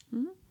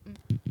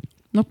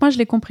 Donc moi, je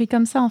l'ai compris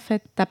comme ça, en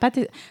fait.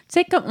 Tu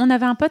sais, comme on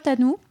avait un pote à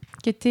nous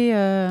qui était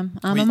à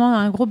un moment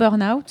un gros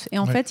burn-out, et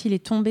en fait, il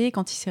est tombé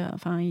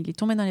il est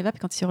tombé dans les vapes, et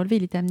quand il s'est relevé,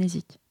 il était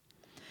amnésique.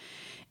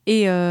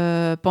 Et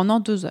pendant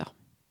 2 heures.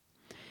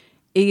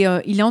 Et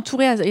il est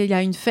entouré, il y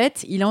a une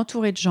fête, il est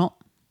entouré de gens,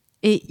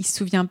 et il se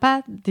souvient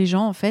pas des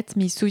gens en fait,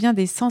 mais il se souvient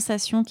des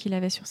sensations qu'il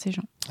avait sur ces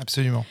gens.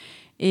 Absolument.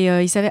 Et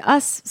il savait,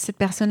 cette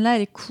personne-là,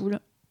 elle est cool.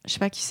 Je sais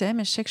pas qui c'est,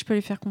 mais je sais que je peux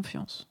lui faire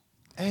confiance.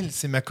 Elle,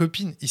 c'est ma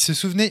copine. Il se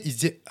souvenait, il se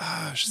disait,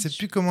 je sais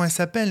plus comment elle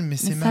s'appelle, mais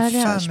c'est ma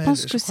femme. Je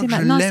pense que c'est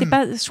ma. Non, c'est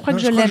pas. Je crois que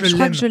je l'aime. Je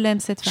crois que je l'aime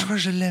cette femme. Je crois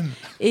que je l'aime.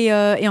 Et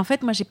en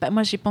fait, moi,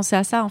 j'ai pensé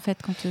à ça en fait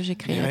quand j'ai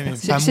créé.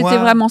 C'était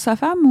vraiment sa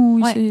femme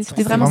ou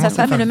c'était vraiment sa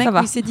femme. Et le mec,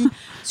 il s'est dit,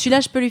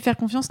 celui-là, je peux lui faire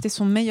confiance. C'était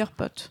son meilleur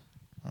pote.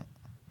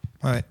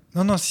 Ouais.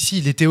 Non, si,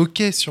 il était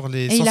ok sur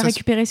les. Et il a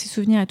récupéré ses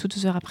souvenirs et toutes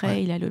 2 heures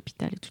après, il est allé à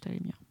l'hôpital et tout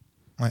allait mieux.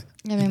 Ouais.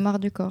 La mémoire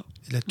du corps.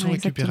 Il a tout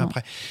récupéré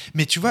après.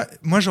 Mais tu vois,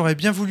 moi j'aurais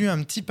bien voulu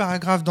un petit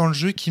paragraphe dans le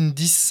jeu qui me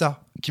dise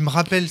ça, qui me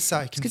rappelle ça.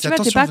 Parce que tu vois,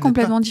 t'es pas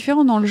complètement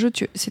différent dans le jeu.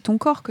 C'est ton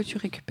corps que tu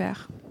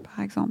récupères,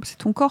 par exemple. C'est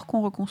ton corps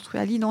qu'on reconstruit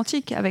à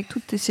l'identique avec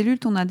toutes tes cellules,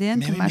 ton ADN,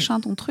 ton machin,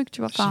 ton truc.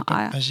 Tu vois.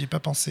 J'y ai pas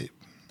pensé.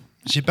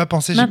 J'ai pas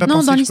pensé.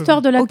 Maintenant, dans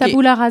l'histoire de la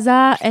tabula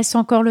rasa, est-ce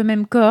encore le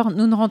même corps?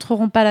 Nous ne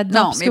rentrerons pas là-dedans.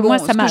 Non, parce mais que bon, moi,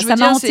 ça m'a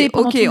hanté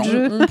pendant tout le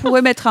jeu. On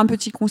pourrait mettre un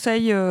petit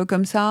conseil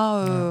comme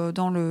ça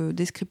dans le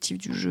descriptif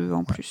du jeu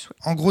en plus.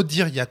 Ouais. En gros,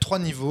 il y a 3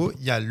 niveaux.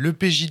 Il y a le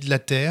PJ de la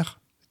Terre,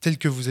 tel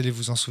que vous allez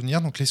vous en souvenir,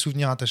 donc les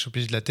souvenirs attachés au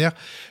PJ de la Terre.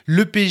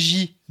 Le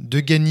PJ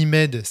de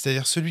Ganymède,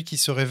 c'est-à-dire celui qui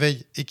se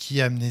réveille et qui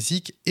est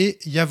amnésique. Et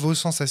il y a vos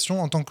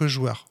sensations en tant que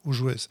joueur ou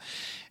joueuse.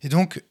 Et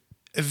donc,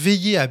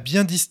 veillez à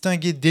bien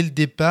distinguer dès le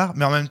départ,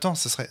 mais en même temps,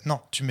 non,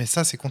 tu mets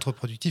ça, c'est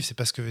contre-productif, c'est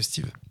pas ce que veut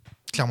Steve.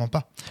 Clairement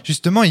pas.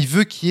 Justement, il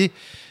veut qu'il y ait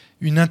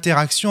une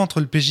interaction entre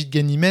le PJ de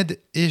Ganymède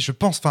et je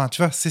pense,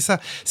 tu vois, c'est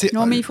ça.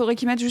 Non, mais il faudrait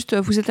qu'il mette juste,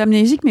 vous êtes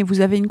amnésique, mais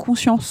vous avez une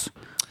conscience.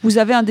 Vous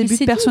avez un début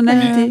de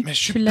personnalité. Mais je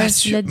suis pas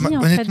sûr. Tu l'as dit,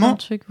 en fait, dans le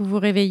truc. Vous vous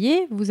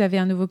réveillez, vous avez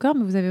un nouveau corps,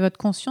 mais vous avez votre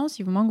conscience,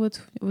 il vous manque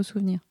vos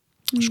souvenirs.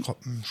 Je crois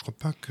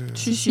pas que...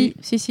 Si,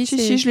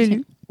 je l'ai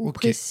lu. Ou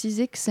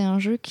préciser que c'est un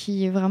jeu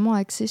qui est vraiment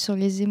axé sur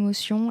les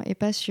émotions et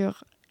pas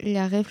sur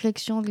la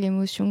réflexion de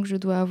l'émotion que je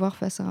dois avoir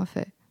face à un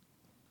fait.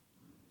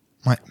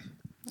 Ouais,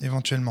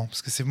 éventuellement.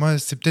 Parce que c'est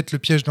peut-être le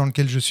piège dans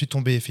lequel je suis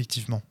tombé,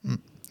 effectivement.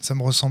 Ça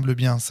me ressemble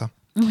bien, ça.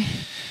 Oui.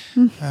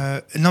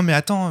 Non, mais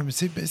attends,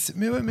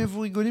 mais vous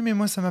rigolez, mais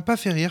moi, ça m'a pas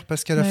fait rire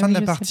parce qu'à la fin de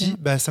la partie,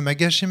 ça m'a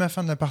gâché ma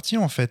fin de la partie,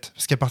 en fait.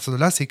 Parce qu'à partir de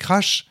là, c'est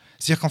crash.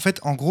 C'est-à-dire qu'en fait,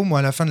 en gros, moi,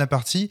 à la fin de la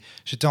partie,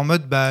 j'étais en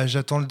mode,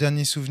 j'attends le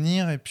dernier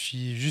souvenir et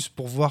puis juste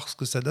pour voir ce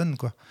que ça donne,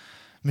 quoi.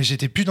 Mais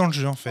j'étais plus dans le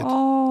jeu, en fait.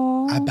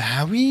 Oh.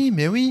 Ah oui,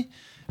 mais oui.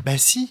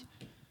 Si.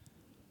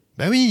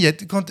 Oui,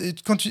 quand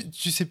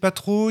tu sais pas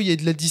trop, il y a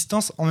de la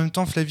distance. En même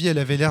temps, Flavie, elle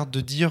avait l'air de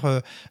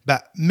dire,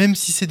 même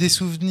si c'est des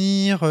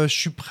souvenirs, je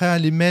suis prêt à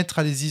les mettre,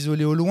 à les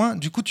isoler au loin.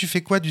 Du coup, tu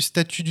fais quoi du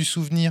statut du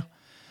souvenir ?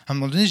 À un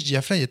moment donné, je dis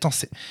à Flavie, attends,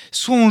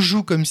 soit on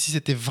joue comme si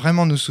c'était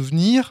vraiment nos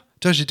souvenirs.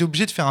 Tu vois, j'étais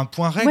obligée de faire un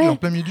point règle en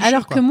plein milieu du jeu.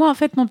 Alors que moi, en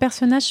fait, mon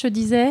personnage se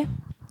disait,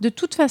 de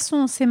toute façon,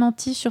 on s'est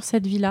menti sur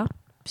cette vie-là,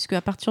 puisque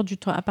à partir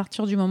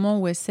du moment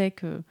où elle sait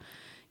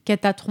qu'elle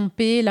t'a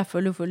trompé,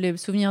 les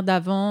souvenirs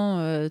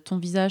d'avant, ton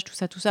visage, tout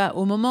ça.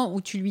 Au moment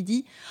où tu lui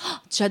dis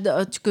tu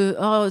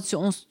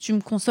me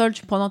consoles,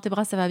 tu me prends dans tes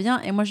bras, ça va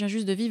bien. Et moi, je viens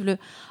juste de vivre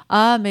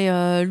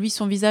mais lui,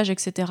 son visage,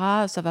 etc.,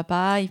 ça va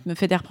pas, il me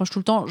fait des reproches tout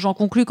le temps. J'en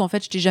conclus qu'en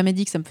fait, je t'ai jamais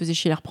dit que ça me faisait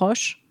chier les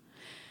reproches.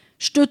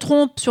 Je te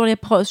trompe sur les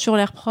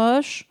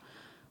reproches.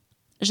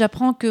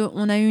 J'apprends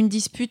qu'on a eu une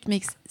dispute, mais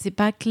que c'est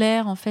pas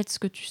clair, en fait, ce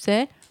que tu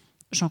sais.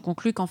 J'en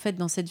conclus qu'en fait,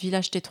 dans cette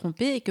vie-là, je t'ai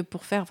trompé et que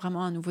pour faire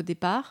vraiment un nouveau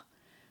départ,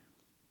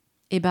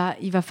 il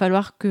va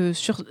falloir que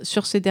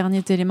sur ces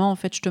derniers éléments, en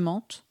fait, je te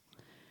mente.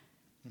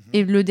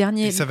 Et le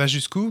dernier... Et ça va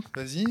jusqu'où ?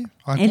 Vas-y,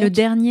 raconte. Et le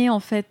dernier, en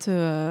fait,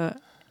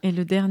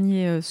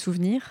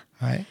 souvenir,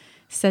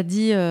 ça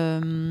dit,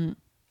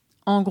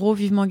 en gros,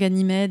 vivement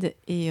Ganymède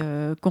et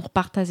qu'on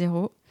reparte à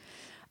zéro.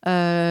 Tu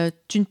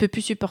ne peux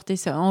plus supporter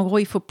ça. En gros,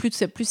 il faut plus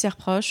ces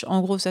reproches.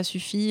 En gros, ça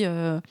suffit.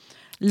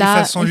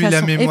 Effaçons-lui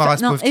la mémoire à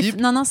ce pauvre type.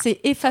 Non, c'est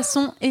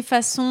effaçons et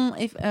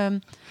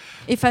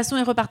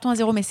repartons à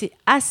zéro. Mais c'est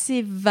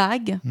assez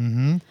vague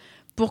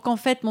pour qu'en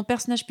fait, mon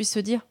personnage puisse se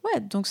dire «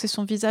 Ouais, donc c'est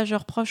son visage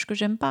reproche que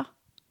j'aime pas.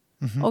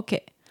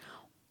 Ok.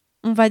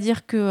 On va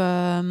dire qu'elle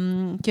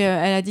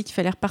a dit qu'il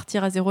fallait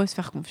repartir à zéro et se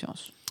faire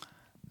confiance. »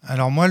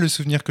 Alors moi, le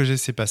souvenir que j'ai,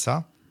 c'est pas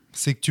ça.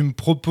 C'est que tu me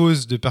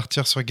proposes de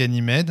partir sur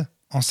Ganymède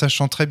en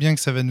sachant très bien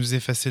que ça va nous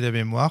effacer la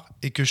mémoire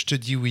et que je te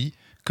dis oui,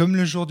 comme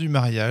le jour du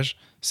mariage,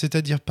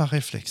 c'est-à-dire par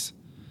réflexe.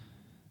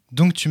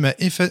 Donc tu m'as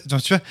effacé...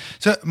 Donc, tu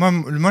vois,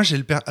 moi j'ai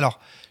le père... Alors,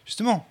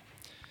 justement,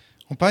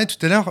 on parlait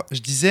tout à l'heure, je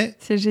disais...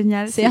 C'est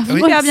génial, c'est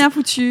hyper bien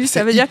foutu.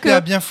 Ça veut dire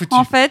que, bien foutu.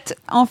 En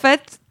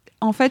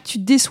fait, tu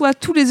déçois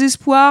tous les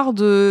espoirs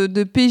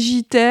de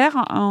PJ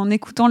Terre en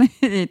écoutant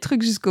les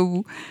trucs jusqu'au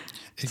bout.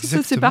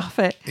 Exactement. Ça, c'est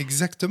parfait.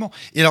 Exactement.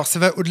 Et alors, ça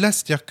va au-delà,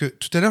 c'est-à-dire que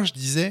tout à l'heure, je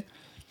disais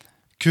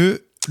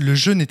que le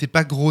jeu n'était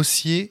pas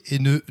grossier et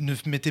ne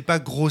mettait pas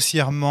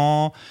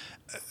grossièrement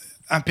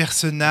un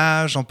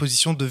personnage en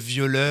position de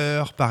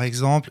violeur, par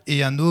exemple,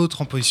 et un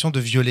autre en position de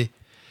violé.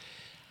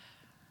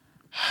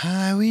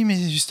 Ah oui, mais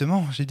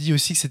justement, j'ai dit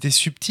aussi que c'était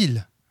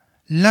subtil.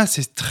 Là,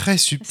 c'est très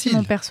subtil. C'est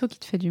mon perso qui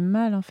te fait du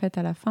mal, en fait,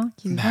 à la fin,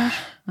 qui se venge.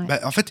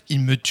 Ouais. En fait, il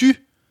me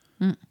tue.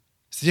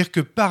 C'est-à-dire que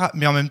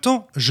mais en même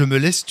temps, je me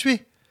laisse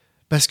tuer.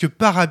 Parce que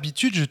par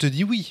habitude, je te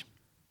dis oui.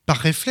 Par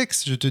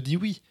réflexe, je te dis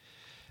oui.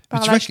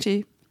 Par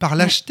lâcheté. Par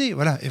lâcheté,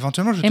 voilà.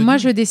 Éventuellement,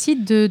 je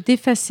décide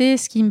d'effacer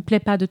ce qui me plaît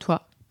pas de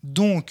toi.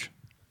 Donc,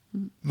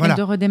 voilà. Et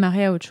de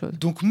redémarrer à autre chose.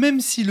 Donc, même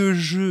si le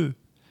jeu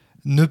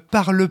ne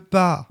parle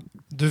pas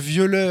de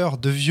violeur,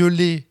 de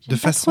violé, de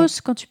façon... Trop,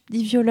 quand tu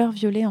dis violeur,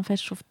 violé, en fait,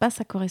 je trouve pas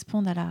ça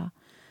corresponde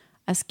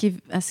à ce qui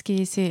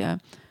est... C'est,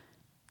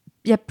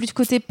 il y a plus de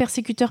côté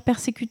persécuteur,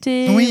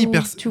 persécuté. Oui,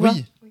 tu vois.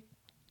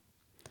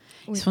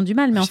 Ils se font du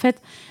mal, mais en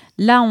fait,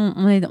 là,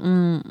 on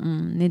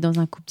est dans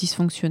un couple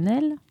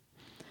dysfonctionnel.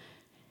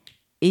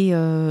 Et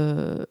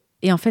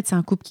en fait, c'est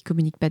un couple qui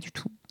communique pas du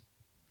tout.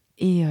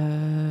 Et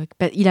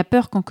il a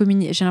peur qu'on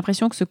communique. J'ai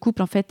l'impression que ce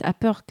couple, en fait, a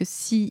peur que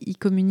s'il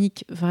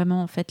communique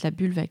vraiment, en fait, la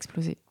bulle va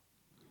exploser.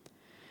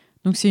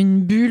 Donc, c'est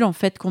une bulle, en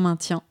fait, qu'on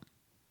maintient.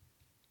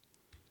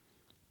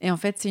 Et en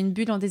fait, c'est une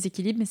bulle en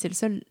déséquilibre, mais c'est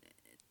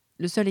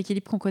le seul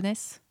équilibre qu'on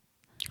connaisse.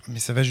 Mais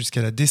ça va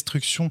jusqu'à la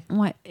destruction.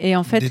 Ouais. Et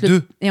en fait, des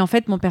deux. Et en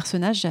fait, mon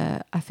personnage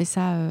a fait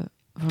ça.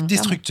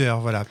 Destructeur,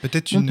 voilà.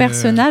 Peut-être Mon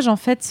personnage, en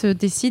fait, se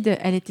décide.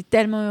 Elle était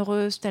tellement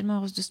heureuse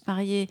de se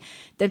marier,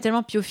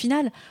 tellement. Puis au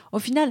final,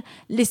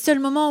 les seuls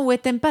moments où elle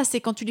t'aime pas,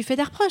 c'est quand tu lui fais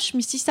des reproches.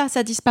 Mais si ça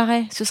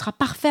disparaît, ce sera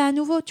parfait à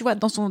nouveau. Tu vois,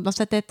 dans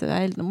sa tête,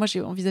 elle. Moi,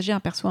 j'ai envisagé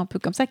un perso un peu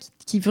comme ça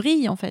qui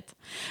vrille, en fait.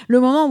 Le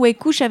moment où elle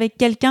couche avec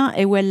quelqu'un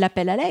et où elle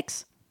l'appelle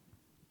Alex.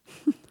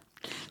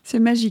 C'est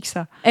magique,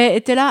 ça.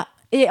 Et t'es là.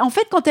 Et en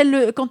fait, quand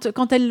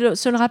elle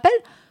se le rappelle.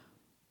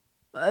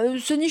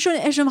 Ce nichon,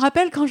 et je me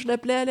rappelle quand je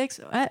l'appelais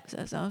Alex. Ouais,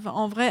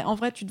 en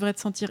vrai, tu devrais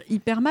te sentir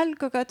hyper mal,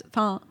 cocotte.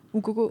 Enfin,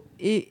 ou coco.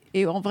 Et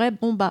en vrai,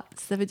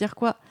 ça veut dire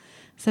quoi ?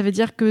 Ça veut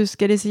dire que ce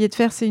qu'elle essayait de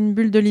faire, c'est une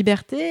bulle de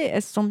liberté.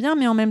 Elle se sent bien,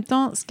 mais en même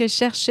temps, ce qu'elle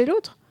cherche chez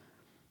l'autre,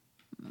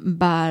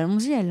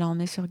 allons-y, elle l'a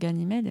emmené sur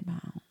Ganymède, et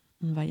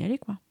on va y aller,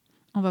 quoi.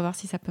 On va voir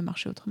si ça peut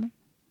marcher autrement.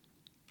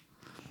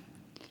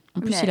 En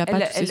plus, il n'a pas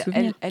tous ses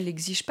souvenirs. Elle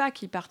n'exige pas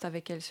qu'il parte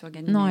avec elle sur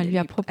Ganymède. Non, elle lui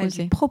a proposé.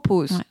 Elle lui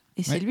propose. Ouais.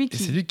 Et c'est lui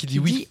qui dit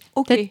oui.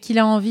 Okay. Peut-être qu'il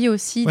a envie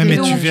aussi. Ouais, mais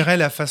tu verrais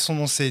la façon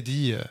dont c'est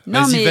dit.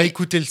 Vas-y, va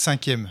écouter le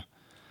 5e.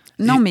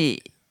 Non, mais...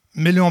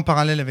 Mets-le en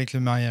parallèle avec le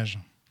mariage.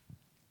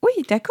 Oui,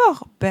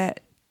 d'accord.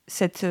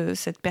 Cette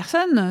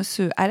personne,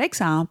 ce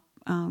Alex, a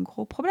un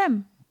gros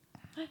problème.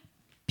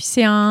 Puis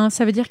ça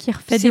veut dire qu'il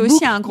refait des boucles. C'est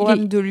aussi un gros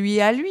problème de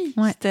lui à lui.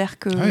 Ouais. C'est-à-dire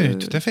que... Oui,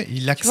 tout à fait.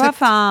 Il l'accepte. Tu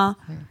vois,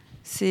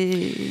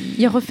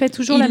 il refait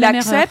toujours la même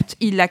erreur.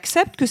 Il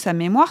accepte que sa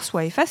mémoire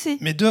soit effacée.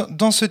 Mais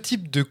dans ce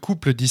type de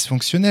couple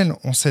dysfonctionnel,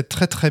 on sait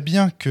très très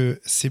bien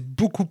que c'est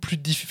beaucoup plus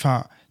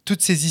difficile.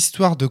 Toutes ces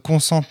histoires de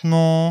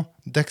consentement,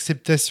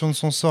 d'acceptation de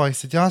son sort,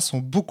 etc., sont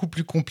beaucoup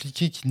plus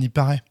compliquées qu'il n'y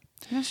paraît.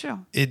 Bien sûr.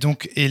 Et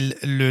donc,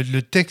 le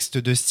texte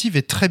de Steve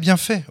est très bien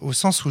fait, au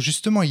sens où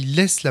justement, il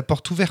laisse la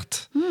porte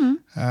ouverte.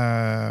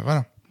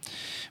 Voilà.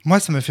 Moi,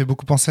 ça m'a fait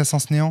beaucoup penser à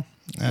Sens Néant.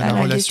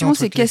 La question,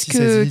 c'est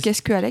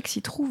qu'est-ce que Alex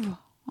y trouve,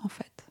 en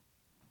fait.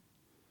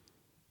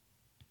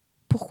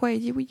 pourquoi il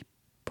dit oui ?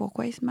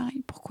 Pourquoi il se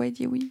marie ? Pourquoi il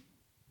dit oui ?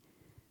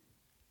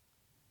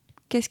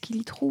 Qu'est-ce qu'il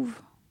y trouve ?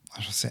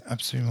 Je sais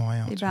absolument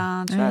rien. Et tu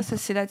vois, ça,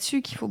 c'est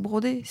là-dessus qu'il faut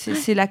broder.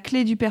 C'est la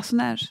clé du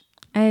personnage.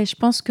 Je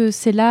pense que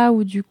c'est là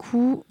où, du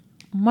coup,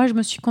 moi, je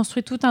me suis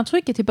construit tout un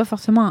truc qui n'était pas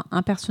forcément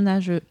un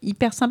personnage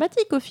hyper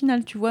sympathique, au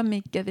final, tu vois,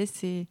 mais qui avait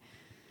ses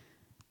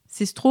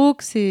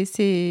strokes,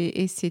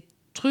 ses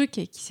trucs,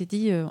 et qui s'est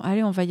dit,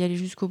 allez, on va y aller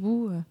jusqu'au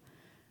bout.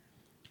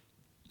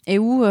 Et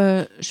où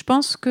je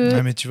pense que...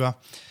 Ouais, mais tu vois...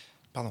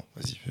 Pardon,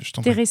 vas-y, je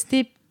t'en prie. T'es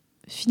resté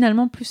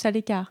finalement plus à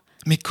l'écart.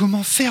 Mais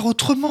comment faire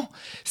autrement ?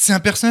 C'est un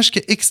personnage qui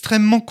est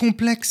extrêmement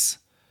complexe.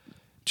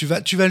 Tu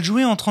vas le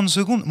jouer en 30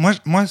 secondes.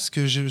 Moi ce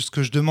que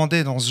je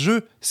demandais dans ce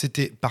jeu,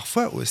 c'était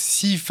parfois,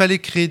 s'il fallait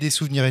créer des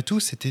souvenirs et tout,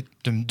 c'était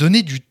de me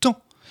donner du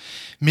temps.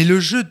 Mais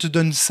le jeu te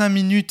donne 5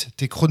 minutes,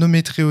 t'es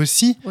chronométré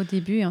aussi. Au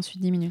début et ensuite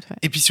 10 minutes, ouais.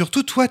 Et puis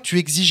surtout, toi, tu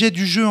exigeais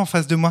du jeu en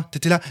face de moi.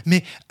 T'étais là,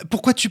 mais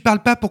pourquoi tu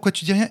parles pas ? Pourquoi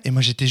tu dis rien ? Et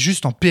moi, j'étais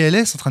juste en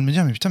PLS en train de me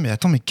dire, mais putain, mais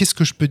attends, mais qu'est-ce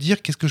que je peux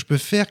dire ? Qu'est-ce que je peux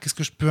faire ? Qu'est-ce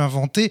que je peux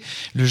inventer ?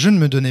 Le jeu ne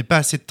me donnait pas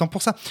assez de temps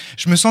pour ça.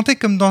 Je me sentais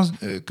comme dans...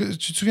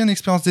 tu te souviens de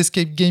l'expérience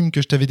d'Escape Game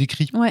que je t'avais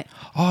décrit ? Ouais.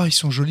 Oh, ils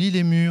sont jolis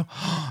les murs.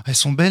 Oh, elles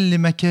sont belles les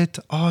maquettes.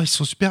 Oh, ils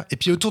sont super. Et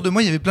puis autour de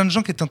moi, il y avait plein de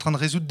gens qui étaient en train de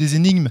résoudre des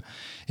énigmes.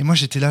 Et moi,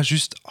 j'étais là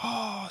juste,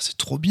 oh, c'est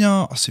trop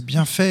bien. Oh, c'est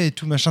bien fait et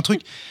tout, machin truc.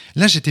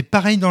 Là, j'étais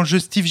pareil dans le jeu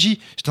Steve J.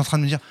 J'étais en train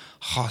de me dire,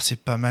 oh, c'est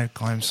pas mal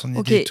quand même son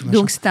idée et tout, machin.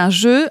 Donc c'est un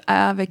jeu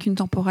avec une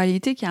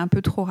temporalité qui est un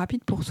peu trop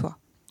rapide pour toi.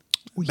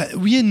 Oui,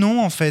 oui et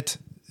non, en fait.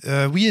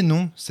 Oui et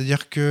non.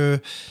 C'est-à-dire que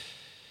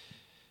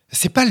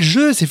c'est pas le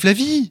jeu, c'est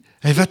Flavie.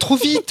 Elle va trop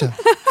vite.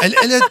 Elle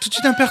a tout de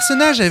suite un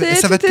personnage.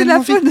 Ça va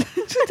tellement vite.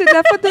 Tout est de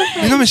la faute de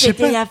Flavie. Mais non, mais je sais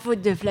pas. C'était la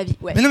faute de Flavie.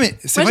 Ouais. Mais non, mais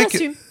c'est moi, vrai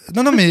j'assume. que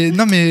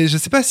non mais je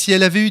sais pas si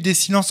elle avait eu des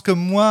silences comme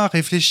moi,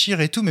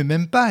 réfléchir et tout, mais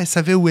même pas. Elle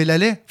savait où elle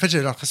allait. En fait,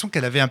 j'avais l'impression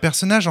qu'elle avait un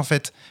personnage. En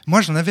fait,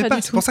 moi, j'en avais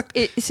pas. C'est pour ça que...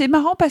 Et c'est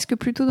marrant parce que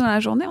plus tôt dans la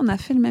journée, on a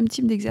fait le même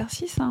type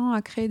d'exercice,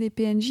 à créer des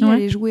PNJ, à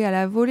les jouer à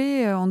la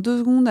volée en 2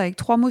 secondes avec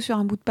 3 mots sur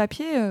un bout de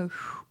papier.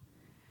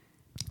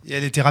 Et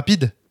elle était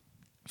rapide.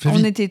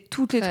 On était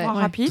toutes les 3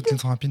 rapides. Toutes les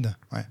 3 rapides.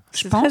 Ouais.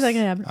 C'est très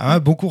agréable. Ah,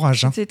 bon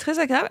courage. C'était très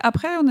agréable.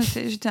 Après,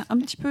 j'étais un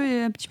petit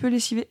peu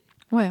lessivée.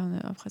 Ouais,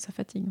 après ça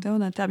fatigue. Là,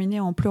 on a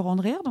terminé en pleurant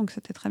de rire, donc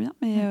c'était très bien.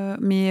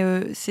 Mais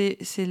c'est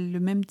le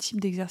même type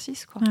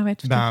d'exercice, quoi. Ah ouais,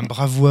 tout à fait.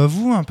 Bravo à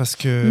vous, parce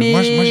que mais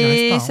moi, j'y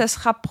arrive pas. Ça se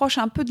rapproche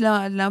un peu de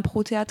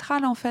l'impro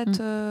théâtrale, en fait.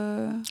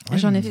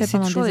 J'en ai fait pendant des années. C'est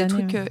toujours des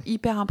trucs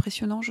hyper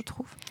impressionnants, je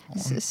trouve.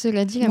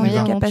 Cela dit, la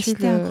manière dont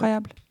tu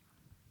incroyable.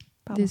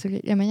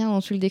 Désolée, la manière dont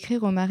tu le décris,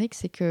 Romaric,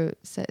 c'est que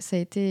ça a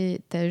été...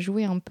 T'as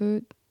joué un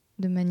peu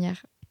de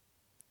manière...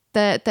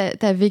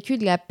 T'as vécu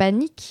de la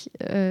panique,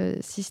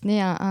 si ce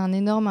n'est un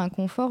énorme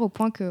inconfort, au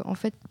point qu'en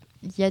fait,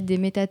 il y a des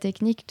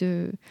métatechniques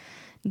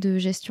de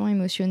gestion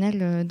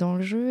émotionnelle dans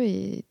le jeu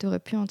et t'aurais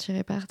pu en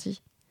tirer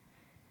parti.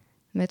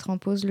 Mettre en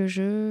pause le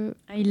jeu...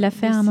 Il l'a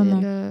fait à un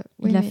moment.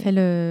 Il a fait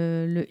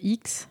le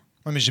X...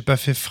 Ouais, mais j'ai pas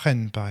fait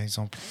freine, par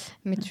exemple.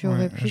 Mais tu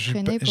aurais pu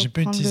freiner pour j'ai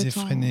pas prendre utilisé le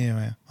temps. freiner,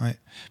 ouais.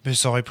 Mais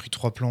ça aurait pris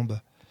 3 plombes.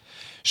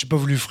 J'ai pas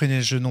voulu freiner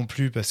le jeu non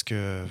plus parce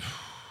que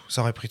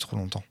ça aurait pris trop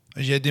longtemps.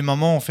 Il y a des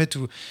moments en fait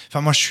où, enfin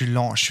moi je suis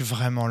lent, je suis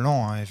vraiment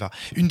lent, Eva.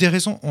 Une des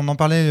raisons, on en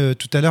parlait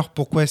tout à l'heure,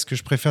 pourquoi est-ce que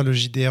je préfère le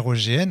JDR au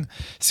GN,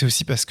 c'est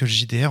aussi parce que le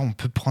JDR, on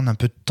peut prendre un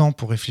peu de temps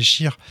pour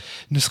réfléchir,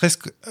 ne serait-ce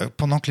que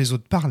pendant que les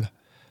autres parlent.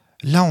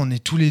 Là, on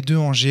est tous les deux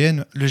en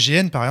GN. Le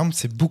GN, par exemple,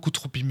 c'est beaucoup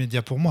trop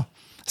immédiat pour moi.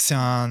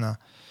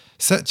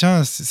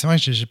 Tiens, c'est vrai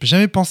que j'ai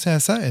jamais pensé à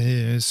ça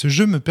et ce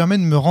jeu me permet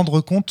de me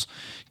rendre compte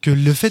que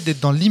le fait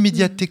d'être dans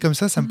l'immédiateté comme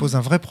ça me pose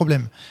un vrai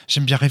problème.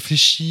 J'aime bien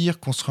réfléchir,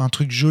 construire un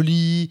truc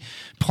joli,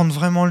 prendre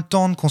vraiment le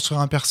temps de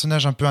construire un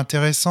personnage un peu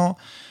intéressant.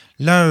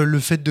 Là, le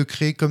fait de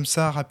créer comme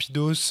ça,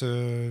 rapidos,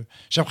 j'ai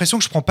l'impression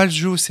que je prends pas le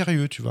jeu au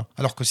sérieux, tu vois.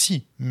 Alors que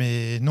si,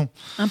 mais non.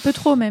 Un peu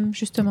trop même,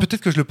 justement.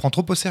 Peut-être que je le prends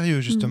trop au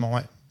sérieux, justement,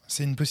 ouais.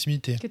 C'est une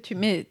possibilité.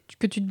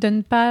 Que tu te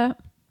donnes pas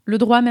le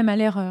droit même à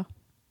l'erreur.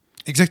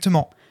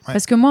 Exactement. Ouais.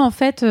 Parce que moi, en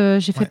fait,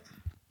 j'ai fait...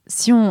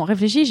 Si on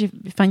réfléchit,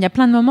 il y a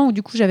plein de moments où,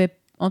 du coup, j'avais,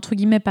 entre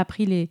guillemets, pas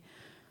pris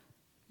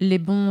les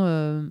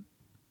bons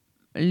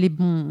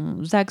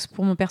axes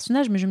pour mon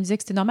personnage, mais je me disais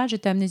que c'était normal,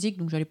 j'étais amnésique,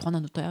 donc j'allais prendre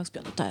un autre axe,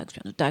 puis un autre axe,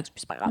 puis un autre axe,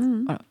 puis c'est pas grave.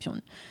 Voilà.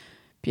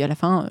 Puis à la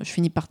fin, je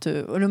finis par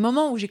le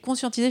moment où j'ai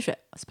conscientisé, je fais,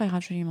 c'est pas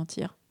grave, je vais lui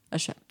mentir.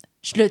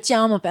 Je le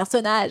tiens, mon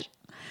personnage.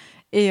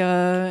 Et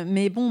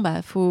mais bon,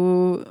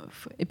 faut...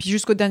 Et puis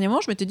jusqu'au dernier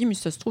moment, je m'étais dit, mais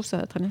si ça se trouve, ça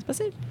va très bien se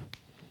passer.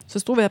 Ça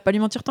se trouve, elle va pas lui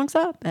mentir tant que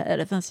ça. À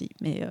la fin, si.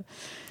 Mais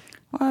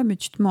ouais, mais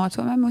tu te mens à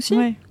toi-même aussi.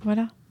 Ouais,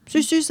 voilà.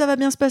 Si, ça va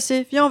bien se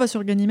passer. Viens, on va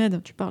sur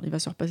Ganymède. Tu parles, il va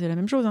se repasser la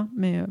même chose.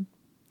 Mais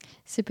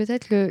c'est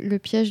peut-être le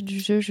piège du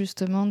jeu,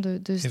 justement, de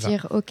se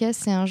dire, ok,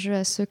 c'est un jeu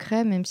à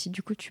secret, même si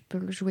du coup, tu peux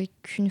le jouer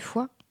qu'une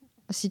fois.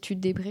 Si tu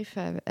débriefes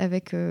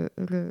avec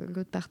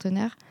l'autre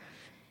partenaire,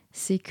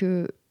 c'est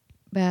que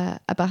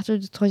à partir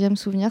du 3e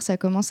souvenir, ça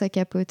commence à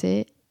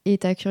capoter et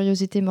ta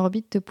curiosité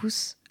morbide te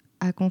pousse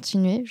à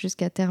continuer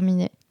jusqu'à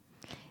terminer.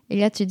 Et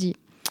là, tu dis,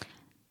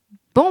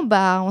 bon,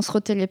 on se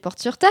retéléporte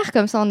sur Terre,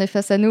 comme ça, on est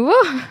face à nouveau.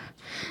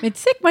 Mais tu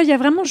sais que moi, il y a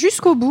vraiment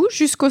jusqu'au bout,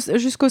 jusqu'au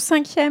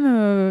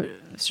 5e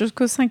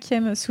jusqu'au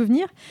 5e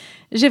souvenir,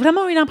 j'ai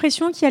vraiment eu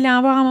l'impression qu'il allait y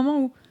avoir un moment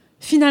où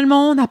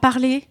finalement on a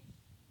parlé,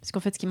 parce qu'en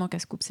fait ce qui manque à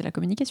ce couple c'est la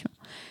communication.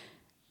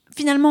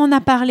 Finalement on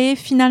a parlé,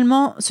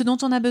 finalement ce dont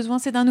on a besoin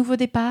c'est d'un nouveau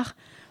départ,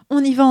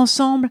 on y va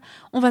ensemble,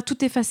 on va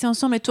tout effacer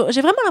ensemble et tout.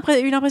 J'ai vraiment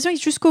eu l'impression que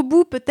jusqu'au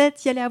bout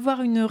peut-être il y allait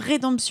avoir une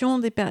rédemption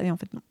des pères, et en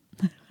fait non.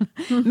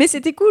 Mais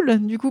c'était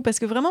cool du coup parce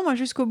que vraiment moi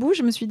jusqu'au bout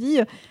je me suis dit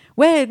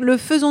ouais, le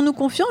faisons-nous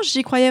confiance,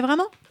 j'y croyais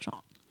vraiment.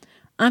 Genre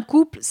un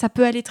couple, ça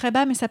peut aller très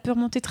bas, mais ça peut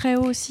remonter très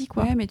haut aussi,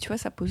 quoi. Ouais, mais tu vois,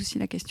 ça pose aussi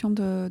la question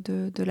de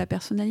la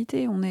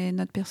personnalité.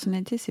 Notre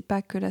personnalité, c'est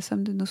pas que la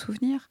somme de nos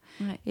souvenirs.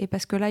 Ouais. Et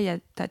parce que là,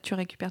 tu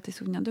récupères tes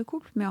souvenirs de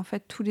couple, mais en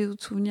fait, tous les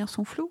autres souvenirs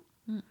sont flous.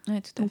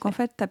 Ouais, donc en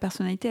fait, ta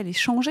personnalité, elle est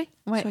changée.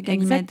 Ouais, sur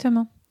Ganymède.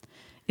 Exactement.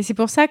 Et c'est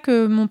pour ça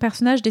que mon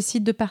personnage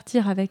décide de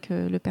partir avec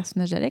le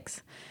personnage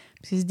d'Alex.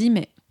 Parce qu'il se dit,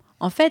 mais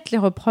en fait, les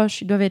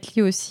reproches, ils doivent être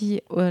liés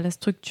aussi à la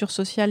structure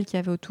sociale qu'il y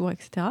avait autour,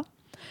 etc.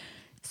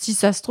 Si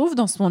ça se trouve,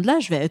 dans ce monde-là,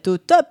 je vais être au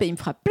top et il me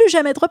fera plus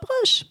jamais de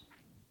reproches.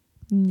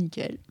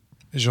 Nickel.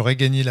 J'aurais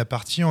gagné la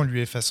partie en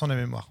lui effaçant la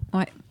mémoire.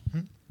 Ouais.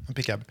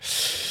 Impeccable.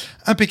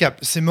 Impeccable.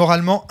 C'est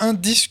moralement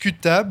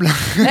indiscutable.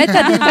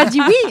 T'as pas dit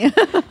oui.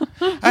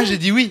 Ah, j'ai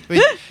dit oui.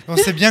 On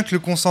sait bien que le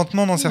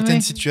consentement dans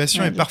certaines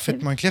situations est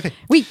parfaitement éclairé.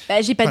 Oui,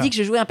 j'ai pas dit que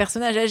je jouais un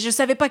personnage. Je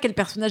savais pas quel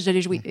personnage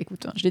j'allais jouer.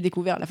 Écoute, je l'ai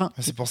découvert à la fin.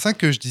 C'est pour ça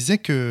que je disais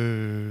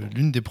que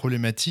l'une des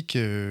problématiques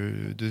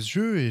de ce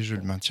jeu, et je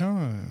le maintiens...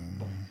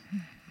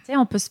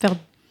 on peut se faire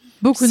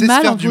beaucoup de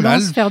mal en voulant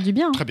se faire du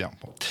bien. Très bien.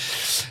 Bon.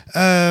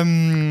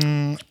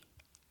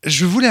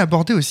 Je voulais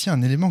aborder aussi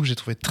un élément que j'ai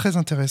trouvé très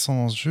intéressant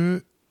dans ce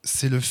jeu,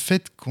 c'est le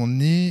fait qu'on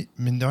ait,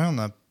 mine de rien, on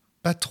n'a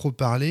pas trop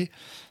parlé,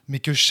 mais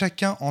que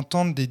chacun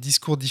entende des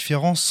discours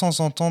différents sans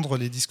entendre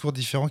les discours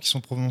différents qui sont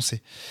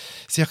prononcés.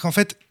 C'est-à-dire qu'en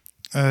fait,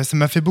 ça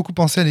m'a fait beaucoup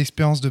penser à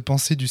l'expérience de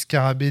pensée du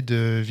scarabée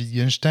de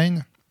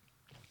Wittgenstein,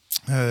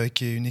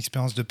 qui est une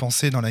expérience de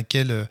pensée dans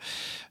laquelle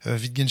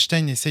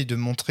Wittgenstein essaye de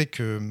montrer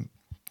que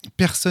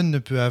personne ne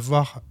peut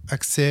avoir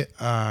accès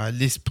à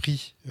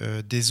l'esprit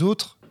des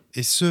autres,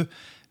 et ce,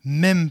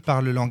 même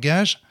par le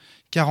langage,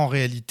 car en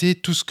réalité,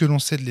 tout ce que l'on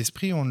sait de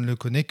l'esprit, on ne le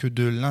connaît que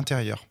de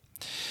l'intérieur.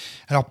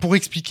 Alors, pour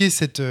expliquer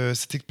cette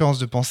expérience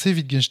de pensée,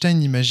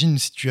 Wittgenstein imagine une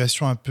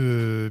situation un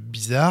peu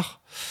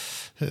bizarre,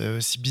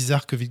 si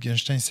bizarre que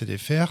Wittgenstein sait les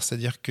faire,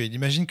 c'est-à-dire qu'il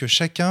imagine que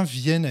chacun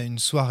vienne à une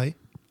soirée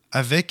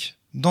avec,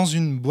 dans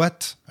une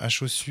boîte à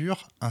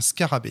chaussures, un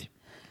scarabée.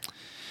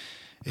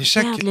 Et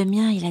regarde, le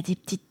mien, il a des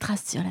petites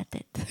traces sur la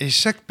tête. Et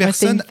chaque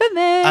personne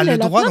a le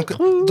droit, donc,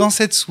 dans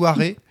cette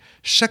soirée,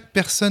 chaque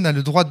personne a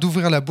le droit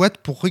d'ouvrir la boîte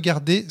pour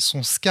regarder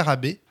son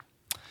scarabée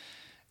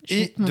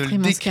et de le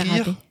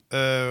décrire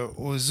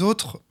aux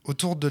autres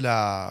autour de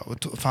à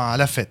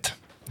la fête.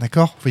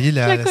 D'accord ? Vous voyez je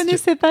la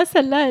connaissais pas,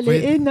 celle-là, elle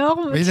est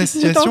énorme. Vous voyez la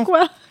situation ?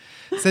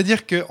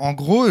 C'est-à-dire qu'en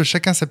gros,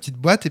 chacun sa petite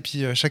boîte et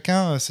puis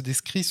chacun se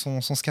décrit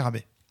son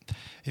scarabée.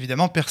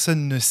 Évidemment,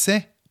 personne ne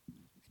sait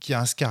qu'il y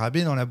a un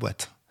scarabée dans la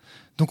boîte.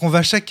 Donc on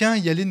va chacun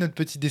y aller notre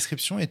petite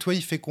description. Et toi,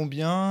 il fait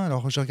combien ?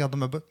 Alors je regarde dans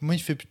ma boîte. Moi,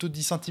 il fait plutôt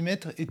 10 cm.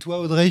 Et toi,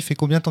 Audrey, il fait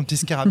combien ton petit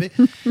scarabé ?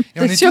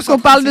 C'est sûr qu'on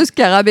parle de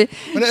scarabée.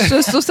 Voilà.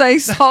 Je trouve ça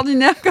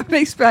extraordinaire comme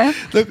expérience.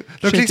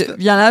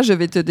 Viens là, je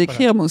vais te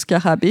décrire mon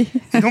scarabée.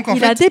 Et donc,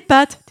 il a des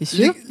pattes, t'es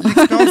sûr ?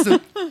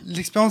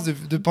 L'expérience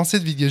de pensée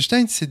de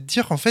Wittgenstein, c'est de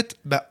dire en fait,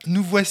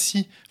 nous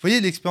voici. Vous voyez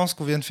l'expérience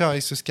qu'on vient de faire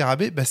avec ce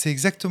scarabée, c'est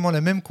exactement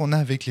la même qu'on a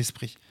avec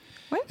l'esprit.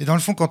 Ouais. Et dans le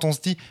fond, quand on se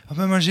dit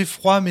moi j'ai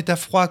froid, mais t'as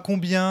froid à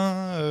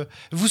combien ?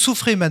 Vous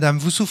souffrez, madame,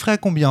 vous souffrez à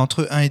combien ?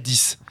 Entre 1 et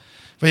 10 ? Vous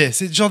voyez,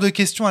 c'est le genre de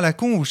question à la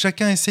con où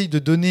chacun essaye de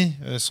donner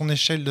son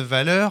échelle de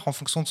valeur en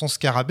fonction de son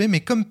scarabée, mais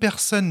comme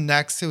personne n'a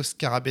accès au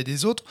scarabée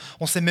des autres,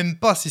 on ne sait même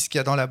pas si ce qu'il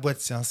y a dans la boîte,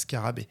 c'est un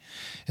scarabée.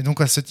 Et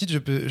donc, à ce titre,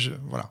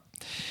 voilà.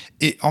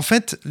 Et en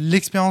fait,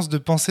 l'expérience de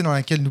pensée dans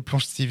laquelle nous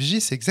plonge Steve J,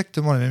 c'est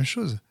exactement la même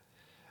chose.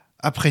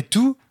 Après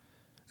tout,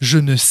 je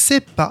ne sais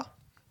pas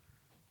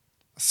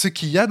ce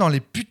qu'il y a dans les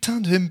putains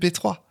de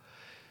MP3.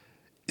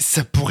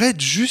 Ça pourrait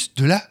être juste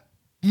de la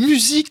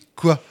musique,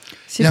 quoi.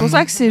 C'est pour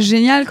ça que c'est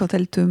génial quand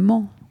elle te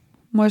ment.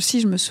 Moi aussi,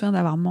 je me souviens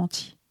d'avoir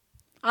menti.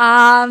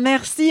 Ah,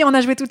 merci, on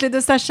a joué toutes les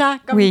deux Sacha,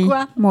 comme oui,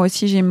 quoi. Moi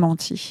aussi, j'ai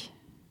menti.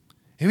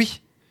 Et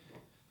oui.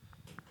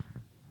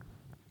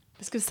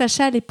 Parce que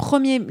Sacha, les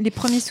premiers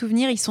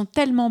souvenirs, ils sont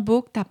tellement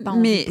beaux que t'as pas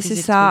envie de briser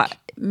c'est ça. Truc.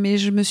 Mais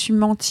je me suis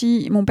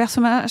menti. Mon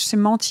personnage s'est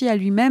menti à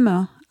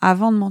lui-même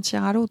avant de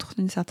mentir à l'autre,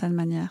 d'une certaine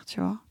manière, tu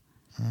vois.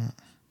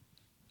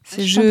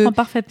 Je comprends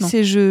parfaitement.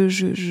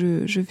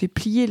 Je vais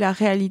plier la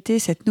réalité,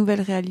 cette nouvelle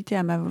réalité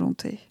à ma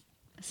volonté.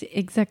 C'est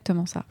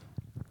exactement ça.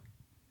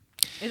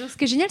 Et donc, ce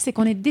qui est génial, c'est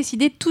qu'on ait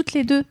décidé toutes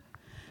les deux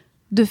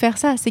de faire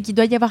ça. C'est qu'il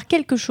doit y avoir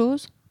quelque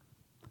chose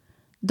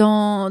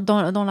dans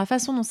la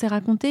façon dont c'est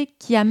raconté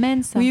qui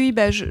amène ça. Oui,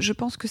 je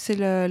pense que c'est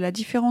la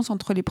différence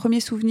entre les premiers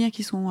souvenirs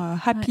qui sont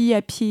happy,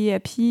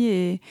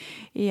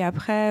 et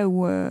après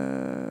où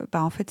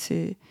en fait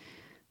c'est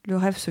le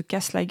rêve se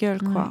casse la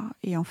gueule, quoi.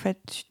 Et en fait,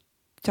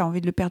 tu as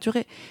envie de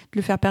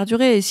le faire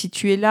perdurer. Et si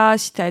tu es là,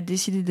 si tu as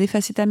décidé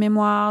d'effacer ta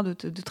mémoire,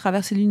 de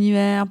traverser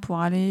l'univers pour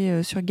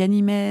aller sur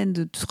Ganymède,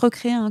 de te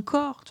recréer un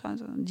corps, tu vois,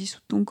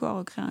 dissoudre ton corps,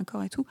 recréer un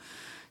corps et tout,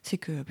 c'est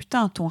que,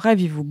 putain, ton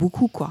rêve, il vaut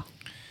beaucoup, quoi.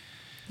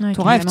 Ouais,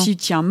 Ton rêve, tu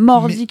tiens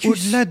mordicus. Mais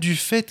au-delà du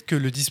fait que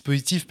le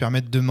dispositif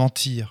permette de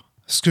mentir,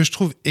 ce que je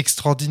trouve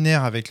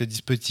extraordinaire avec le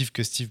dispositif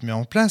que Steve met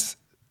en place,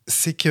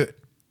 c'est que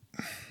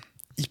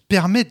il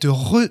permet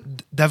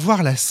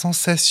d'avoir la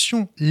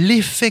sensation,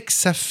 l'effet que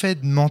ça fait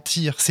de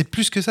mentir. C'est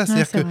plus que ça.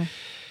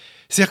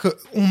 C'est-à-dire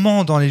qu'on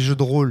ment dans les jeux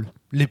de rôle.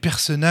 Les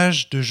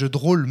personnages de jeux de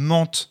rôle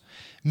mentent.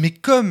 Mais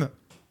comme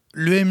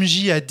le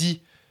MJ a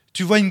dit,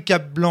 tu vois une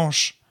cape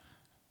blanche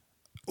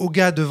au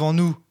gars devant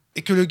nous,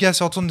 et que le gars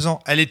se retourne en disant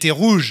 « elle était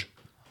rouge »,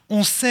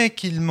 on sait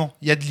qu'il ment.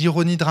 Il y a de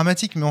l'ironie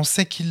dramatique, mais on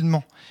sait qu'il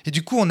ment. Et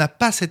du coup, on n'a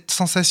pas cette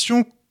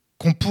sensation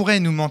qu'on pourrait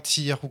nous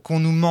mentir ou qu'on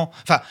nous ment.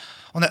 Enfin,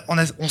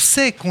 on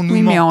sait qu'on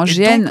nous ment. Mais en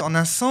GN, donc, en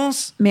un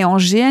sens... Mais en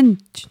GN,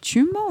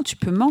 tu mens, tu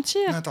peux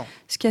mentir. Attends.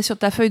 Ce qu'il y a sur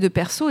ta feuille de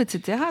perso,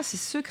 etc., c'est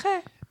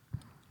secret.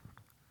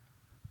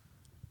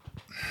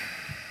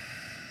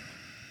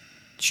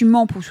 Tu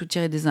mens pour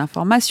soutirer des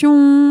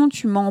informations,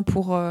 tu mens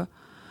pour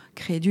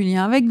créer du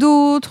lien avec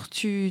d'autres,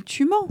 tu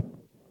mens.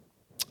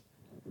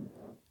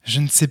 Je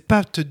ne sais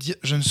pas te dire,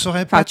 je ne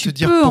saurais pas te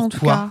dire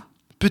pourquoi.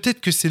 Peut-être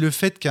que c'est le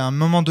fait qu'à un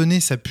moment donné,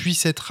 ça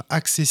puisse être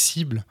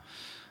accessible.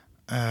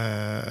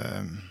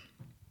 Est-ce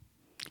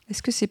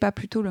que c'est pas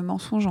plutôt le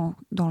mensonge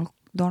dans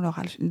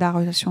la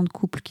relation de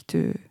couple qui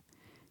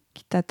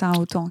t'atteint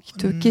autant, qui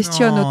te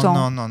questionne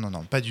autant?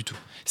 Non, pas du tout.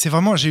 C'est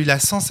vraiment, j'ai eu la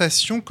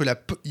sensation que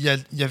il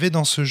y avait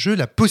dans ce jeu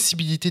la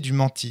possibilité du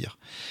mentir,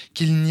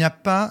 qu'il n'y a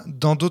pas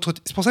dans d'autres.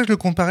 C'est pour ça que je le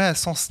comparais à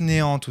Sens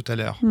Néant tout à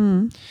l'heure.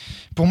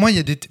 Pour moi,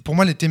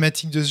 les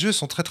thématiques de ce jeu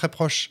sont très très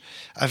proches,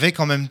 avec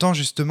en même temps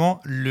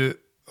justement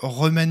le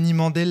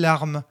remaniement des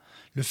larmes,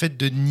 le fait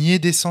de nier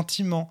des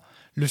sentiments,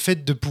 le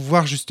fait de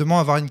pouvoir justement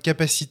avoir une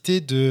capacité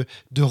de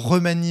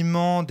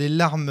remaniement des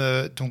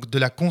larmes, donc de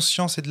la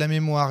conscience et de la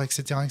mémoire,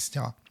 etc.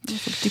 etc. Il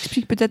faut que tu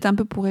expliques peut-être un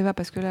peu pour Eva,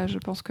 parce que là, je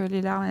pense que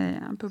les larmes, elle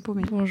est un peu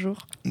paumée.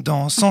 Bonjour.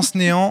 Dans Sens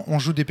Néant, on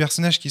joue des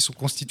personnages qui sont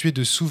constitués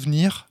de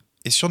souvenirs.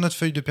 Et sur notre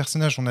feuille de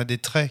personnage, on a des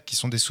traits qui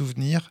sont des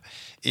souvenirs.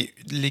 Et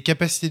les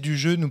capacités du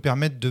jeu nous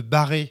permettent de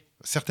barrer.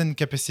 Certaines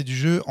capacités du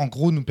jeu, en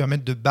gros, nous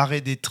permettent de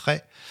barrer des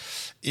traits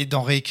et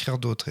d'en réécrire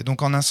d'autres. Et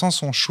donc, en un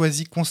sens, on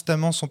choisit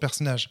constamment son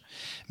personnage.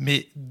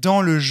 Mais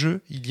dans le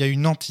jeu, il y a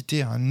une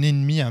entité, un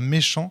ennemi, un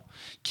méchant,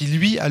 qui,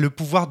 lui, a le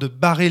pouvoir de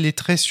barrer les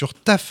traits sur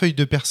ta feuille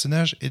de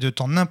personnage et de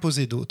t'en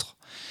imposer d'autres.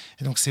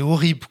 Et donc, c'est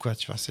horrible, quoi,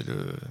 tu vois.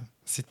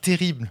 C'est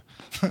terrible.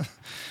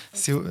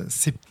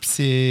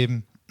 c'est...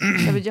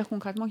 Ça veut dire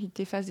concrètement qu'il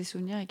t'efface des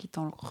souvenirs et qu'il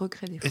t'en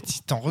recrée des faux. Et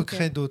qu'il t'en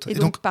recrée d'autres. Et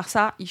donc, par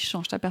ça, il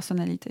change ta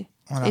personnalité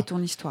et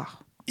ton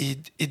histoire.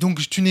 Et donc,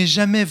 tu n'es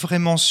jamais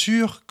vraiment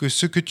sûr que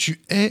ce que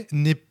tu es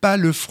n'est pas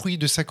le fruit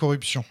de sa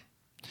corruption.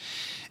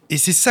 Et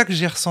c'est ça que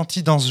j'ai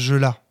ressenti dans ce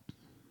jeu-là.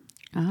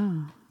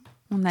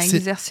 On a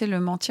exercé le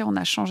mentir, on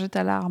a changé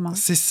ta larme.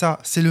 C'est ça.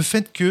 C'est le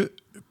fait que,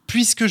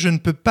 puisque je ne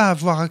peux pas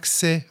avoir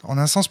accès, en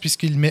un sens,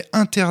 puisqu'il m'est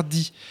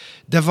interdit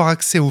d'avoir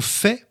accès aux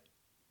faits,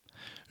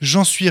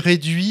 j'en suis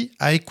réduit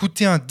à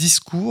écouter un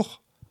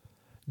discours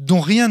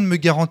dont rien ne me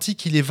garantit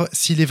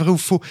s'il est vrai ou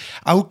faux.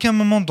 À aucun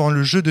moment dans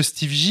le jeu de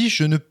Steve J,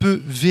 je ne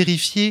peux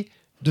vérifier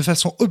de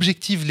façon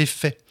objective les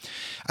faits.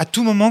 À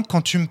tout moment,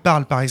 quand tu me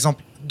parles, par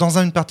exemple, dans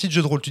une partie de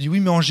jeu de rôle, tu dis « oui,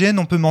 mais en GN,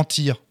 on peut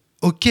mentir ».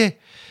 Ok,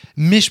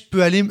 mais je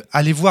peux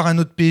aller voir un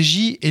autre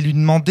PJ et lui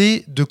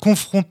demander de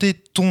confronter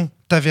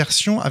ta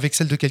version avec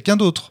celle de quelqu'un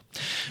d'autre.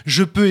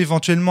 Je peux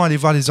éventuellement aller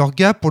voir les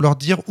orgas pour leur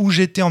dire où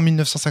j'étais en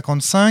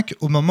 1955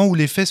 au moment où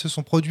les faits se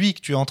sont produits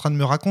que tu es en train de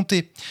me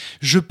raconter.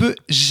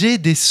 J'ai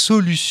des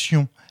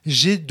solutions,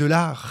 j'ai de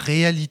la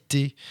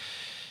réalité.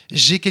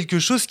 J'ai quelque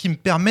chose qui me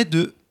permet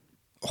de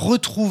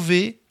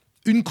retrouver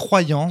une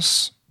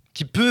croyance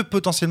qui peut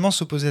potentiellement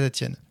s'opposer à la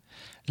tienne.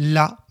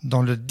 Là,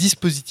 dans le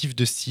dispositif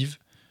de Steve,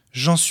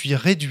 j'en suis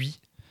réduit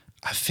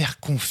à faire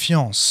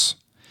confiance,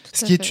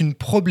 ce qui est une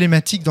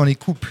problématique dans les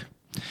couples.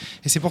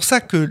 Et c'est pour ça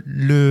que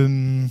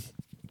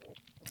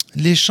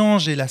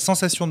l'échange et la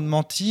sensation de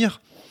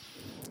mentir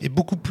est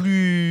beaucoup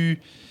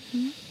plus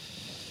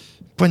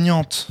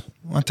poignante,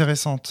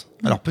 intéressante.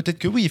 Alors peut-être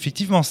que oui,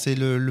 effectivement, c'est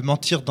le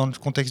mentir dans le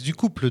contexte du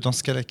couple, dans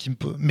ce cas-là, qui me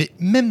pose. Mais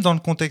même dans le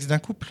contexte d'un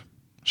couple,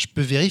 je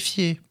peux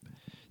vérifier.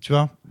 Tu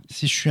vois,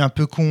 si je suis un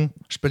peu con,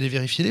 je peux aller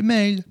vérifier les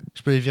mails,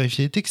 je peux aller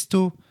vérifier les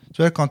textos.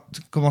 Tu vois,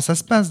 comment ça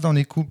se passe dans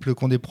les couples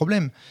qui ont des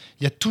problèmes,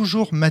 il y a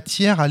toujours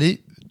matière à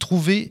aller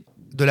trouver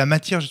de la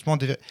matière, justement.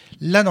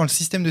 Là, dans le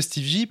système de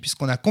Steve J,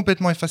 puisqu'on a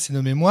complètement effacé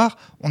nos mémoires,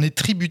 on est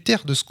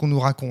tributaire de ce qu'on nous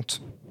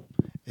raconte.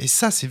 Et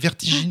ça, c'est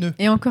vertigineux.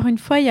 Et encore une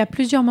fois, il y a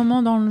plusieurs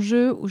moments dans le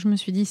jeu où je me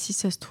suis dit, si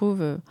ça se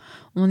trouve,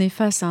 on est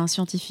face à un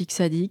scientifique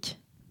sadique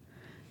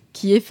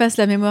qui efface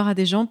la mémoire à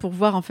des gens pour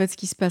voir en fait ce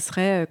qui se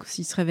passerait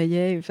s'ils se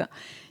réveillaient. Enfin,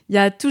 il y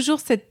a toujours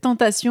cette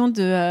tentation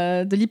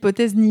de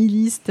l'hypothèse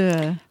nihiliste.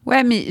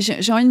 Ouais, mais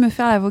j'ai envie de me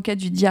faire l'avocat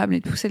du diable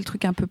et de pousser le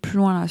truc un peu plus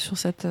loin là, sur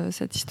cette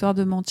histoire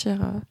de mentir.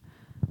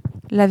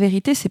 La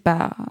vérité,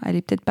 elle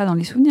est peut-être pas dans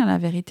les souvenirs. La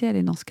vérité, elle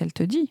est dans ce qu'elle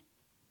te dit.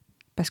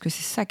 Parce que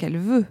c'est ça qu'elle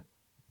veut.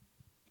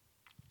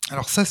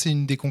 Alors ça, c'est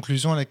une des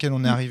conclusions à laquelle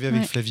on est arrivé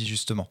avec Flavie,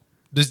 justement.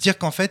 De se dire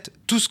qu'en fait,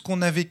 tout ce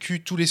qu'on a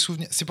vécu, tous les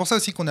souvenirs, c'est pour ça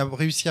aussi qu'on a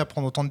réussi à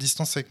prendre autant de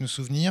distance avec nos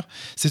souvenirs,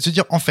 c'est de se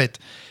dire, en fait,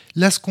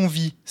 là, ce qu'on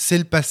vit, c'est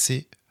le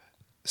passé.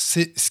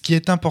 Ce qui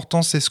est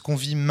important, c'est ce qu'on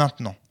vit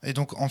maintenant. Et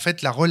donc, en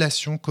fait, la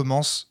relation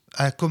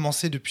a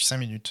commencé depuis 5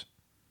 minutes,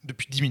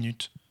 depuis 10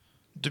 minutes,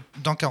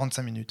 dans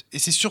 45 minutes. Et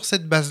c'est sur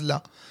cette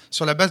base-là,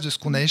 sur la base de ce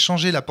qu'on a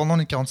échangé là pendant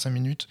les 45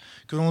 minutes,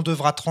 que l'on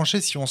devra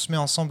trancher si on se met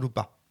ensemble ou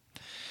pas.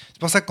 C'est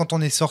pour ça que quand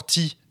on est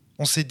sorti,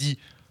 on s'est dit,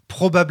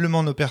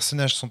 probablement nos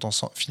personnages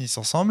finissent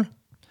ensemble.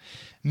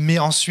 Mais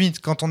ensuite,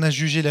 quand on a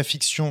jugé la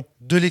fiction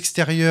de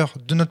l'extérieur,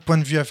 de notre point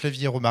de vue à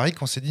Flavie et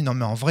Romaric, on s'est dit, non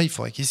mais en vrai, il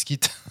faudrait qu'ils se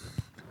quittent.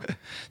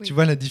 Oui. Tu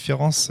vois la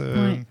différence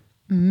Oui.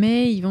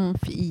 Mais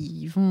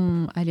ils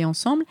vont aller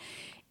ensemble.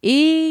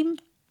 Et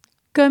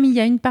comme il y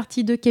a une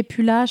partie d'eux qui n'est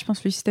plus là, je pense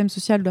que le système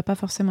social ne doit pas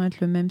forcément être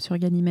le même sur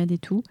Ganymède et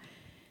tout.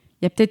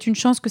 Il y a peut-être une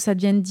chance que ça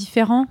devienne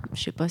différent.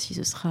 Je ne sais pas si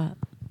ce sera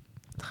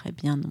très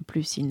bien non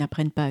plus s'ils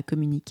n'apprennent pas à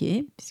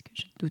communiquer, puisque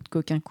je doute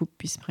qu'aucun couple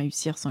puisse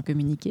réussir sans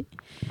communiquer.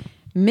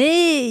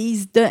 Mais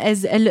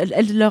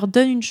elle leur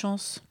donne une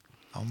chance.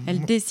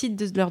 Elle décide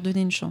de leur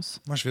donner une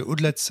chance. Moi, je vais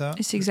au-delà de ça.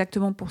 Et c'est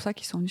exactement pour ça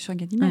qu'ils sont venus sur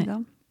Ganymède. Ouais.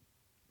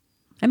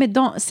 Hein. Mais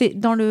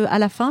à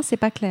la fin, c'est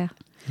pas clair.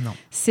 Non.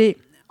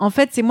 En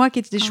fait, c'est moi qui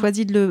ai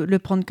choisi de le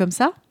prendre comme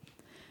ça.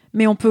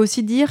 Mais on peut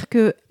aussi dire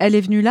qu'elle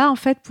est venue là, en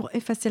fait, pour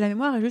effacer la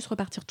mémoire et juste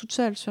repartir toute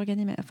seule sur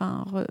Ganymède.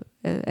 Enfin,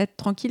 être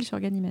tranquille sur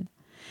Ganymède.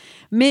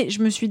 Mais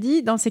je me suis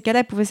dit, dans ces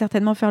cas-là, elle pouvait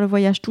certainement faire le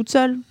voyage toute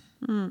seule.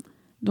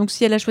 Donc,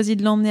 si elle a choisi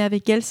de l'emmener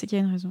avec elle, c'est qu'il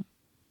y a une raison.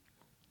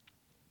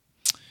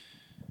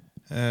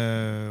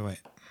 Ouais.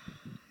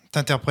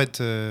 T'interprètes.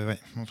 Ouais.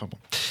 Enfin bon.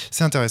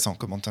 C'est intéressant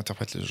comment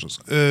t'interprètes les choses.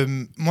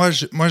 Moi,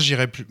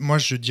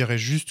 je dirais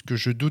juste que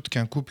je doute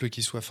qu'un couple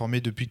qui soit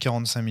formé depuis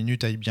 45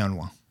 minutes aille bien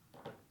loin.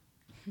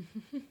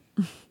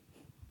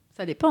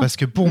 Ça dépend. Parce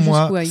que pour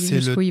moi,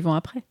 jusqu'où ils vont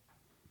après.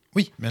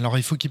 Oui, mais alors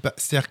il faut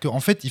c'est-à-dire qu'en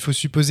fait, il faut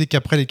supposer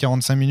qu'après les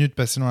 45 minutes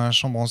passées dans la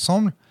chambre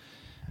ensemble,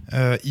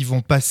 ils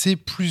vont passer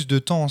plus de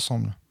temps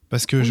ensemble.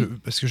 Parce que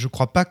je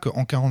crois pas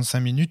qu'en 45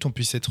 minutes, on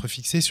puisse être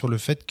fixé sur le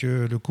fait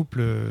que le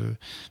couple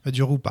va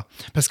durer ou pas.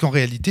 Parce qu'en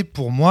réalité,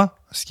 pour moi,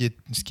 ce qui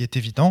est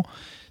évident,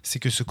 c'est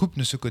que ce couple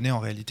ne se connaît en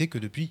réalité que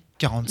depuis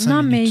 45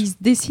 minutes. Non, mais ils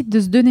décident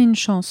de se donner une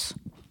chance.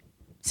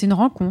 C'est une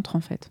rencontre,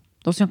 en fait.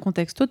 Dans un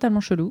contexte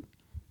totalement chelou,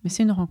 mais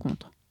c'est une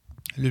rencontre.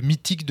 Le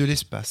mythique de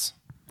l'espace.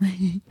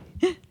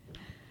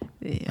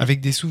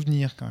 Avec des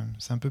souvenirs, quand même.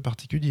 C'est un peu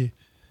particulier.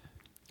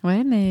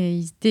 Ouais, mais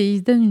ils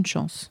se donnent une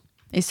chance.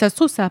 Et ça se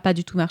trouve, ça n'a pas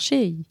du tout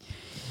marché.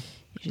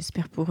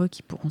 J'espère pour eux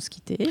qu'ils pourront se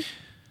quitter.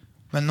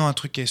 Maintenant, un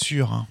truc est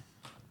sûr, hein,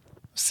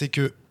 c'est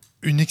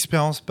qu'une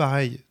expérience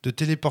pareille de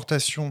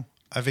téléportation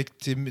avec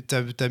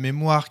ta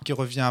mémoire qui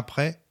revient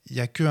après, il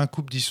n'y a qu'un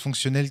couple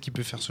dysfonctionnel qui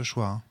peut faire ce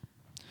choix. Hein.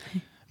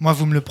 Moi,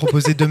 vous me le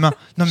proposez demain.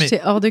 Non, mais,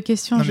 c'est hors de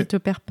question, je ne te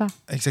perds pas.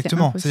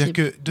 Exactement. C'est-à-dire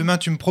que demain,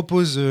 tu me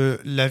proposes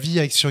la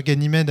vie sur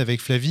Ganymède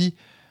avec Flavie.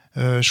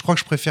 Je crois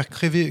que je préfère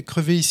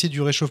crever ici du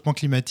réchauffement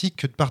climatique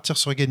que de partir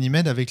sur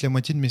Ganymède avec la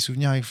moitié de mes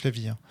souvenirs avec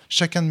Flavie. Hein.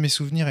 Chacun de mes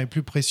souvenirs est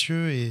plus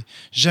précieux et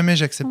jamais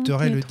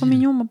j'accepterai le deal. Trop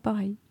mignon, moi,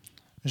 pareil.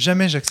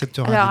 Jamais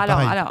j'accepterai le deal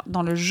pareil. Alors,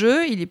 dans le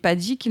jeu, il n'est pas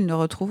dit qu'ils ne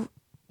retrouvent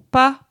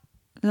pas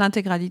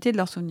l'intégralité de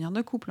leurs souvenirs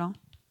de couple. Hein.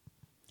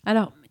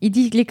 Alors, il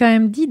est quand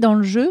même dit dans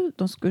le jeu,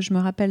 dans ce que je me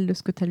rappelle de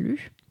ce que tu as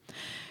lu,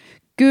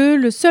 que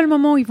le seul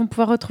moment où ils vont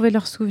pouvoir retrouver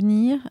leurs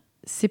souvenirs,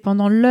 c'est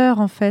pendant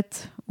l'heure, en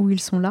fait, où ils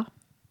sont là.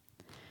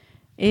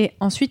 Et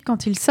ensuite,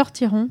 quand ils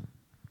sortiront,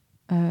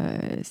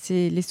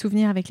 c'est les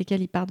souvenirs avec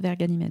lesquels ils partent vers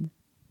Ganymède.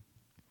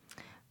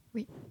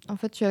 Oui, en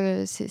fait,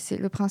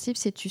 le principe,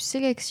 c'est que tu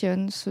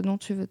sélectionnes ce dont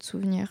tu veux te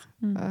souvenir.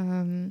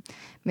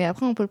 Mais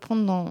après, on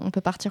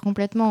peut partir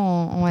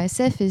complètement en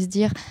SF et se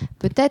dire,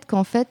 peut-être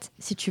qu'en fait,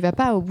 si tu vas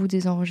pas au bout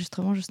des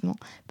enregistrements, justement,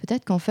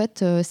 peut-être qu'en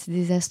fait, c'est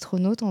des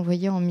astronautes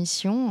envoyés en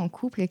mission, en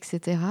couple,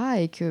 etc.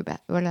 Et que,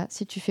 voilà,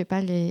 si tu fais pas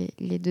les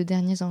 2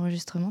 derniers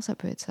enregistrements, ça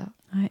peut être ça.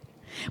 Ouais.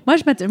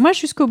 Moi,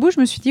 jusqu'au bout, je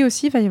me suis dit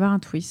aussi, il va y avoir un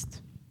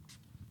twist.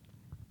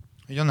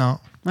 Il y en a un.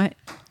 Ouais.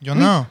 Il y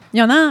en a un. Il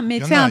y en a un, mais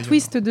c'est un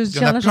twist de se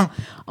dire, genre,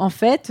 en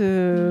fait,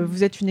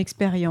 vous êtes une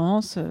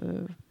expérience.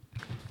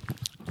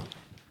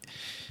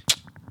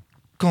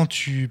 Quand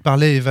tu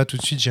parlais, Eva, tout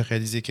de suite, j'ai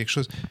réalisé quelque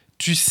chose.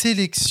 Tu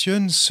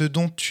sélectionnes ce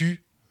dont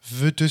tu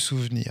veux te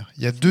souvenir.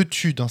 Il y a 2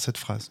 tu dans cette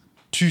phrase.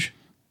 Tu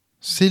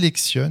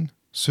sélectionnes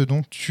ce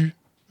dont tu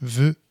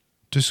veux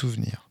te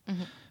souvenir.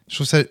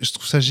 Je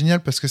trouve ça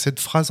génial parce que cette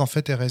phrase, en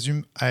fait, elle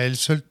résume à elle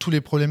seule tous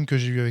les problèmes que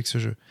j'ai eus avec ce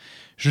jeu.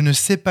 Je ne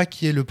sais pas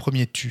qui est le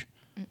premier tu.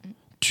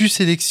 Tu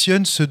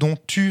sélectionnes ce dont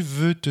tu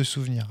veux te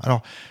souvenir.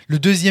 Alors, le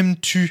deuxième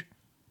tu,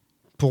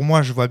 pour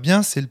moi, je vois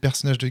bien, c'est le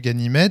personnage de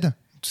Ganymède,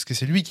 parce que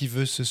c'est lui qui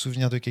veut se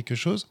souvenir de quelque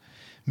chose,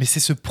 mais c'est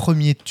ce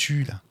premier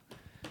tu, là.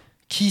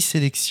 Qui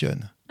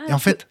sélectionne ? Et en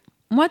fait...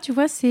 Moi, tu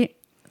vois, c'est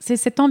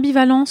cette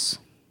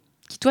ambivalence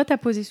qui, toi, t'a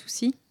posé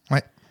souci,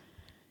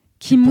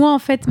 qui, moi, en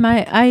fait,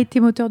 a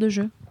été moteur de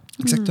jeu.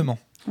 Exactement.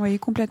 Oui,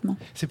 complètement.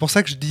 C'est pour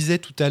ça que je disais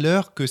tout à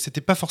l'heure que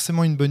c'était pas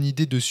forcément une bonne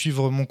idée de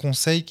suivre mon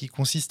conseil qui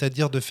consiste à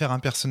dire de faire un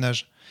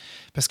personnage.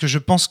 Parce que je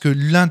pense que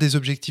l'un des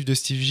objectifs de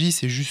Steve J,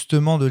 c'est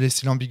justement de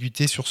laisser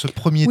l'ambiguïté sur ce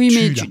premier Oui,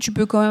 mais là. tu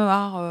peux quand même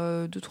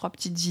avoir 2-3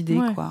 petites idées,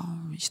 quoi,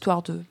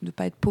 histoire de ne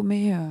pas être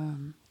paumé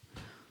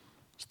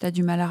si tu as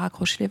du mal à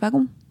raccrocher les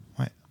wagons.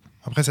 Ouais.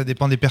 Après, ça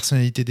dépend des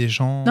personnalités des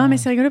gens. Non, mais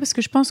c'est rigolo parce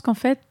que je pense qu'en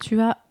fait, tu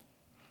as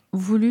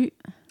voulu...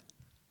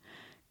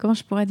 Comment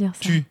je pourrais dire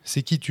ça ?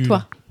 C'est qui tu ?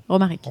 Toi,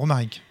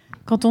 Romaric.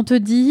 Quand on te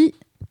dit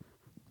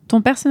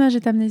ton personnage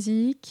est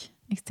amnésique,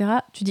 etc.,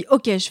 tu dis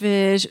ok,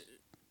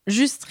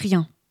 juste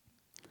rien.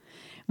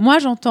 Moi,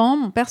 j'entends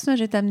mon personnage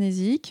est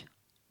amnésique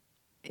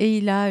et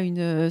il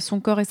a son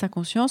corps et sa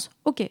conscience.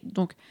 Ok,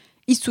 donc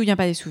il se souvient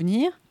pas des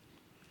souvenirs,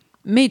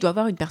 mais il doit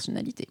avoir une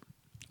personnalité.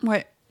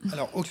 Ouais.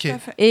 Alors ok.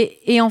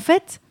 Et en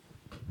fait,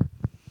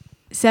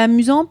 c'est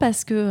amusant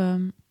parce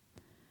que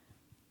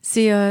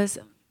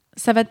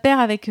ça va de pair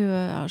avec...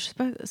 alors, je sais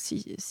pas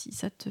si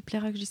ça te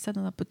plaira que je dise ça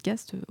dans un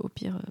podcast, au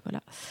pire,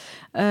 voilà.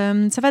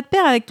 Ça va de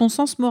pair avec ton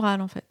sens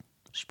moral, en fait,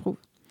 je trouve.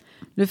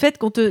 Le fait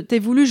qu'on t'ait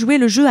voulu jouer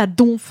le jeu à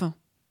donf,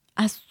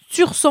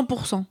 sur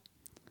 100%.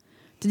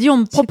 Tu dis, on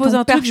me propose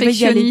un truc, je vais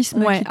y aller.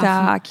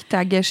 Qui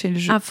t'a gâché le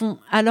jeu. À fond.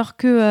 Alors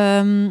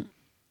que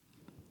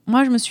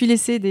moi, je me suis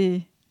laissé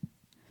des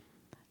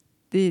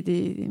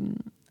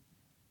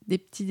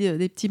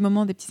petits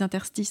moments, des petits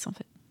interstices, en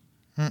fait.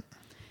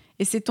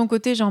 Et c'est ton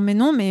côté genre mais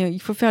non, mais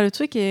il faut faire le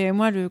truc, et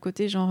moi le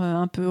côté genre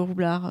un peu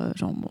roublard,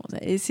 genre bon,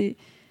 et c'est,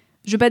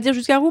 je vais pas dire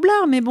jusqu'à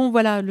roublard, mais bon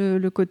voilà,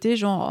 le côté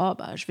genre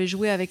je vais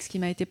jouer avec ce qui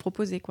m'a été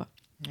proposé, quoi.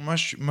 Moi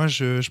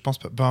je pense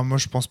pas. Moi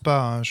je pense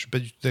pas. Hein, je suis pas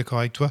du tout d'accord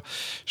avec toi.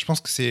 Je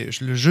pense que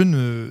le jeu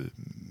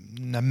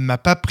m'a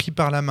pas pris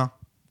par la main.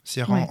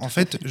 En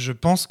fait, je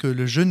pense que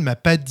le jeu ne m'a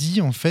pas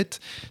dit, en fait,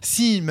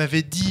 s'il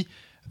m'avait dit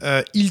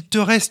il te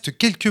reste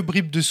quelques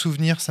bribes de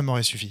souvenirs, ça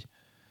m'aurait suffi.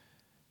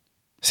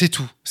 C'est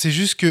tout. C'est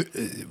juste que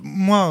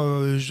moi,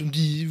 je me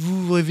dis,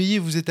 vous vous réveillez,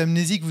 vous êtes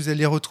amnésique, vous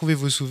allez retrouver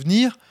vos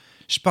souvenirs.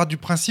 Je pars du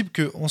principe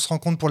qu'on se rend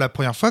compte pour la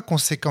première fois qu'on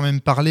sait quand même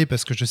parler,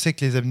 parce que je sais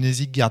que les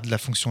amnésiques gardent la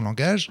fonction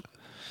langage,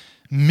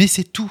 mais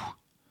c'est tout.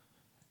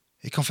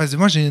 Et qu'en face de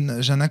moi, j'ai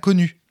un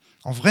inconnu.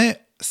 En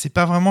vrai, c'est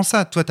pas vraiment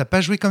ça. Toi, t'as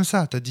pas joué comme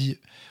ça. T'as dit,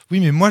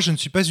 oui, mais moi, je ne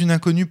suis pas une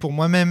inconnue pour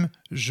moi-même.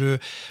 Moi,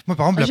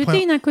 par exemple,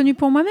 j'étais une inconnue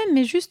pour moi-même,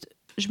 mais juste,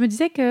 je me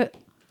disais que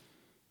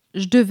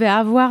je devais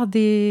avoir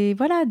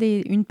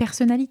une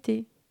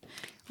personnalité.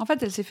 En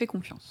fait, elle s'est fait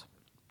confiance.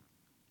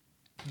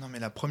 Non, mais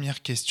la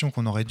première question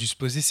qu'on aurait dû se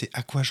poser, c'est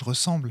à quoi je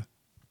ressemble ?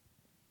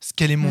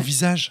 Quel est mon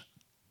visage ?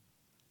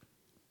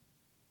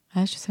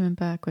 Ah, je sais même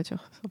pas à quoi tu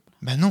ressembles.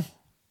 Ben non.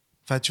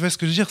 Enfin, tu vois ce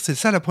que je veux dire ? C'est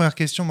ça la première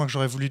question, moi, que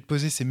j'aurais voulu te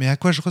poser, c'est mais à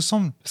quoi je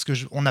ressemble ? Parce que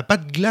on n'a pas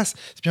de glace,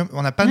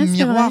 on n'a pas de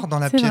miroir dans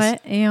la pièce. C'est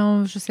vrai, et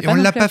je sais pas on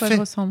non l'a plus pas à quoi fait.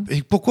 je ressemble.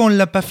 Et pourquoi on ne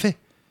l'a pas fait ?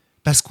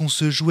 Parce qu'on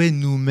se jouait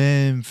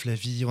nous-mêmes,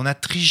 Flavie. On a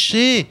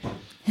triché.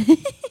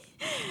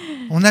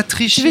 On a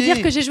triché. Tu veux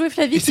dire que j'ai joué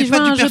Flavie, qui jouait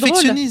à un jeu de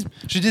rôle ?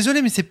 Je suis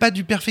désolé, mais c'est pas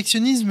du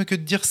perfectionnisme que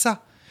de dire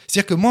ça.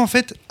 C'est-à-dire que moi, en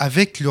fait,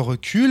 avec le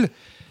recul,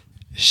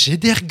 j'ai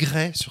des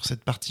regrets sur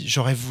cette partie.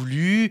 J'aurais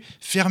voulu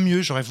faire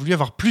mieux. J'aurais voulu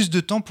avoir plus de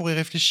temps pour y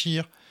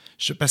réfléchir.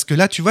 Parce que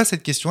là, tu vois,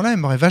 cette question-là, elle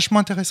m'aurait vachement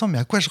intéressant. Mais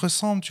à quoi je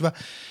ressemble, tu vois ?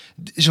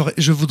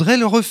 Je voudrais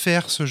le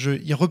refaire, ce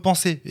jeu, y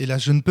repenser. Et là,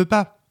 je ne peux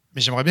pas. Mais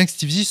j'aimerais bien que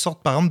Steve J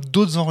sorte, par exemple,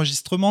 d'autres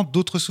enregistrements,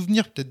 d'autres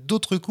souvenirs, peut-être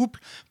d'autres couples,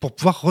 pour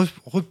pouvoir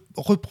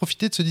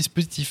reprofiter de ce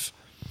dispositif.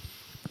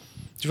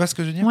 Tu vois ce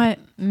que je veux dire ? Ouais,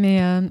 mais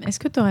est-ce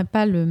que tu n'aurais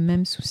pas le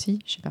même souci ?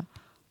 Je sais pas.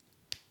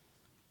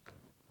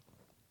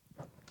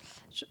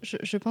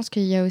 Je pense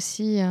qu'il y a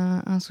aussi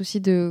un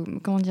souci de...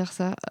 Comment dire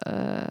ça ?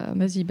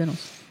 Vas-y,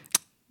 balance.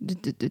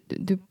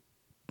 De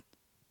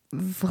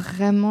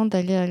vraiment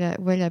d'aller à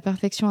la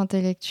perfection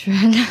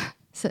intellectuelle.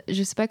 Je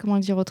ne sais pas comment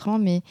le dire autrement,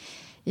 mais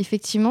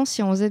effectivement,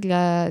 si on faisait de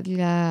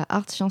la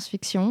art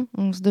science-fiction,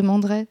 on se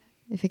demanderait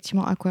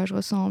effectivement à quoi je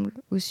ressemble,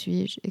 où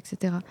suis-je,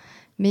 etc.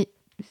 Mais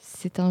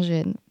c'est un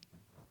gène.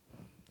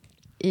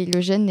 Et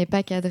le gène n'est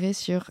pas cadré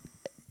sur...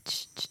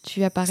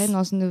 Tu apparais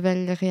dans une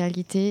nouvelle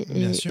réalité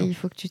et il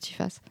faut que tu t'y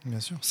fasses. Bien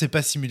sûr. C'est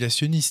pas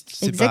simulationniste.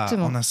 C'est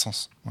Exactement. pas en un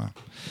sens. Voilà.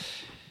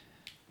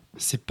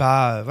 C'est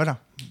pas... voilà.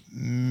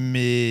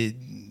 Mais...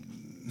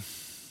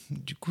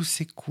 Du coup,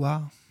 c'est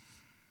quoi ?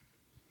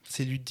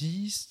 C'est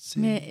ludiste.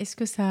 Mais est-ce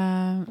que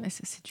ça...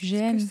 C'est du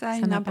GN ? Est-ce que ça a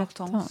une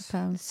importance ?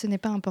 Ce n'est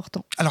pas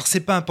important. Alors,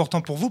 c'est pas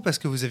important pour vous parce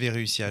que vous avez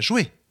réussi à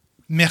jouer.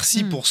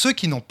 Merci pour ceux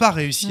qui n'ont pas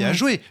réussi à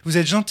jouer. Vous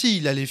êtes gentils,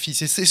 là, les filles.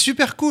 C'est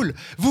super cool.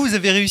 Vous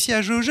avez réussi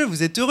à jouer au jeu.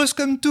 Vous êtes heureuses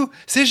comme tout.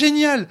 C'est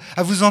génial.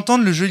 À vous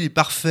entendre, le jeu, il est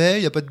parfait.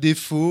 Il n'y a pas de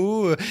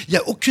défaut. Il n'y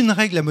a aucune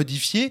règle à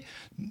modifier.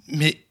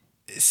 Mais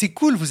c'est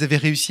cool. Vous avez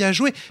réussi à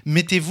jouer.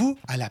 Mettez-vous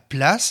à la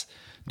place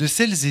de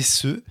celles et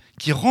ceux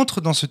qui rentrent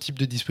dans ce type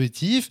de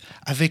dispositif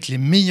avec les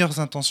meilleures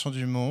intentions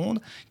du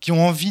monde, qui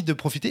ont envie de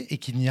profiter et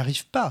qui n'y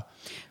arrivent pas.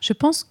 Je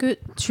pense que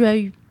tu as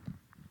eu...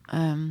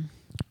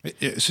 Mais,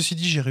 ceci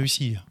dit, j'ai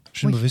réussi. Je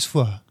suis de mauvaise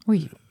foi.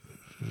 Oui.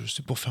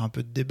 C'est pour faire un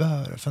peu de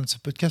débat à la fin de ce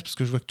podcast parce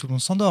que je vois que tout le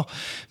monde s'endort.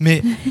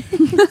 Mais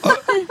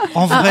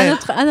en vrai,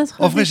 à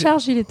notre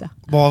décharge, il est tard.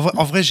 Bon,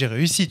 en vrai, j'ai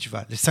réussi. Tu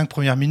vois, les 5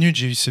 premières minutes,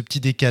 j'ai eu ce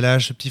petit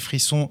décalage, ce petit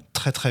frisson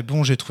très très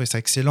bon. J'ai trouvé ça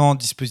excellent,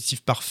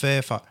 dispositif parfait.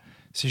 Enfin,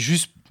 c'est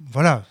juste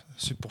voilà,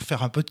 c'est pour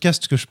faire un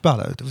podcast que je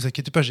parle. Ne vous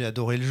inquiétez pas, j'ai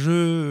adoré le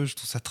jeu, je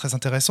trouve ça très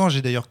intéressant.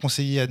 J'ai d'ailleurs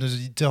conseillé à nos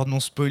auditeurs non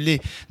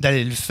spoilés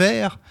d'aller le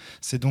faire.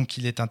 C'est donc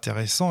qu'il est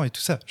intéressant et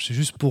tout ça. C'est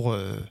juste pour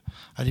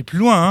aller plus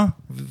loin. Hein.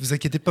 Vous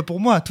inquiétez pas pour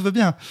moi, tout va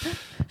bien.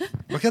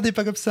 Regardez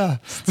pas comme ça.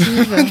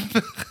 Steve,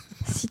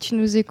 si tu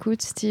nous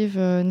écoutes, Steve,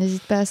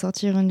 n'hésite pas à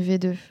sortir une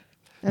V2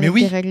 avec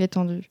des règles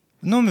étendues.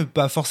 Non, mais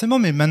pas forcément.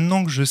 Mais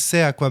maintenant que je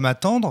sais à quoi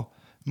m'attendre,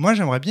 moi,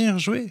 j'aimerais bien y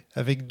rejouer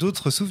avec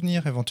d'autres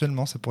souvenirs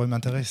éventuellement. Ça pourrait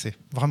m'intéresser,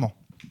 vraiment.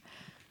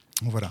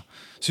 Voilà.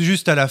 C'est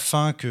juste à la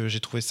fin que j'ai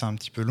trouvé ça un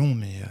petit peu long,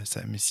 mais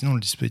sinon, le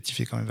dispositif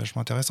est quand même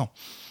vachement intéressant.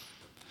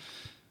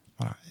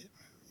 Voilà.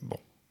 Bon.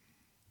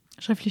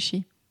 Je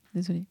réfléchis.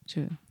 Désolée.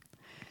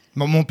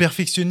 Bon, mon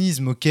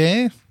perfectionnisme, ok.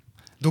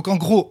 Donc, en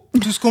gros,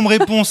 tout ce qu'on me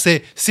répond,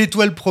 c'est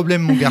toi le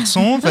problème, mon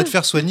garçon. Va te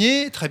faire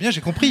soigner. Très bien,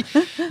 j'ai compris.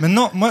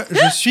 Maintenant, moi,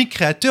 je suis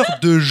créateur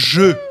de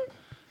jeux.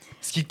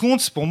 Ce qui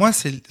compte pour moi,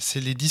 c'est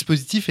les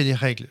dispositifs et les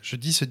règles. Je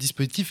dis ce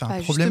dispositif a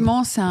un problème.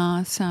 Justement,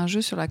 c'est un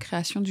jeu sur la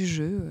création du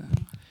jeu.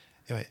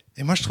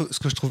 Et moi, ce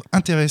que je trouve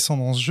intéressant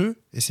dans ce jeu,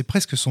 et c'est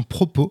presque son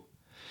propos,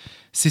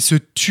 c'est ce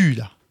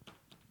tu-là.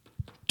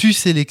 Tu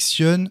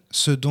sélectionnes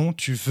ce dont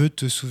tu veux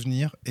te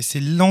souvenir, et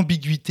c'est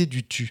l'ambiguïté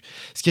du tu.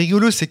 Ce qui est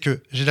rigolo, c'est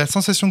que j'ai la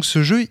sensation que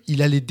ce jeu,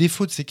 il a les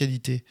défauts de ses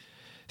qualités.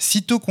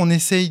 Sitôt qu'on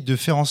essaye de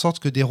faire en sorte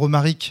que des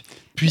romariques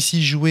puissent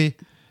y jouer,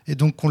 et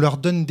donc qu'on leur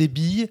donne des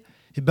billes,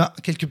 et ben,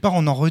 quelque part,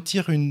 on en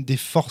retire une des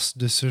forces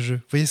de ce jeu.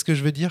 Vous voyez ce que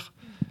je veux dire ?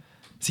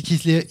 C'est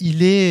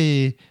qu'il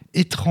est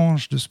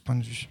étrange de ce point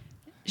de vue.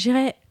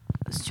 J'irais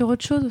sur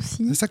autre chose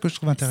aussi. C'est ça que je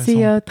trouve intéressant.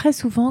 C'est très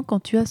souvent,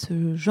 quand tu as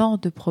ce genre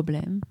de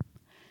problème,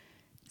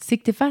 c'est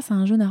que tu es face à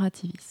un jeu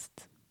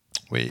narrativiste.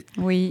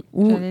 Oui.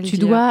 Où tu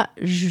dois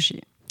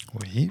juger.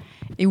 Oui.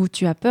 Et où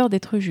tu as peur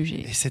d'être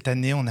jugé. Et cette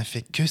année, on n'a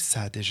fait que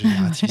ça, des jeux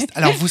narrativistes.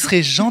 Alors, vous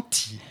serez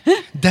gentils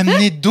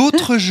d'amener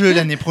d'autres jeux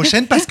l'année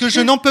prochaine parce que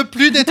je n'en peux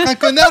plus d'être un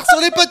connard sur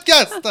les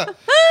podcasts.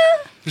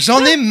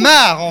 J'en ai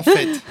marre, en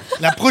fait.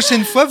 La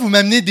prochaine fois, vous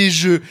m'amenez des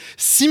jeux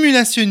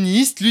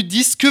simulationnistes,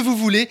 ludistes, que vous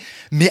voulez,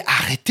 mais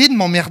arrêtez de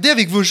m'emmerder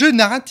avec vos jeux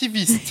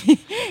narrativistes.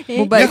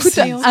 Bon, bah écoute,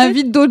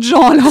 invite d'autres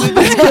gens alors.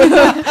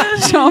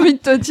 J'ai envie de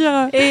te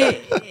dire.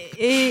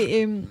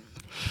 Et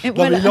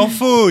voilà.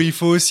 Mais il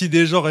faut aussi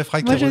des gens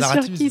réfractaires au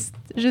narrativisme.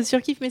 Je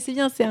surkiffe, mais c'est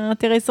bien, c'est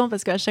intéressant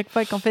parce qu'à chaque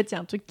fois qu'en fait il y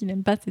a un truc qu'il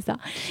n'aime pas, c'est ça.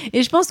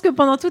 Et je pense que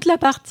pendant toute la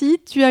partie,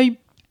 tu as eu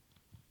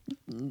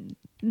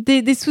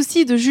des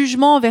soucis de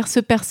jugement vers ce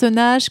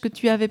personnage que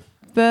tu avais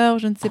peur,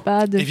 je ne sais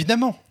pas.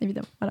 Évidemment,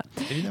 voilà.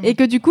 Évidemment. Et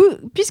que du coup,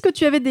 puisque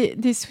tu avais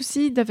des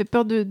soucis, tu avais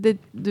peur que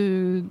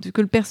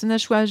le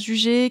personnage soit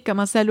jugé comme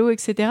un salaud,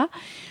 etc.,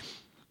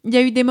 il y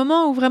a eu des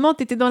moments où vraiment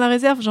tu étais dans la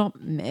réserve, genre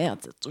merde,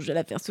 je vais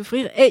la faire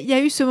souffrir. Et il y a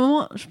eu ce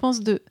moment, je pense,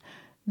 de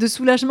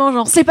soulagement,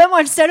 genre c'est pas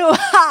moi le salaud.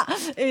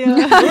 et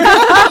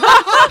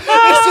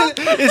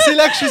c'est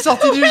là que je suis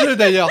sortie du jeu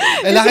d'ailleurs.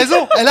 Elle a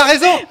raison.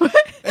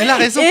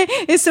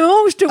 Et ce moment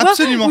où je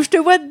te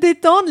vois te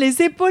détendre,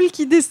 les épaules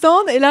qui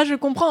descendent, et là je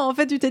comprends, en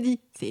fait tu t'es dit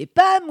c'est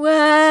pas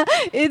moi.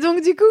 Et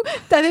donc du coup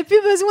t'avais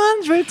plus besoin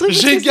de jouer le truc.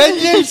 J'ai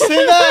gagné le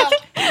scénar.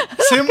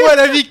 C'est moi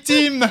la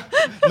victime.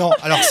 Non,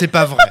 alors c'est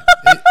pas vrai.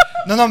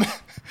 Non mais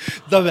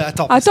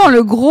attends. Attends,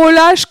 le gros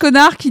lâche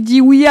connard qui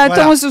dit oui,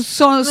 attends, voilà.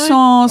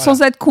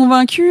 sans être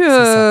convaincu.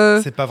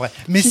 C'est pas vrai.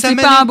 Mais ça c'est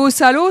pas un beau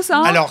salaud,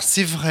 ça. Alors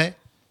c'est vrai,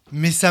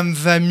 mais ça me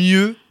va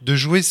mieux de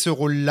jouer ce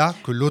rôle-là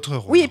que l'autre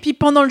rôle. Oui, et puis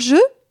pendant le jeu,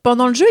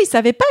 il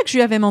savait pas que je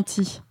lui avais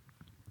menti.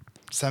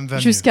 Ça me va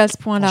jusqu'à ce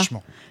point-là.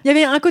 Franchement. Il y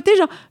avait un côté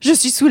genre, je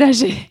suis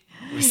soulagée.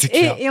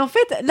 Et en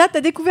fait, là,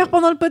 t'as découvert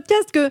pendant le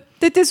podcast que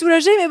t'étais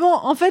soulagée, mais bon,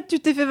 en fait, tu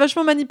t'es fait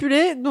vachement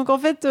manipuler. Donc, en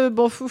fait,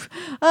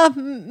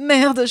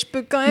 merde, je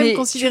peux quand même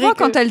considérer tu vois,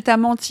 quand elle t'a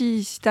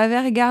menti, si t'avais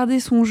regardé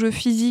son jeu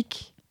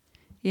physique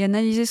et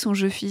analysé son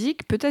jeu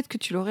physique, peut-être que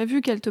tu l'aurais vu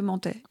qu'elle te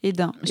mentait. Et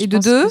de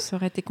deux, ça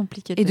aurait été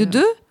compliqué. Et de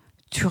deux,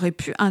 tu aurais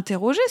pu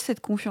interroger cette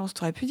confiance.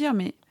 Tu aurais pu dire,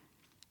 mais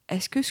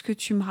est-ce que ce que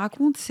tu me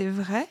racontes, c'est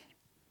vrai ?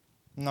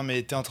 Non,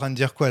 mais t'es en train de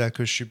dire quoi là ?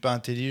 Que je suis pas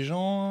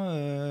intelligent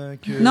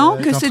Non,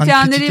 que c'était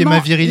un élément. Ma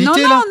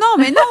virilité, non,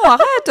 mais non,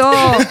 arrête.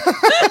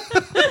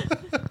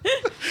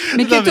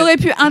 Mais que t'aurais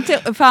pu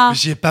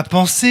J'y ai pas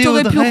pensé.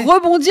 T'aurais pu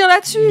rebondir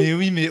là-dessus. Mais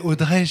oui, mais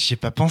Audrey, j'y ai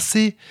pas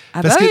pensé.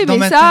 Ah parce que dans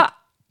ma tête...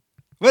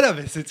 Voilà,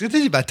 mais c'est ce que t'as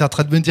dit. Bah, t'es en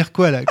train de me dire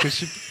quoi là que je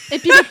suis... Et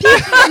puis le pire,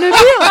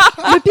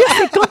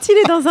 c'est quand il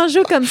est dans un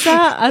jeu comme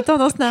ça. Attends,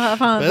 dans ce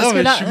parce que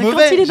là, je suis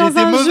mauvais. Quand il est dans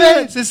un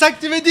mauvais. jeu, c'est ça que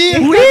tu veux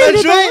dire ? Oui,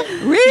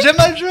 j'ai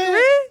mal joué.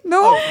 Oui,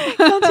 non.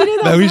 Quand il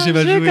est dans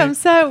un jeu joué. comme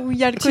ça où il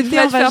y a le côté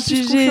on va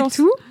juger et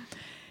tout.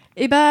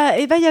 Et bah,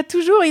 il a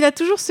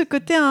toujours ce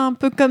côté un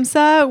peu comme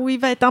ça où il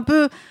va être un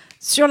peu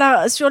sur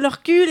le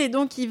recul et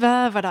donc il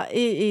va voilà.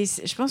 Et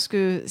je pense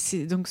que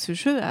c'est donc ce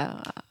jeu a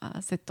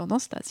cette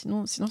tendance là.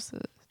 Sinon.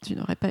 Tu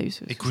n'aurais pas eu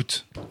ce...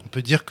 Écoute, on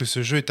peut dire que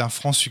ce jeu est un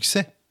franc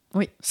succès.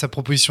 Oui. Sa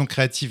proposition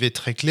créative est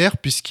très claire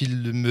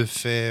puisqu'il me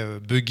fait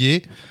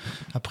bugger.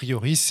 A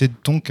priori, c'est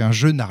donc un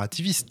jeu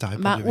narrativiste. T'as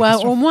répondu à ma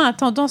question. Au moins à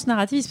tendance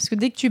narrativiste, parce que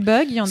dès que tu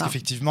bugs, il y en a. Parce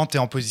qu'effectivement, tu es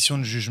en position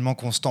de jugement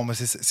constant. Moi,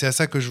 c'est à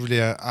ça que je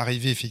voulais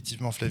arriver,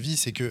 effectivement, Flavie.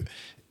 C'est que,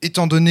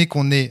 étant donné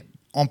qu'on est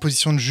en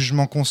position de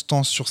jugement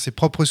constant sur ses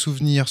propres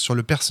souvenirs, sur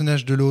le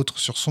personnage de l'autre,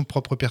 sur son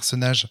propre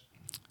personnage,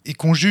 et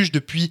qu'on juge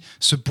depuis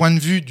ce point de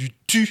vue du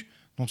tu,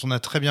 dont on a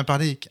très bien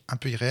parlé et qui est un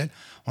peu irréel,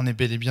 on est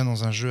bel et bien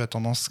dans un jeu à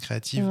tendance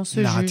créative,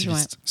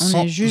 narrativiste. Juge, ouais.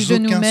 On est juge de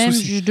nous-mêmes,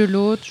 juge de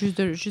l'autre, juge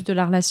de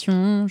la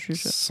relation.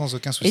 Sans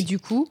aucun souci. Et du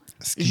coup,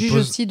 juge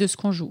aussi de ce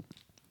qu'on joue.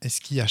 Et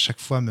ce qui, à chaque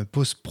fois, me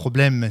pose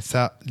problème, mais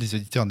ça, les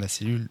auditeurs de la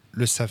cellule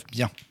le savent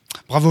bien.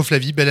 Bravo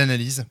Flavie, belle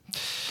analyse.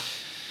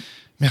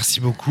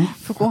 Merci beaucoup.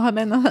 Faut qu'on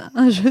ramène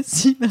un jeu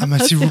sim.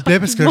 S'il vous plaît,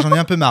 parce que là, j'en ai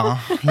un peu marre. Hein.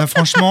 Là,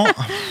 franchement,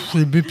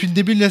 depuis le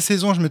début de la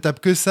saison, je me tape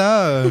que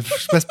ça.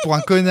 Je passe pour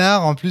un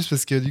connard en plus,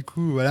 parce que du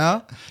coup,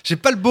 voilà. J'ai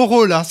pas le beau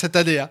rôle cette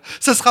année. Hein.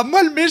 Ça sera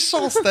moi le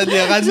méchant cette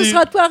année, Ranu. Ce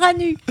sera toi,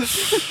 Ranu.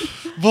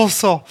 Bon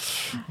sang.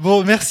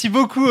 Bon, merci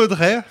beaucoup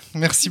Audrey.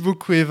 Merci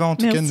beaucoup Eva, en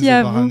tout cas, de nous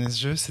avoir amené ce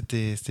jeu.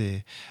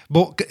 C'était...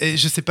 Bon,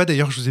 je sais pas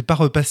d'ailleurs, je vous ai pas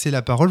repassé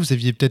la parole. Vous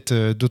aviez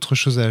peut-être d'autres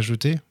choses à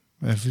ajouter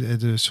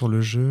sur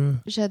le jeu.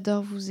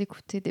 J'adore vous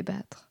écouter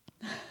débattre.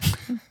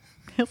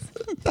 Merci.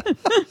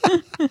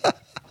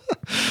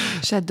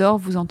 J'adore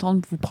vous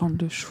entendre vous prendre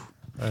le chou.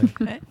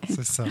 Ouais,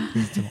 c'est ça,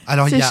 exactement.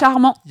 Alors, c'est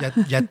charmant.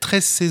 Il y a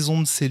 13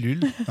 saisons de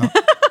cellules. Hein.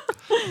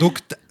 Donc,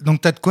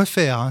 t'as de quoi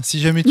faire. Hein. Si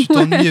jamais tu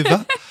t'ennuies,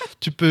 Eva,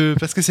 tu peux...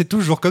 Parce que c'est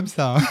toujours comme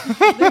ça. Hein.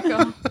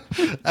 D'accord.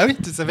 Ah oui,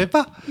 tu savais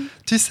pas.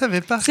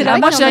 C'est là,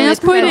 moi, j'ai rien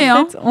spoilé.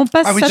 Hein. En fait,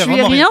 on passe je lui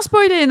ai rien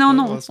spoilé.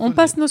 Non. On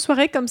passe nos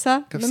soirées comme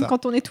ça,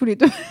 quand on est tous les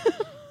deux.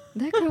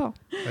 D'accord.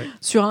 Ouais.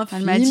 Sur un Elle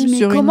film, m'a dit, mais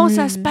comment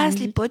ça se passe,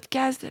 musique. les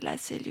podcasts de la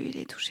cellule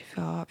et tout. J'ai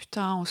fait, oh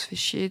putain, on se fait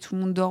chier, tout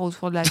le monde dort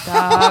autour de la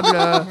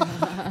table,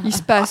 il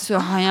se passe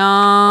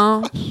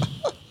rien.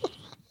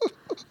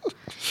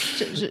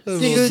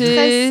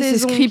 C'est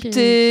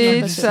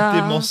scripté,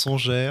 c'est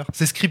mensongère.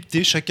 C'est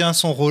scripté, chacun a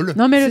son rôle.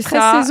 Non, mais le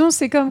 13 saisons,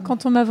 c'est comme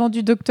quand on m'a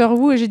vendu Doctor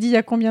Who et j'ai dit il y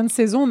a combien de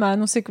saisons, on m'a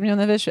annoncé combien il y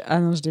en avait. Je fais, ah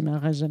non, je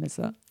démarrerai jamais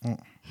ça.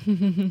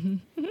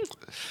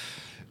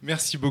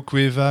 Merci beaucoup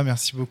Eva,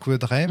 merci beaucoup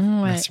Audrey,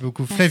 merci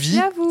beaucoup Flavie. Merci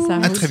à vous.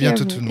 À très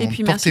bientôt tout le monde. Et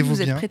puis merci de Portez-vous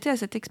vous bien. être prêté à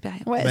cette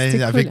expérience.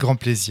 Ouais, Avec cool. grand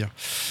plaisir.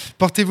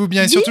 Portez-vous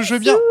bien et surtout jouez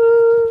bien.